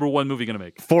is the number one movie going to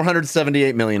make?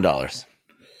 $478 million.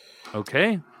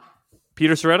 Okay.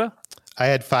 Peter Sciretta? I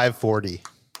had 540.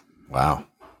 Wow.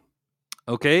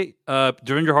 Okay.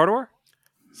 Devendra Hardawar?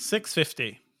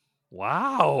 650.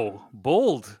 Wow.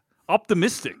 Bold.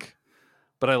 Optimistic.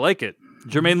 But I like it.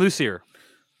 Germain Lussier?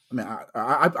 I mean,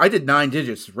 I did 9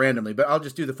 digits randomly, but I'll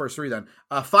just do the first 3 then.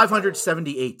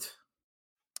 578.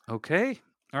 Okay.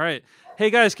 All right. Hey,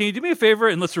 guys, can you do me a favor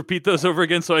and let's repeat those over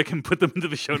again so I can put them into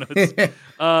the show notes?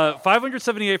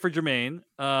 578 for Germain.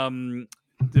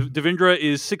 Devendra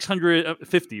is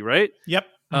 650, right? Yep.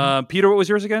 Peter, what was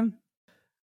yours again?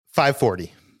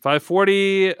 540.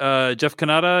 540. Jeff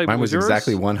Kanata. Mine was yours?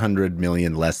 exactly 100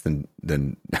 million less than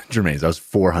Germain's. I was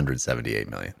 478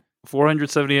 million.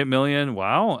 478 million.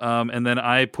 Wow. And then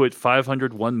I put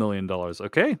 $501 million.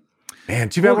 Okay. Man,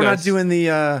 too bad we're not doing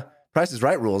the Price is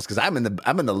Right rules because I'm in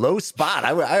the low spot.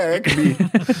 I could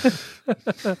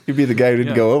be the guy who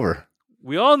didn't go over.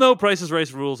 We all know Price is Right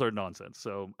rules are nonsense.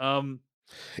 So, and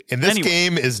this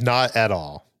game is not at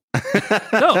all.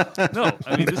 No.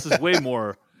 I mean, this is way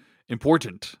more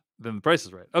important than the Price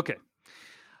is Right. Okay.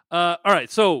 All right.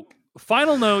 So,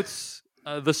 final notes.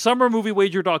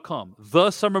 thesummermoviewager.com.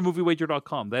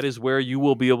 Thesummermoviewager.com. That is where you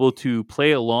will be able to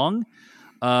play along.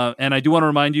 And I do want to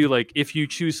remind you, like, if you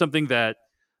choose something that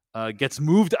gets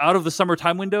moved out of the summer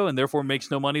time window and therefore makes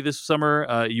no money this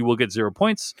summer, you will get 0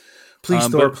 points. Please,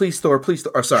 Thor.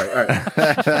 Oh, sorry. All right.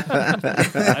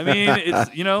 I mean,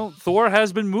 it's Thor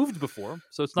has been moved before,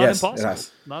 so it's not impossible. It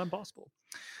has. Not impossible.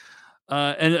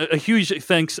 And a huge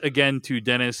thanks again to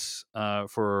Dennis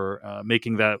for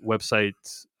making that website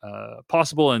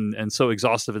possible and so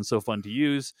exhaustive and so fun to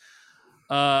use.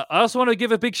 I also want to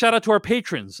give a big shout out to our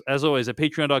patrons, as always, at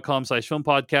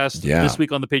patreon.com/filmpodcast. Yeah. This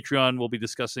week on the Patreon, we'll be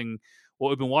discussing what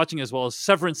we've been watching as well as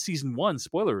Severance Season 1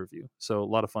 spoiler review. So a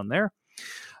lot of fun there.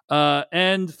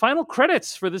 And final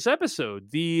credits for this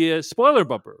episode. The spoiler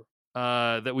bumper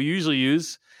that we usually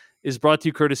use is brought to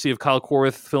you courtesy of Kyle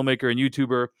Corwith, filmmaker and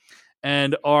YouTuber.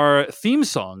 And our theme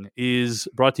song is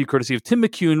brought to you courtesy of Tim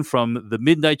McCune from The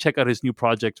Midnight. Check out his new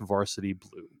project, Varsity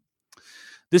Blue.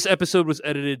 This episode was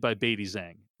edited by Beatty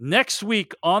Zhang. Next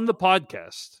week on the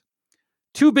podcast,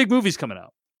 2 big movies coming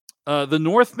out. The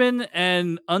Northman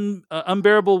and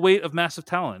Unbearable Weight of Massive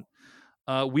Talent.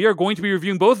 We are going to be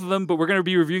reviewing both of them, but we're going to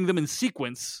be reviewing them in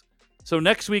sequence. So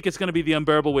next week, it's going to be The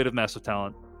Unbearable Weight of Massive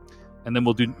Talent. And then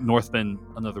we'll do Northman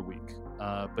another week.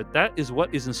 But that is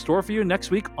what is in store for you next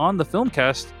week on the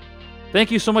Filmcast.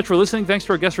 Thank you so much for listening. Thanks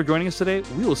to our guests for joining us today.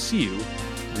 We will see you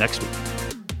next week.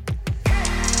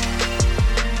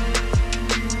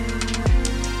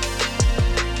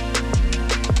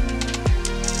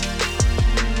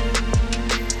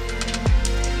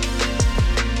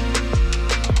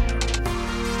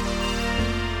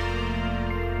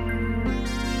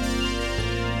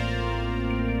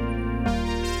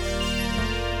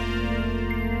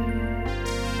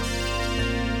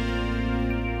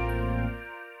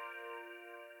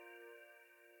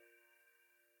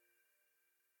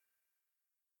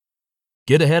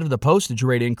 Get ahead of the postage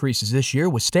rate increases this year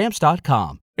with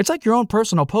Stamps.com. It's like your own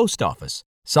personal post office.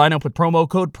 Sign up with promo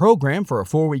code PROGRAM for a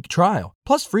 4-week trial,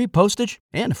 plus free postage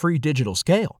and a free digital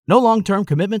scale. No long-term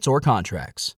commitments or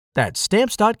contracts. That's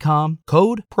Stamps.com,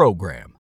 code PROGRAM.